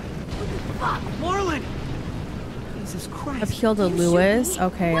them. Fuck, Marlon! Jesus Christ. Appeal to Lewis.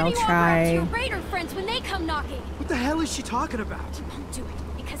 Okay, I'll try. Your Raider friends when they come knocking. What the hell is she talking about? He won't do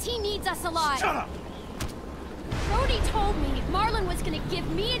it because he needs us alive. Shut up. Brody told me Marlon was gonna give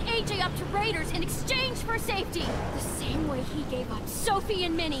me and AJ up to Raiders in exchange for safety. The same way he gave up Sophie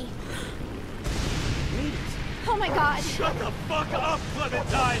and Minnie. Raiders? Oh my god. Shut the fuck up,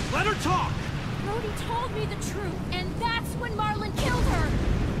 Clementine. Let her talk. Brody told me the truth, and that's when Marlon killed her.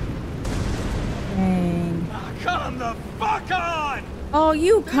 Dang. Come the fuck on. Oh,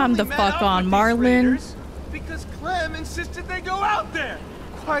 you come the Met fuck up on, with these Marlon. Raiders because Clem insisted they go out there.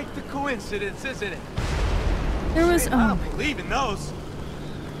 Quite the coincidence, isn't it? There was I don't believe in those.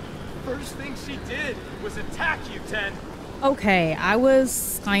 First thing she did was attack you, Ten. Okay, I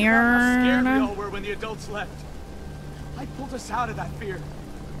was How scared we all scared. were when the adults left. I pulled us out of that fear.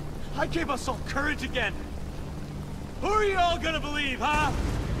 I gave us all courage again. Who are you all gonna believe, huh?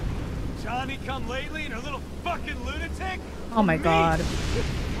 Johnny come lately and her little fucking lunatic? Oh my god.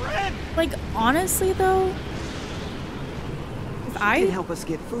 Friend? Like, honestly though, if She I can help us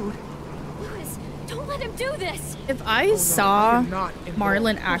get food. Lewis, don't let him do this. if I saw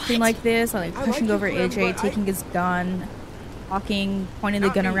Marlon acting like this, like pushing over AJ, taking his gun, walking, pointing the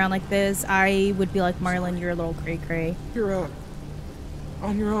gun around like this, I would be like, Marlon, you're a little cray cray. You're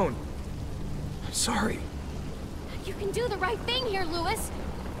on your own. I'm sorry. You can do the right thing here, Lewis.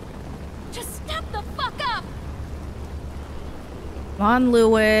 Just step the fuck up. Come on,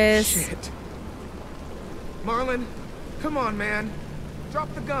 Lewis. Shit. Marlon, come on, man.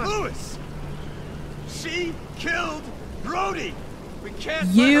 Drop the gun. Lewis! She killed Brody! We can't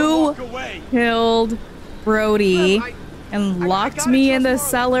let her You walk away! killed Brody Clem, and I locked gotta me in the trust Marlon.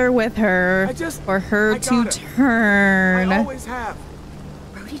 cellar with her for her I to gotta. turn. I always have.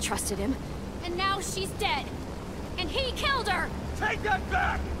 Brody trusted him, and now she's dead. And he killed her. Take that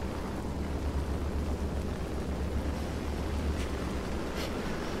back!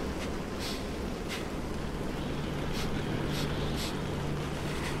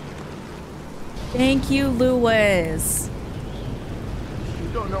 Thank you, Lewis. You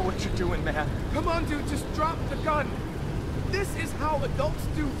don't know what you're doing, man. Come on, dude, just drop the gun. This is how adults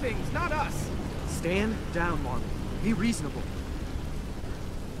do things, not us. Stand down, Marlon. Be reasonable.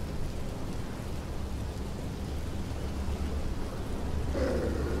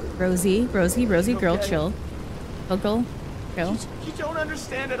 Rosie, girl, chill. Girl. You don't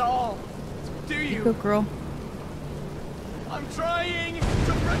understand at all. Do you? Go, girl. I'm trying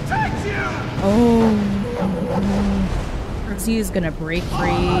to protect you! Oh. Rosie is gonna break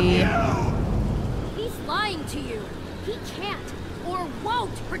free. He's lying to you. He can't or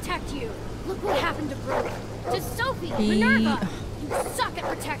won't protect you. Look what happened to Brody. To Sophie, Minerva. You suck at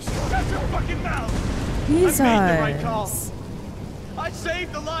protection. Shut your fucking mouth! Jesus. I made the right call. I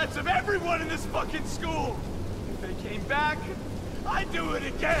saved the lives of everyone in this fucking school. If they came back, I'd do it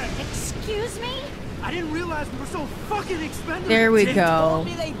again. Excuse me? I didn't realize we were so fucking expendable. There we They go. told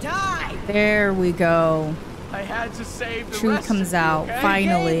me they died. There we go. I had to save the Truth rest comes of you, out, okay?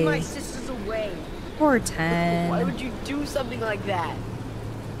 finally. My sister's away way. Poor Why 10. would you do something like that?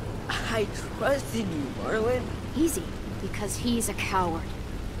 I trusted you, Marlon. Easy, because he's a coward.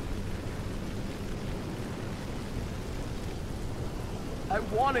 I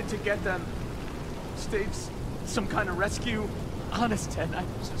wanted to get them. Stage some kind of rescue. Honest, Ted, I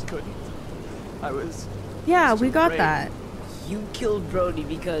just couldn't. I was... Yeah, was we too got afraid. that. You killed Brody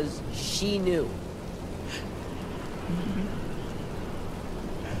because she knew.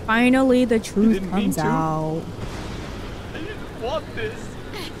 Finally, the truth didn't mean comes to. out. I didn't want this.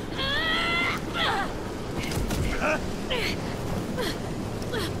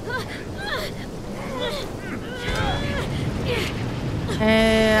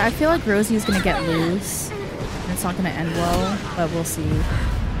 I feel like Rosie's gonna get loose. And it's not gonna end well, but we'll see.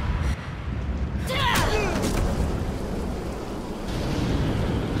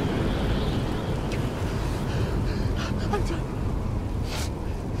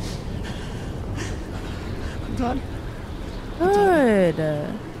 I'm done. Good.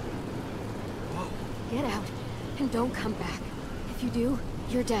 Get out, and don't come back. If you do,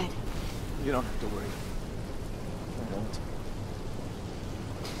 you're dead. You don't have to worry. I won't.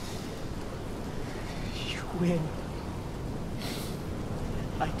 You win.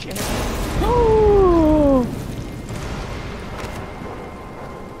 I can't. Oh!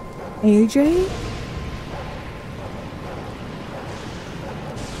 AJ?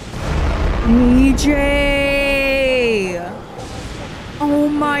 AJ! Oh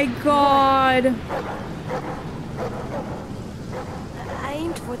my god! I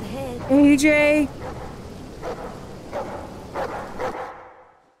aimed for the head. AJ!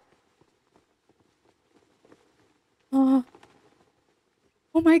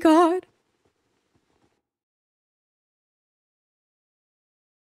 Oh my god.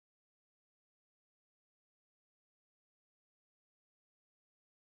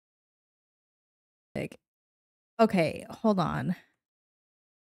 Okay, hold on.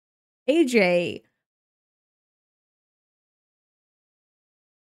 AJ.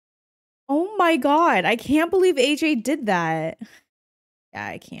 Oh my god. I can't believe AJ did that. Yeah,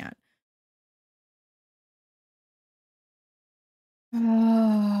 I can't.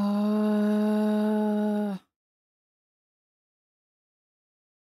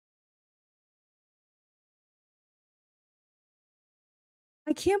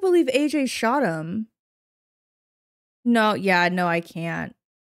 I can't believe AJ shot him. No, yeah, no, I can't.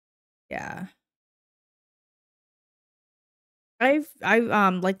 Yeah.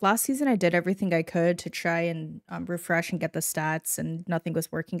 Like last season I did everything I could to try and refresh and get the stats and nothing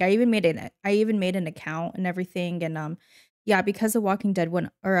was working. I even made an account and everything and yeah, because The Walking Dead went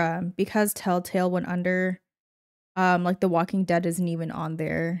or because Telltale went under, like The Walking Dead isn't even on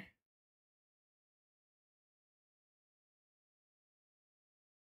there.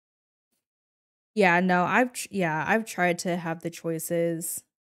 Yeah, no, I've tried to have the choices.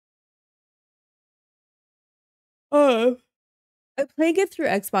 Oh. I'm playing it through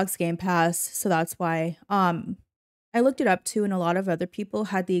Xbox Game Pass, so that's why. I looked it up too, and a lot of other people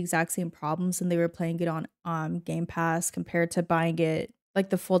had the exact same problems, and they were playing it on Game Pass compared to buying it like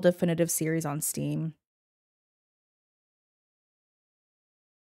the full definitive series on Steam.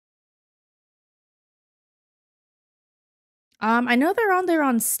 I know they're on there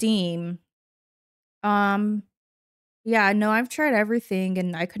on Steam. Um, yeah, no, I've tried everything,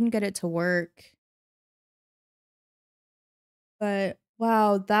 and I couldn't get it to work. But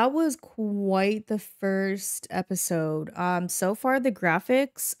wow, that was quite the first episode. So far the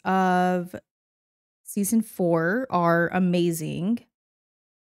graphics of season 4 are amazing.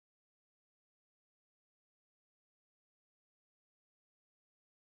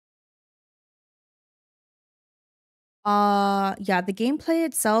 Yeah, the gameplay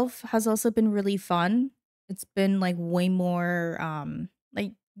itself has also been really fun. It's been like way more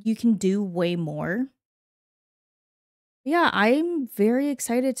like you can do way more. Yeah, I'm very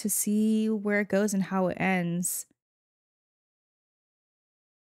excited to see where it goes and how it ends.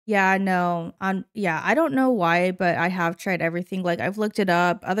 Yeah, no. Yeah, I don't know why, but I have tried everything. Like I've looked it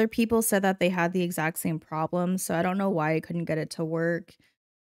up. Other people said that they had the exact same problem, so I don't know why I couldn't get it to work.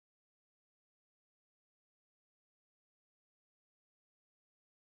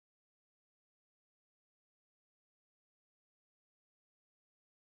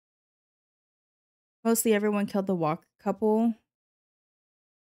 Mostly everyone killed the walk couple.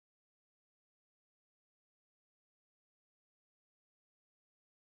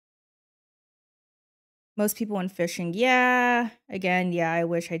 Most people went fishing. Yeah. Again, yeah, I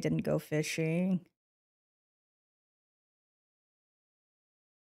wish I didn't go fishing.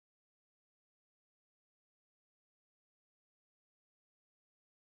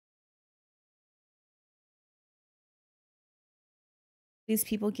 These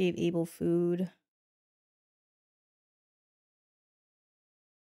people gave Abel food.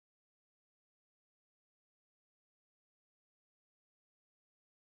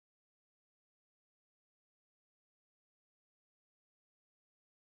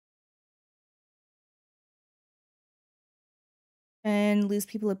 And these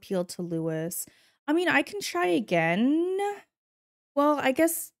people appealed to Lewis. I mean, I can try again. Well, I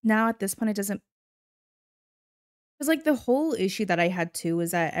guess now at this point it doesn't, because like the whole issue that I had too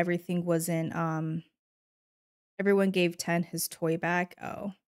was that everything wasn't everyone gave 10 his toy back.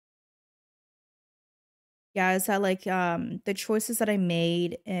 Oh. Yeah, is that like the choices that I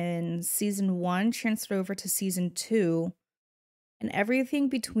made in season 1 transferred over to season 2, and everything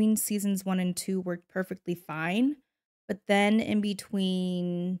between seasons 1 and 2 worked perfectly fine. But then in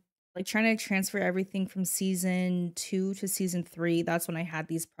between, like trying to transfer everything from season 2 to season 3, that's when I had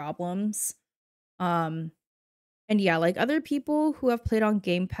these problems. Um and yeah, like other people who have played on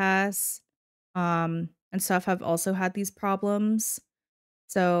Game Pass and stuff have also had these problems.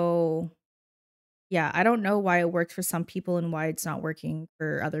 So yeah, I don't know why it worked for some people and why it's not working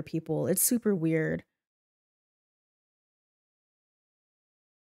for other people. It's super weird.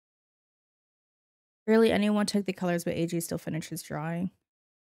 Barely anyone took the colors, but AJ still finished his drawing.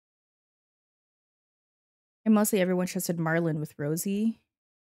 And mostly everyone trusted Marlin with Rosie.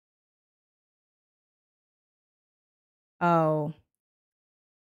 Oh.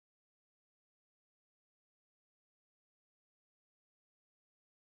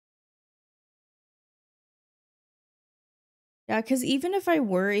 Yeah, because even if I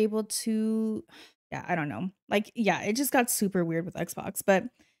were able to, yeah, I don't know. Like, yeah, it just got super weird with Xbox. But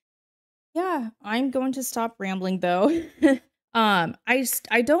yeah, I'm going to stop rambling though.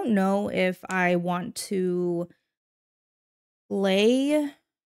 I don't know if I want to play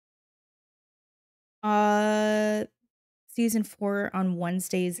uh season 4 on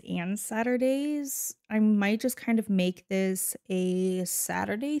Wednesdays and Saturdays. I might just kind of make this a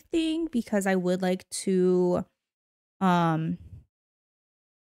Saturday thing because I would like to um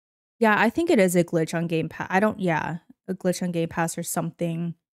yeah, I think it is a glitch on Game Pass. I don't yeah, a glitch on Game Pass or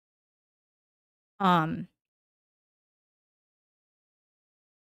something. Um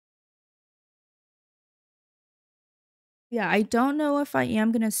yeah, I don't know if I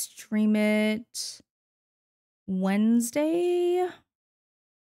am going to stream it Wednesday.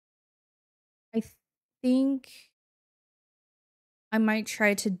 I think I might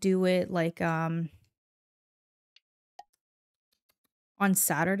try to do it like on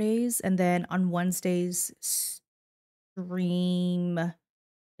Saturdays and then on Wednesdays stream a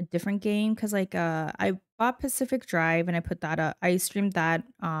different game cuz like I bought Pacific Drive and I put that up. I streamed that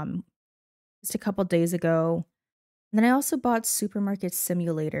just a couple days ago. And then I also bought Supermarket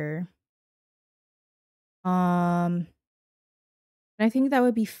Simulator. Um and I think that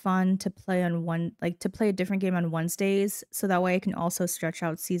would be fun to play on one like to play a different game on Wednesdays so that way I can also stretch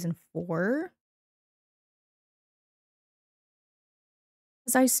out season 4.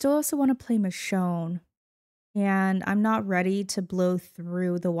 Cuz I still also want to play Michonne. And I'm not ready to blow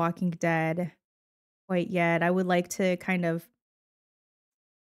through The Walking Dead quite yet. I would like to kind of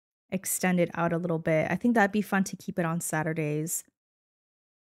extend it out a little bit. I think that'd be fun to keep it on Saturdays.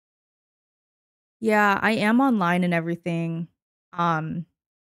 Yeah, I am online and everything. Um,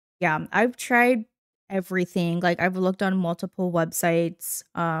 yeah, I've tried everything. Like I've looked on multiple websites.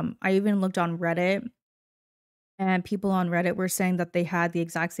 I even looked on Reddit and people on Reddit were saying that they had the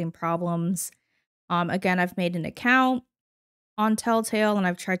exact same problems. Again, I've made an account on Telltale and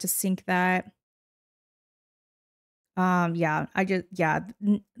I've tried to sync that. Yeah, I just yeah,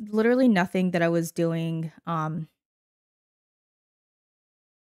 literally nothing that I was doing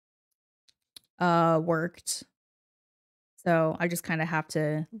worked. So I just kind of have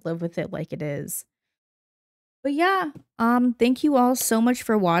to live with it like it is. But yeah, thank you all so much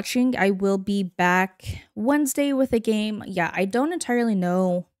for watching. I will be back Wednesday with a game. Yeah, I don't entirely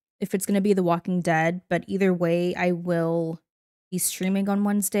know if it's going to be The Walking Dead, but either way, I will be streaming on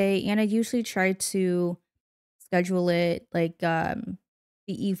Wednesday and I usually try to schedule it like the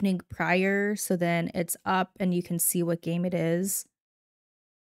evening prior so then it's up and you can see what game it is.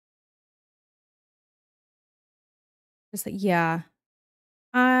 Just like yeah.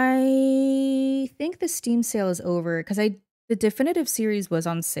 I think the Steam sale is over because I the definitive series was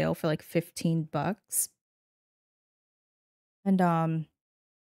on sale for like $15. And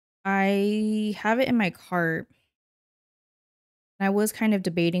I have it in my cart. And I was kind of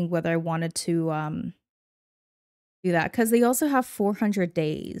debating whether I wanted to do that because they also have 400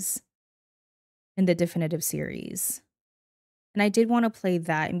 days in the definitive series. And I did want to play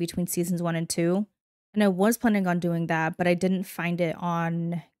that in between seasons 1 and 2. And I was planning on doing that, but I didn't find it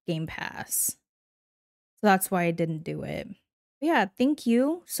on Game Pass. So that's why I didn't do it. But yeah, thank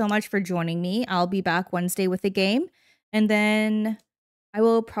you so much for joining me. I'll be back Wednesday with the game. And then I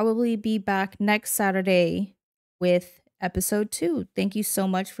will probably be back next Saturday with episode 2. Thank you so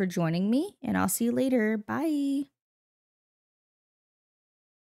much for joining me, and I'll see you later. Bye.